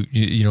momentum,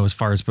 you as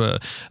far as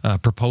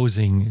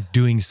proposing,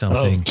 doing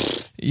something,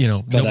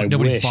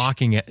 nobody's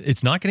balking at.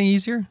 It's not getting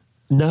easier?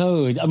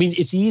 No, I mean,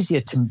 it's easier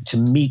to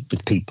meet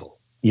with people.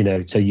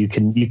 So you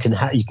can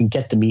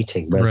get the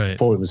meeting, whereas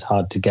before it was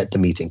hard to get the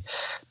meeting.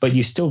 But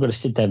you still got to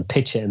sit there and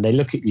pitch it, and they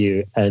look at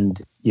you,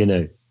 and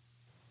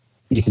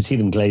You can see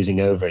them glazing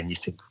over, and you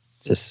think,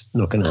 "This is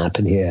not going to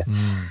happen here."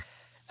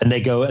 And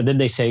they go, and then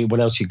they say, "What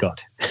else you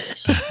got?"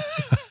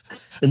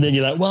 And then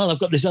you're like, "Well, I've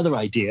got this other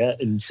idea,"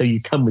 and so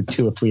you come with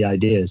 2 or 3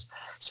 ideas.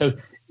 So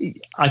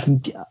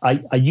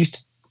I used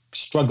to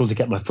struggle to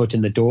get my foot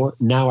in the door.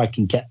 Now I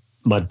can get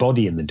my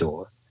body in the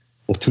door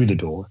or through the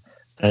door,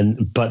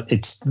 but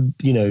it's,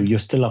 you're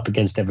still up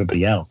against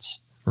everybody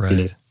else,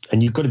 right?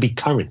 And you've got to be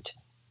current.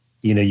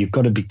 You've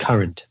got to be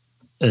current,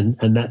 and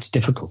that's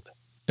difficult.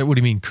 What do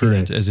you mean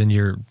current? As in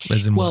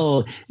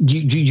well,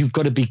 you've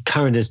got to be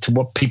current as to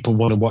what people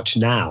want to watch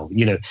now.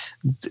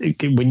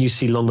 When you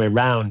see Long Way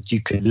Round, you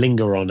could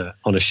linger on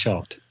a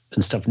shot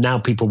and stuff. Now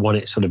people want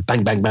it sort of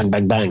bang, bang, bang,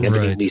 bang, bang.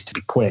 Everything needs to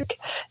be quick.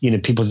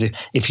 People,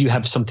 if you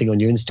have something on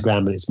your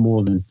Instagram and it's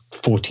more than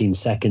 14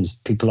 seconds,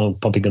 people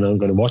aren't probably going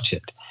to watch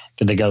it.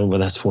 Because they go, well,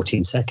 that's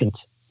 14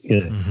 seconds.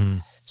 Mm-hmm.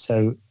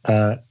 So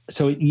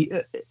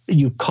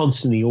you're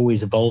constantly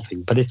always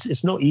evolving, but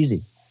it's not easy.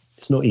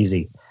 It's not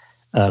easy.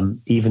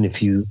 Even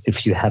if you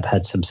have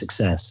had some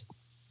success.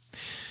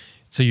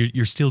 So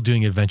you're still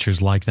doing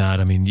adventures like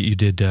that. I mean, you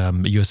did a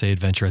USA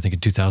Adventure, I think,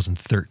 in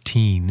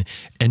 2013,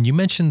 and you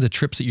mentioned the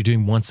trips that you're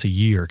doing once a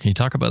year. Can you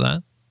talk about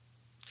that?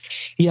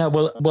 Yeah,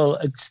 well,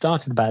 it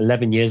started about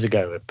 11 years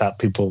ago. About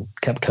people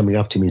kept coming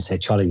up to me and say,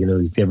 "Charlie,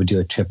 if you ever do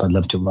a trip, I'd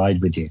love to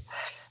ride with you."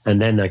 And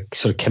then I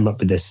sort of came up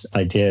with this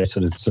idea,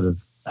 sort of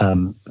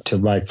to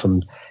ride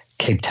from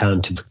Cape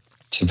Town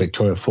to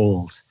Victoria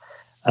Falls.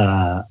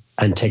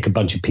 And take a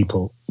bunch of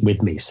people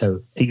with me.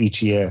 So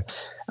each year,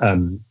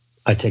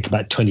 I take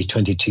about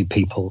 22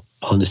 people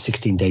on a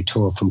 16-day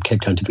tour from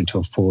Cape Town to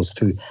Victoria Falls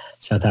through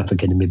South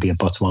Africa, Namibia,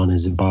 Botswana,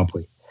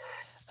 Zimbabwe.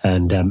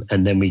 And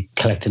then we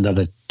collect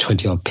another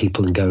 20-odd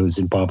people and go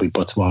Zimbabwe,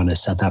 Botswana,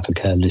 South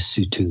Africa,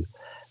 Lesotho,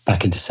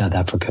 back into South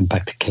Africa and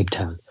back to Cape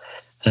Town.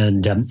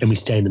 And we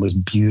stay in the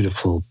most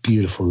beautiful,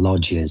 beautiful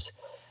lodges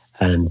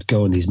and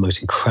go on these most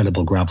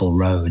incredible gravel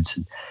roads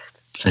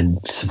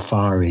and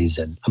safaris,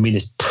 and I mean,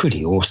 it's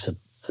pretty awesome.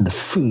 And the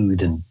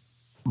food and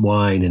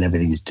wine and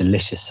everything is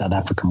delicious. South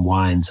African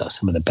wines are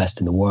some of the best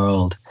in the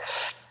world,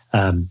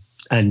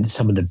 and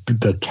some of the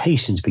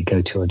locations we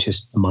go to are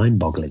just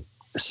mind-boggling.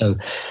 So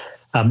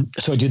I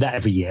do that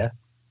every year,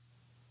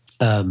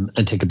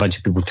 and take a bunch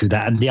of people through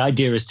that. And the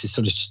idea is to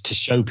sort of to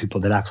show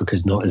people that Africa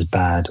is not as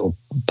bad, or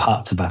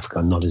parts of Africa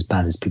are not as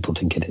bad as people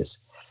think it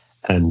is.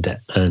 And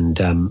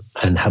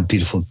how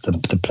beautiful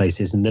the place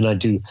is. And then I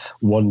do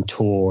one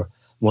tour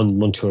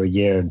a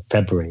year in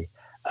February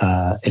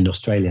in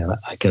Australia.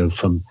 I go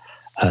from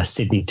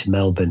Sydney to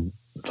Melbourne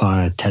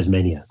via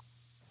Tasmania,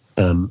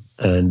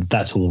 and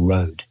that's all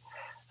road.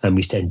 And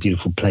we stay in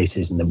beautiful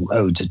places, and the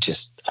roads are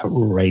just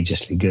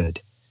outrageously good.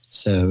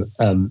 So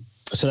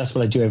that's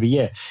what I do every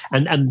year.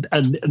 And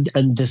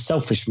the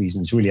selfish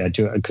reasons, really, I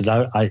do it because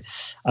I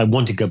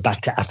want to go back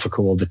to Africa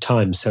all the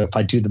time. So if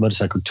I do the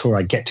motorcycle tour,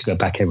 I get to go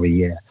back every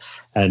year.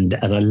 And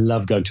I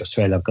love going to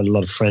Australia. I've got a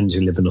lot of friends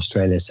who live in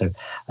Australia, so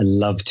I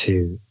love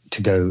to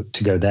go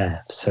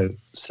there. So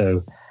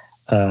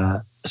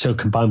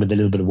combined with a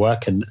little bit of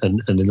work and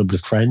a little bit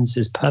of friends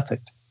is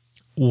perfect.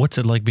 What's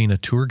it like being a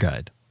tour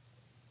guide?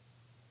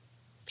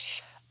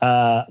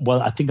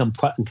 Well, I think I'm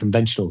quite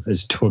unconventional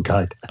as a tour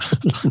guide.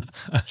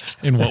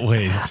 In what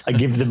ways? I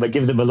give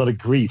them a lot of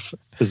grief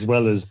as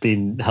well as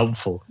being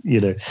helpful.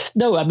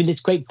 No, I mean,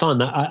 it's great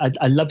fun.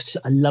 I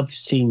love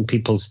seeing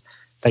people's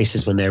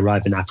faces when they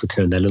arrive in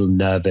Africa, and they're a little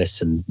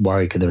nervous and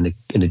worried because they're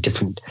in a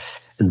different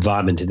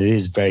environment, and it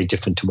is very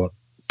different to what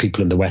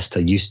people in the West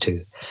are used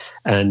to.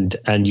 And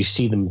you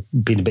see them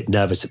being a bit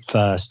nervous at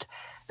first,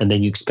 and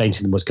then you explain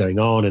to them what's going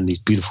on and these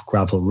beautiful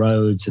gravel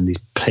roads and these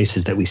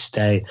places that we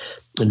stay.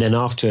 And then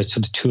after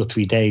sort of 2 or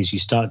 3 days, you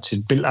start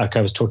to, like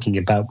I was talking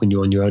about when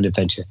you're on your own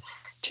adventure,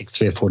 it takes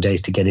 3 or 4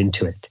 days to get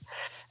into it.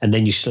 And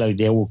then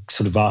they're all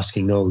sort of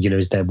asking,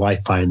 is there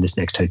Wi-Fi in this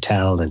next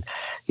hotel? And,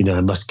 I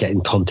must get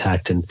in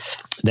contact. And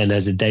then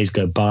as the days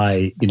go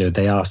by,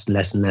 they ask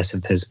less and less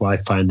if there's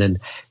Wi-Fi. And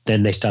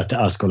then they start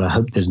to ask, well, I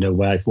hope there's no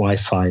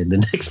Wi-Fi in the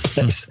next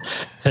place.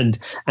 And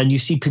you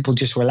see people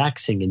just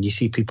relaxing, and you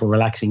see people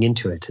relaxing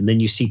into it. And then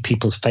you see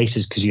people's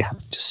faces because you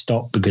have to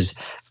stop because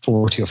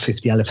 40 or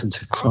 50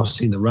 elephants are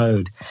crossing the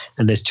road,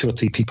 and there's 2 or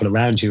 3 people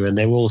around you, and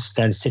they're all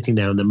sitting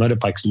there on their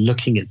motorbikes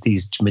looking at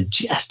these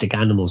majestic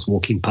animals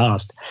walking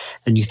past.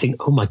 And you think,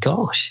 oh my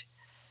gosh,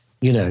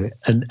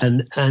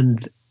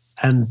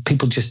 and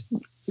people just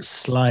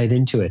slide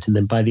into it. And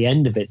then by the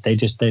end of it, they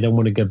don't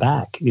want to go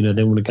back. They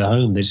want to go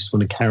home. They just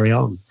want to carry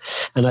on.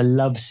 And I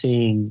love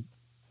seeing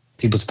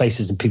people's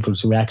faces and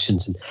people's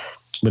reactions, and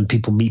when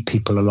people meet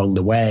people along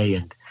the way,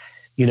 and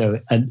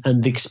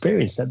and the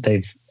experience that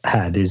they've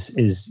had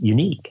is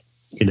unique,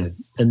 and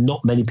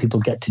not many people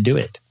get to do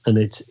it. And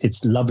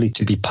it's lovely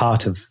to be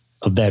part of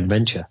their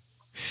adventure.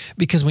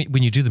 Because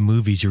when you do the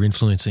movies, you're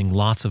influencing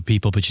lots of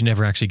people, but you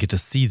never actually get to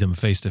see them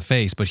face to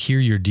face. But here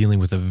you're dealing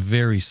with a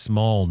very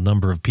small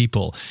number of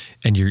people,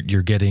 and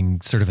you're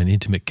getting sort of an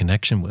intimate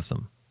connection with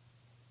them.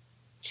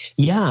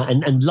 Yeah,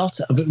 and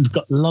we've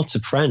got lots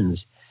of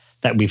friends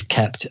that we've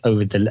kept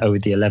over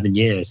the 11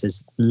 years.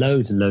 There's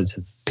loads and loads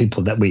of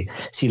people that we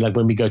see. Like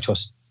when we go to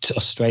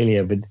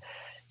Australia, with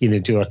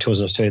do our tours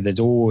in Australia, there's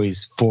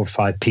always 4 or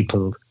 5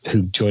 people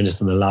who join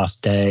us on the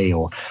last day,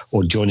 or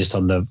join us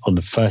on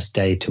the first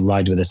day to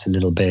ride with us a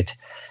little bit.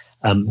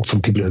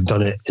 From people who've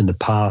done it in the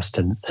past,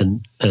 and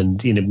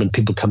when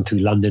people come through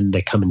London,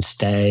 they come and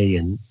stay,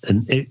 and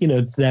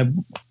they're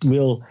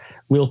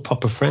real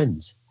proper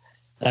friends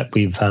that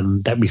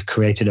we've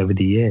created over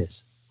the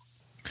years.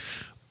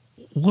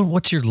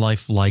 What's your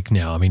life like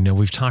now? I mean,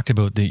 we've talked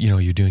about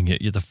you're doing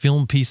the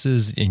film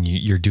pieces, and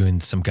you're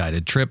doing some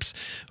guided trips.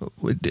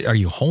 Are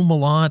you home a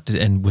lot,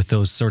 and with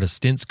those sort of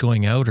stints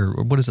going out, or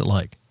what is it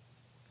like?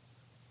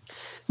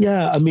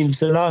 Yeah, I mean,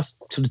 the last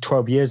sort of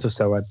 12 years or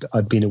so,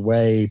 I've been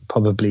away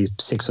probably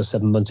 6 or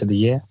 7 months of the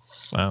year.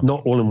 Wow.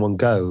 Not all in one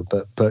go,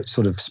 but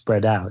sort of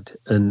spread out,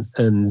 and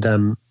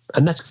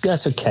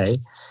that's okay.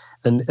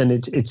 And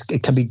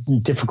it can be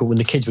difficult. When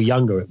the kids were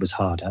younger, it was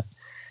harder.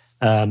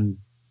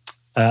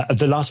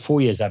 The last 4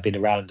 years, I've been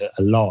around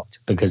a lot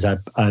because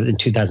in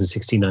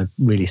 2016 I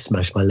really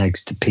smashed my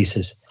legs to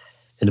pieces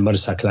in a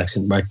motorcycle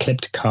accident where I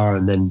clipped a car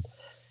and then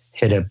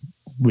hit a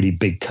really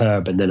big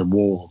curb and then a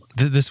wall.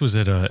 This was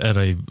at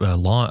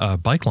a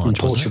bike launch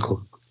in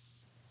Portugal.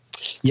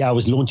 Yeah, I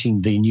was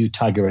launching the new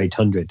Tiger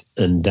 800,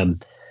 and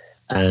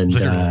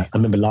I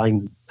remember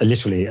lying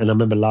literally, and I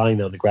remember lying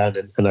on the ground,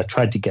 and I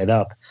tried to get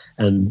up,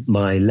 and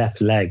my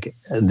left leg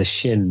and the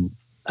shin,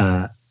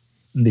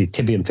 the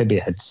tibia and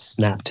fibula had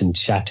snapped and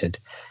shattered,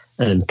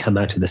 and come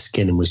out of the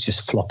skin and was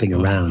just flopping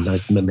around. I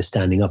remember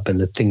standing up, and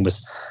the thing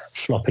was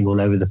flopping all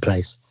over the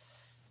place.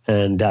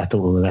 And I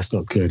thought, well, that's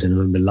not good. And I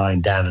remember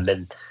lying down, and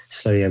then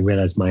slowly I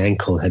realized my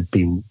ankle had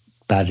been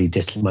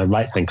my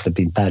right ankle had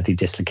been badly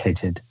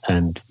dislocated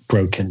and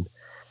broken.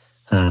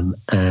 And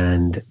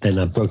then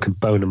I broke a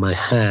bone in my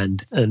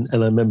hand. And I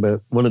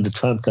remember one of the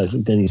Triumph guys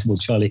looked at me and he said, well,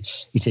 Charlie,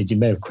 he said, you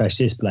may have crashed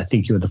this, but I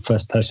think you're the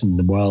first person in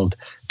the world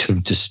to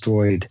have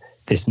destroyed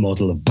this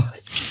model of bike.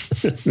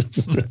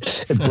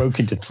 It broke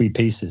into 3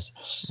 pieces.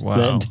 Wow.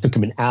 And it took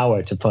him an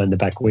hour to find the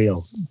back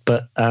wheel.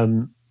 But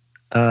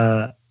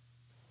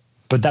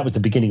that was the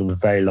beginning of a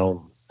very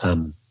long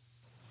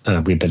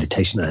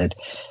rehabilitation. I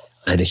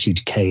had a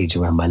huge cage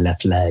around my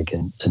left leg,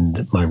 and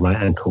my right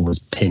ankle was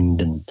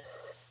pinned and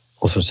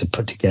all sorts of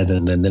put together.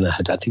 And then I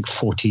had, I think,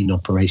 14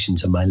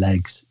 operations on my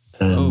legs,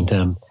 and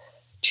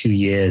 2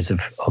 years of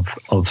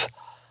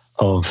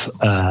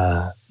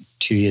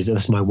 2 years.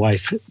 That's my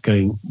wife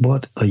going,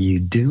 "What are you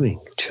doing,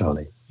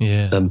 Charlie?"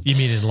 Yeah, you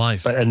mean in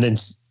life? And then.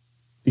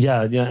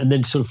 Yeah, and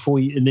then sort of 4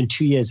 years, and then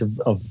 2 years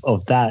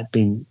of that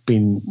being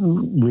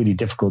really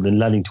difficult and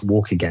learning to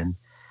walk again.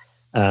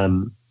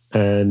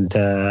 And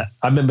I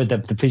remember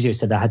the physio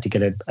said I had to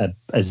get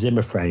a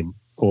Zimmer frame,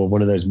 or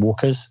one of those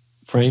walking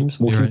frames.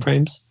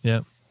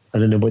 Yeah. I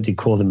don't know what they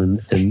call them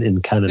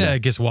in Canada. Yeah, I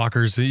guess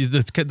walkers,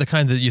 the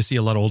kind that you see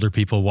a lot of older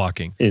people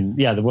walking.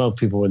 The world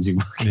people ones.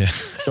 Yeah.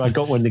 So I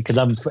got one because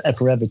I'm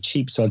forever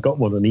cheap. So I got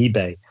one on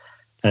eBay,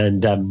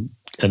 and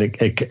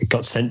it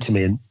got sent to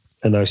me,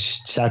 and I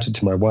shouted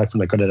to my wife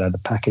when I got it out of the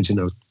package, and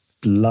I was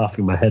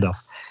laughing my head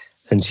off.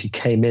 And she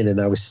came in,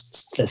 and I was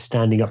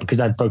standing up because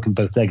I'd broken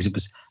both legs.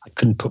 I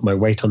couldn't put my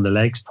weight on the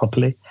legs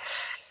properly.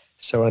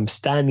 So I'm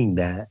standing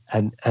there,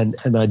 and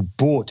I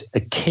bought a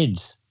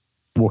kid's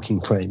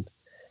walking frame,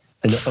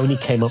 and it only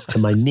came up to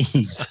my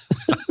knees.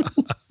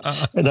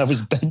 And I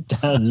was bent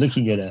down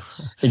looking at her,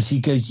 and she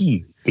goes,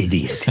 "You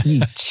idiot,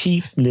 you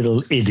cheap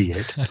little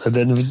idiot." And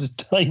then there was a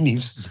tiny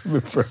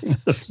frame.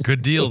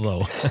 Good deal,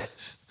 though.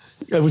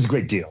 It was a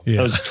great deal. Yeah.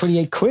 It was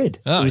 28 quid.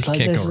 Oh, it was like,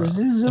 this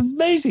was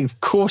amazing.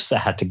 Of course there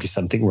had to be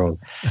something wrong.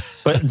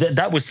 But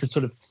that was the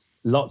sort of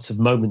lots of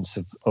moments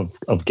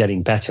of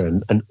getting better.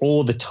 And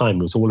all the time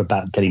it was all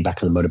about getting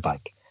back on the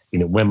motorbike.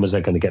 When was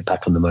I going to get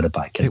back on the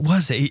motorbike? And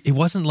it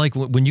wasn't like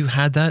when you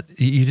had that,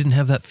 you didn't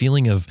have that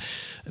feeling of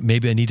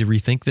maybe I need to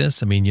rethink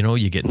this. I mean,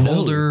 you get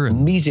older.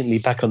 Immediately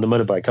back on the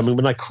motorbike. I mean,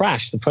 when I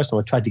crashed, the first time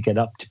I tried to get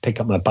up to pick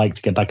up my bike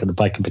to get back on the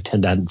bike and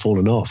pretend I hadn't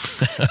fallen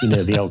off.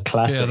 The old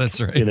classic. Yeah, that's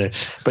right.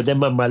 But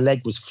then when my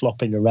leg was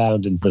flopping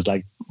around and was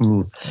like,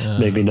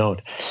 maybe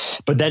not.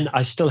 But then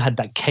I still had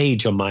that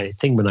cage on my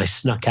thing when I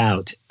snuck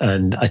out,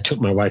 and I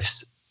took my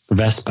wife's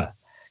Vespa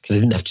because I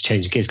didn't have to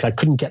change the gears because I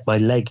couldn't get my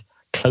leg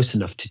close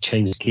enough to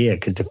change the gear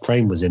because the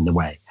frame was in the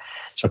way.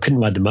 So I couldn't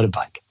ride the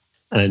motorbike.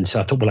 And so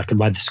I thought, well, I can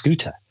ride the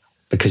scooter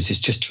because it's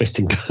just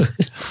twisting.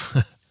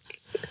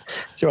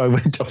 So I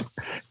went off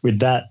with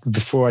that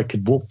before I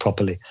could walk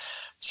properly.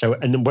 So,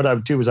 and then what I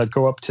would do was I'd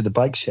go up to the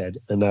bike shed,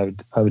 and I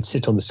would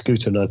sit on the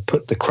scooter, and I'd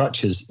put the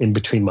crutches in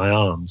between my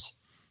arms.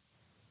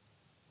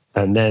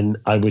 And then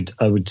I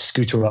would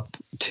scooter up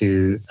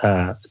to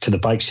the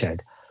bike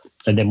shed.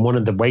 And then one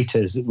of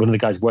the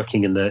guys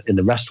working in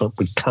the restaurant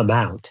would come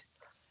out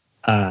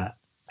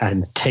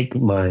and take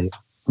my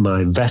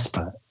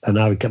Vespa, and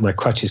I would get my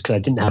crutches because I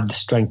didn't have the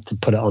strength to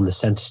put it on the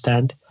center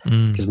stand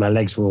because my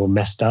legs were all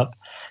messed up.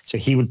 So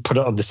he would put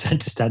it on the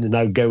centre stand and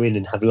I would go in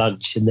and have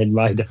lunch and then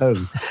ride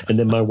home. And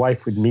then my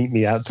wife would meet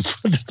me out the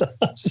front of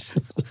the house.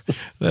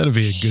 That'd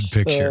be a good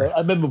picture.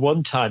 I remember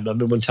one time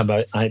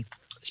I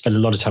spent a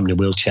lot of time in a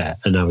wheelchair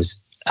and I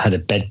had a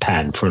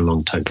bedpan for a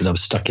long time because I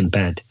was stuck in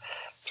bed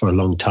for a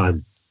long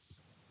time,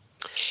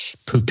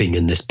 pooping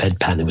in this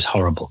bedpan. It was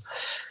horrible.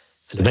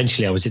 And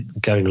eventually I was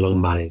going along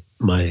my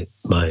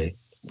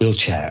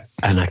wheelchair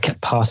and I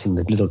kept passing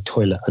the little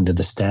toilet under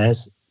the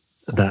stairs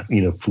that,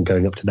 from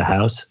going up to the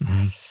house.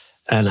 Mm-hmm.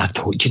 And I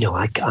thought,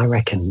 I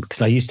reckon,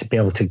 because I used to be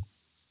able to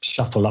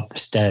shuffle up the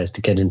stairs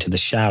to get into the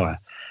shower.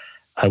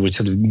 I would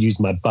sort of use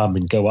my bum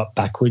and go up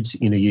backwards,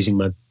 using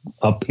my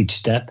up each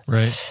step.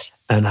 Right.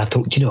 And I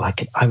thought,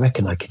 I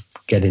reckon I could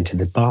get into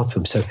the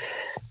bathroom. So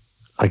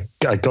I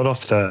got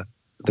off the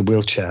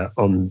wheelchair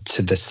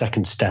onto the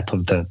second step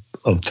of the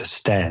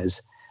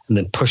stairs and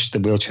then pushed the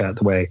wheelchair out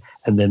the way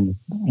and then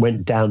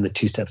went down the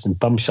 2 steps and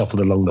bum shuffled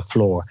along the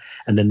floor.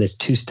 And then there's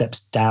 2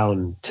 steps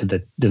down to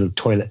the little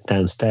toilet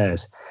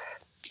downstairs.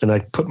 And I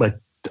put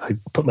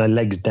my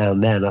legs down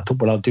there and I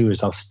thought what I'll do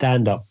is I'll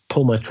stand up,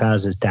 pull my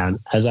trousers down.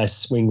 As I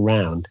swing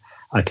round,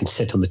 I can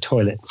sit on the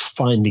toilet and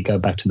finally go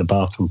back to the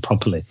bathroom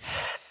properly.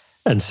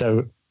 And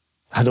so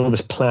I had all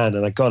this plan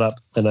and I got up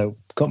and I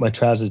got my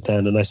trousers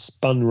down and I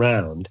spun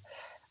round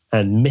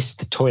and missed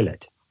the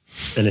toilet.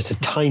 And it's a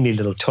tiny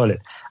little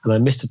toilet. And I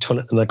missed the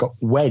toilet and I got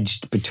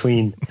wedged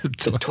between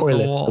the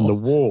toilet and the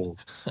wall.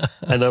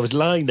 And I was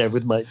lying there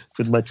with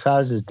my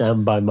trousers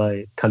down by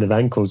my kind of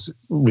ankles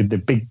with the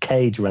big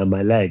cage around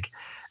my leg.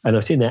 And I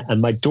was in there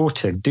and my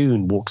daughter,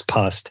 Doon, walks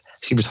past.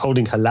 She was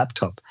holding her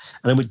laptop.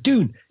 And I went,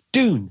 Doon.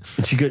 And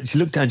she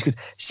looked down,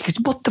 she goes,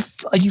 what the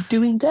are you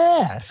doing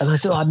there? And I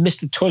said, I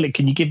missed the toilet.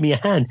 Can you give me a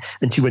hand?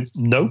 And she went,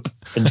 nope,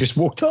 and just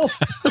walked off.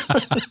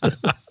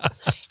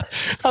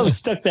 I was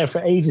stuck there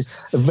for ages.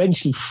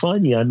 Eventually,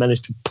 finally, I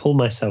managed to pull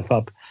myself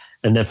up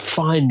and then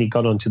finally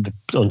got onto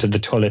the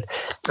toilet.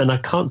 And I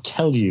can't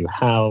tell you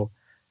how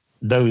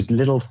those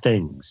little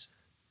things,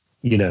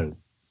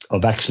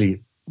 of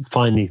actually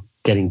finally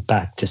getting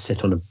back to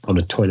sit on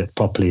a toilet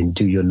properly and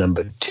do your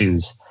number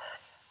 2s.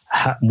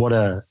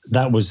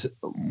 That was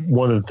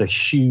one of the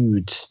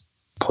huge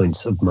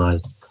points of my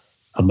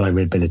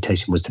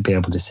rehabilitation was to be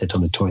able to sit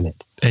on a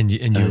toilet. And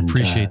you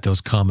appreciate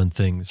those common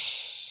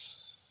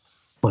things.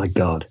 My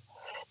God,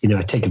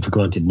 I take it for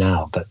granted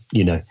now, but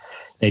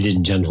ladies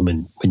and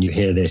gentlemen, when you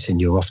hear this and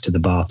you're off to the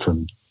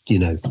bathroom,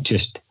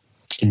 just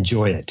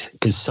enjoy it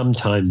because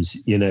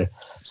sometimes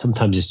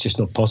it's just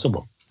not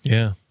possible.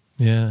 Yeah.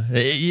 Yeah.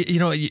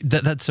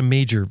 That's a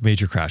major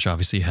crash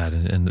obviously you had,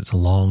 and it's a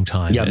long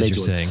time, as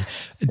you're saying.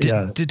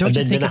 Don't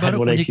you think about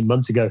it? 18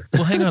 months ago.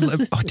 Well, hang on.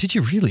 Oh, did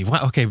you really?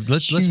 Wow. Okay,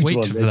 let's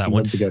wait for that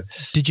one.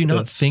 Did you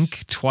not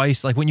think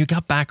twice? Like when you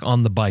got back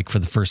on the bike for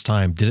the first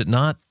time, did it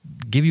not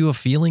give you a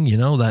feeling,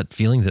 that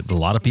feeling that a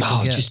lot of people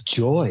get? Just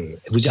joy.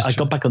 I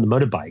got back on the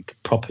motorbike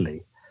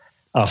properly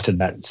after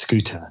that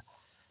scooter.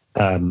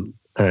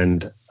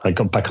 And I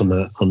got back on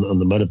the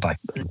motorbike.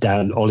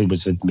 Dan, Ollie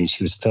was with me.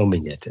 She was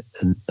filming it,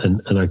 and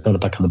I got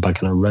back on the bike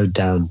and I rode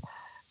down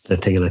the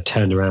thing and I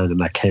turned around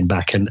and I came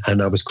back and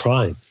I was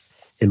crying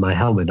in my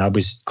helmet. I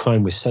was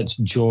crying with such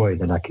joy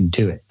that I could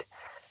do it.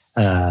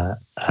 But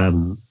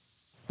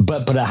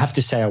I have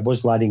to say I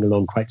was riding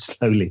along quite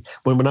slowly.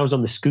 When I was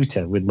on the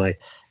scooter with my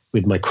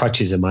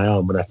crutches in my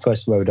arm, when I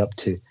first rode up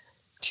to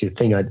a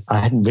thing, I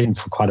hadn't ridden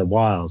for quite a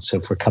while. So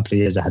for a couple of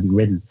years I hadn't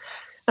ridden.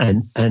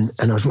 And I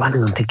was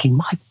running and thinking,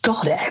 my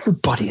God,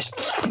 everybody is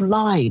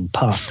flying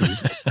past me,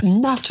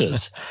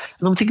 nutters.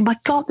 And I'm thinking, my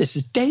God, this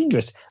is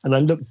dangerous. And I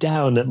looked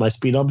down at my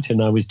speedometer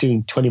and I was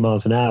doing 20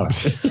 miles an hour. I'm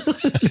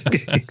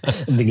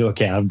thinking,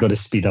 okay, I've got to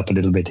speed up a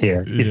little bit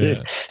here.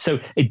 Yeah. So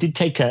it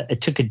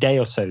took a day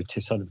or so to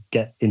sort of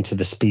get into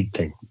the speed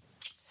thing.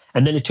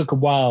 And then it took a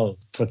while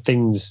for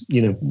things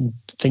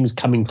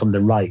coming from the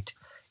right.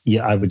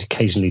 Yeah, I would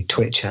occasionally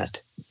twitch at.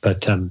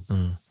 But other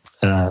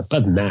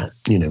than that,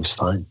 it was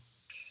fine.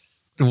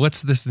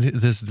 What's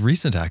this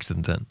recent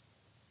accident then?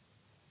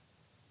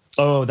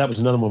 Oh, that was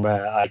another one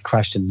where I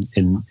crashed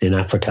in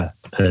Africa,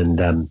 and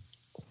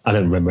I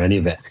don't remember any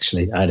of it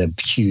actually. I had a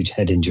huge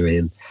head injury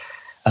and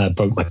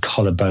broke my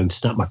collarbone,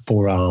 snapped my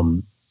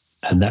forearm,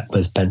 and that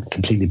was bent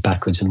completely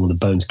backwards, and all the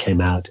bones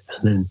came out.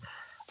 And then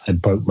I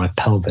broke my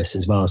pelvis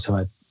as well, so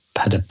I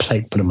had a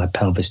plate put on my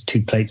pelvis,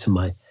 2 plates on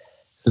my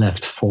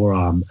left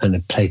forearm, and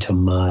a plate on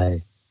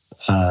my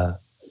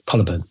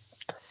collarbone.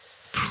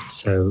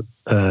 So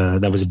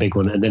that was a big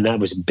one. And then that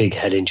was a big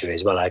head injury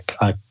as well. I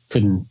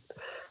couldn't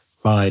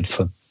ride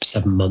for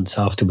 7 months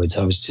afterwards.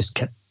 I was just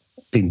kept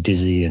being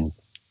dizzy and,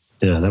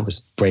 that was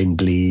brain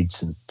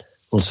bleeds and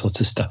all sorts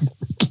of stuff.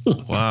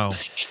 Wow.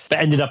 But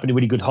ended up in a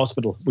really good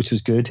hospital, which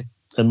was good.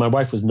 And my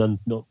wife was not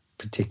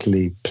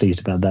particularly pleased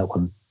about that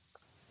one.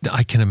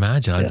 I can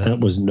imagine. Yeah, that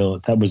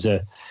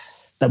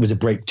was a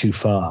break too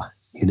far,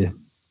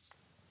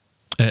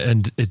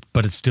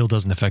 But it still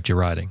doesn't affect your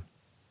riding.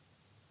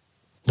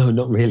 No,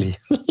 not really.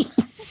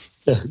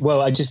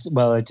 Well, I just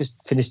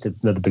finished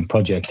another big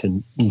project,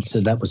 and so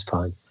that was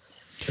fine.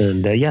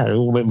 And it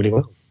all went really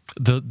well.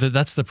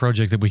 That's the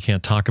project that we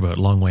can't talk about,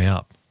 Long Way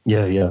Up.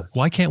 Yeah.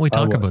 Why can't we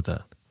talk about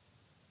that?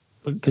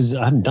 Because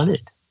I haven't done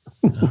it.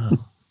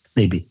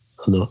 Maybe.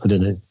 Or not. I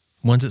don't know.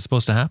 When's it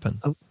supposed to happen?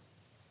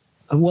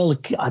 Well,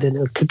 I don't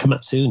know. It could come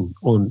out soon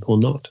or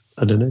not.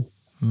 I don't know.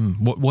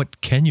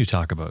 What can you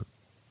talk about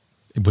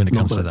when it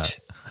comes to that?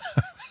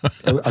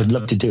 I'd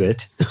love to do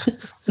it.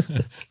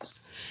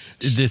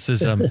 This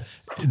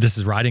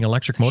is riding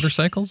electric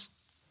motorcycles?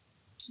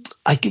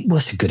 Well,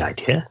 it's a good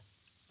idea.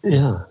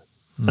 Yeah.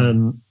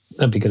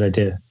 That'd be a good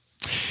idea.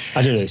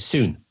 I don't know.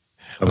 Soon,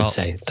 I would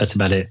say. That's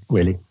about it,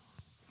 really.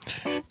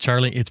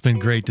 Charley, it's been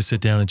great to sit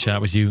down and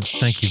chat with you.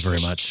 Thank you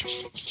very much.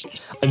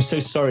 I'm so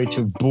sorry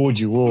to have bored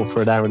you all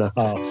for an hour and a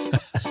half.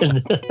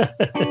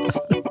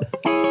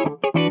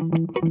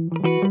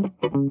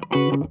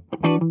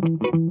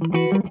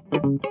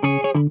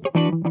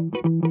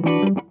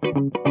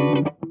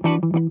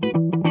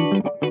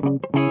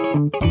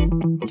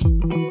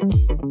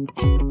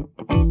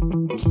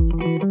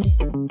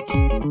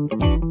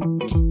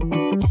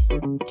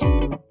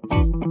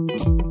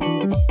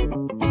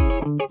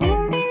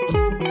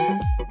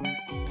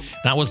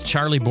 That was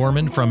Charley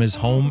Boorman from his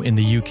home in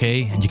the UK,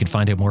 and you can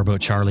find out more about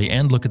Charley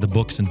and look at the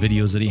books and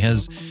videos that he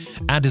has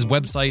at his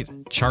website,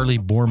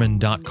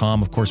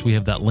 charleyboorman.com. Of course, we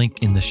have that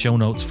link in the show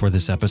notes for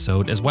this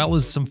episode, as well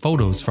as some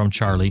photos from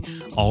Charley,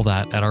 all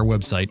that at our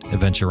website,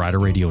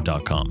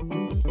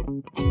 adventureriderradio.com.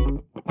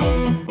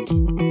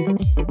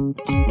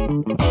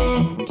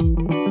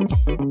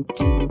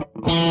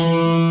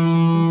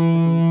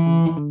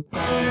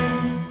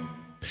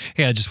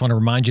 Hey, I just want to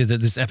remind you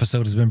that this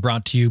episode has been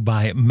brought to you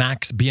by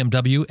Max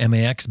BMW,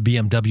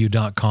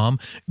 maxbmw.com,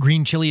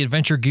 Green Chili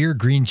Adventure Gear,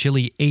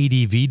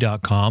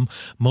 greenchiliadv.com,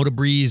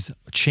 Motobreeze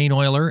Chain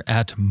Oiler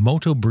at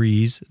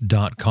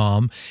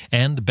motobreeze.com,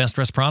 and Best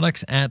Rest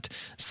Products at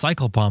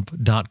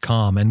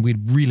cyclepump.com. And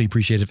we'd really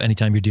appreciate it if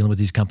anytime you're dealing with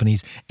these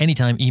companies,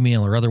 anytime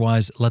email or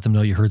otherwise, let them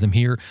know you heard them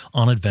here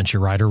on Adventure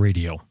Rider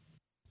Radio.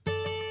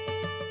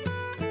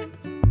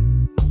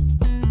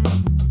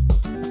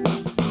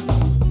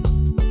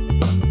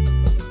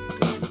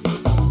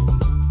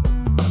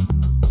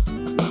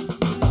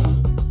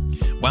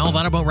 Well,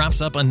 that about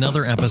wraps up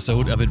another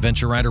episode of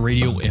Adventure Rider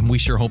Radio, and we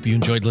sure hope you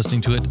enjoyed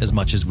listening to it as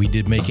much as we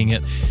did making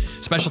it.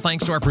 Special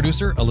thanks to our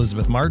producer,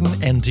 Elizabeth Martin,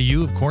 and to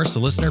you, of course, the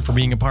listener, for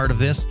being a part of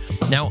this.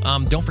 Now,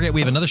 don't forget,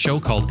 we have another show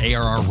called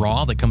ARR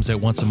Raw that comes out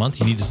once a month.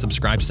 You need to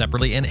subscribe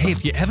separately. And hey,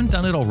 if you haven't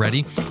done it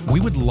already, we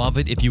would love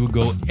it if you would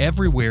go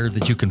everywhere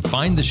that you can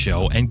find the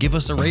show and give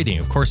us a rating.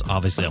 Of course,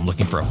 obviously, I'm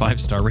looking for a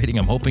 5-star rating.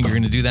 I'm hoping you're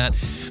going to do that.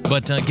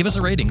 But give us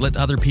a rating. Let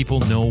other people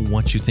know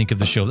what you think of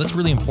the show. That's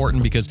really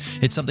important because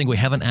it's something we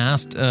haven't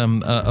asked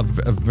of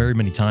very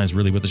many times,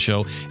 really, with the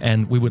show,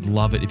 and we would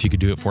love it if you could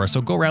do it for us.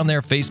 So go around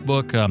there,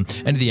 Facebook,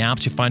 any of the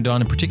apps you find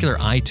on, in particular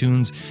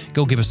iTunes,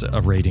 go give us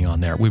a rating on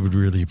there. We would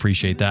really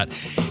appreciate that.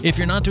 If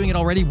you're not doing it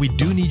already, we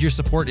do need your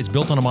support. It's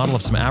built on a model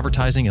of some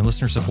advertising and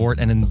listener support,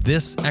 and in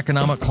this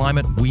economic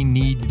climate, we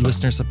need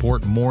listener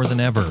support more than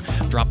ever.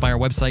 Drop by our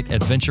website,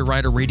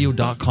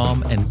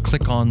 adventureriderradio.com, and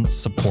click on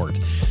support.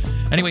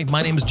 Anyway,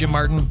 my name is Jim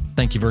Martin.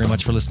 Thank you very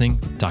much for listening.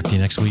 Talk to you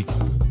next week.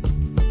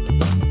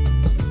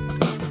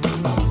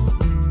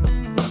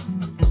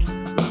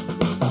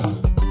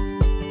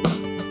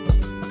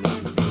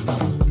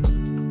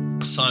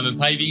 Simon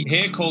Pavey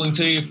here, calling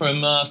to you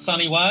from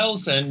sunny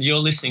Wales, and you're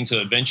listening to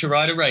Adventure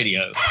Rider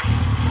Radio.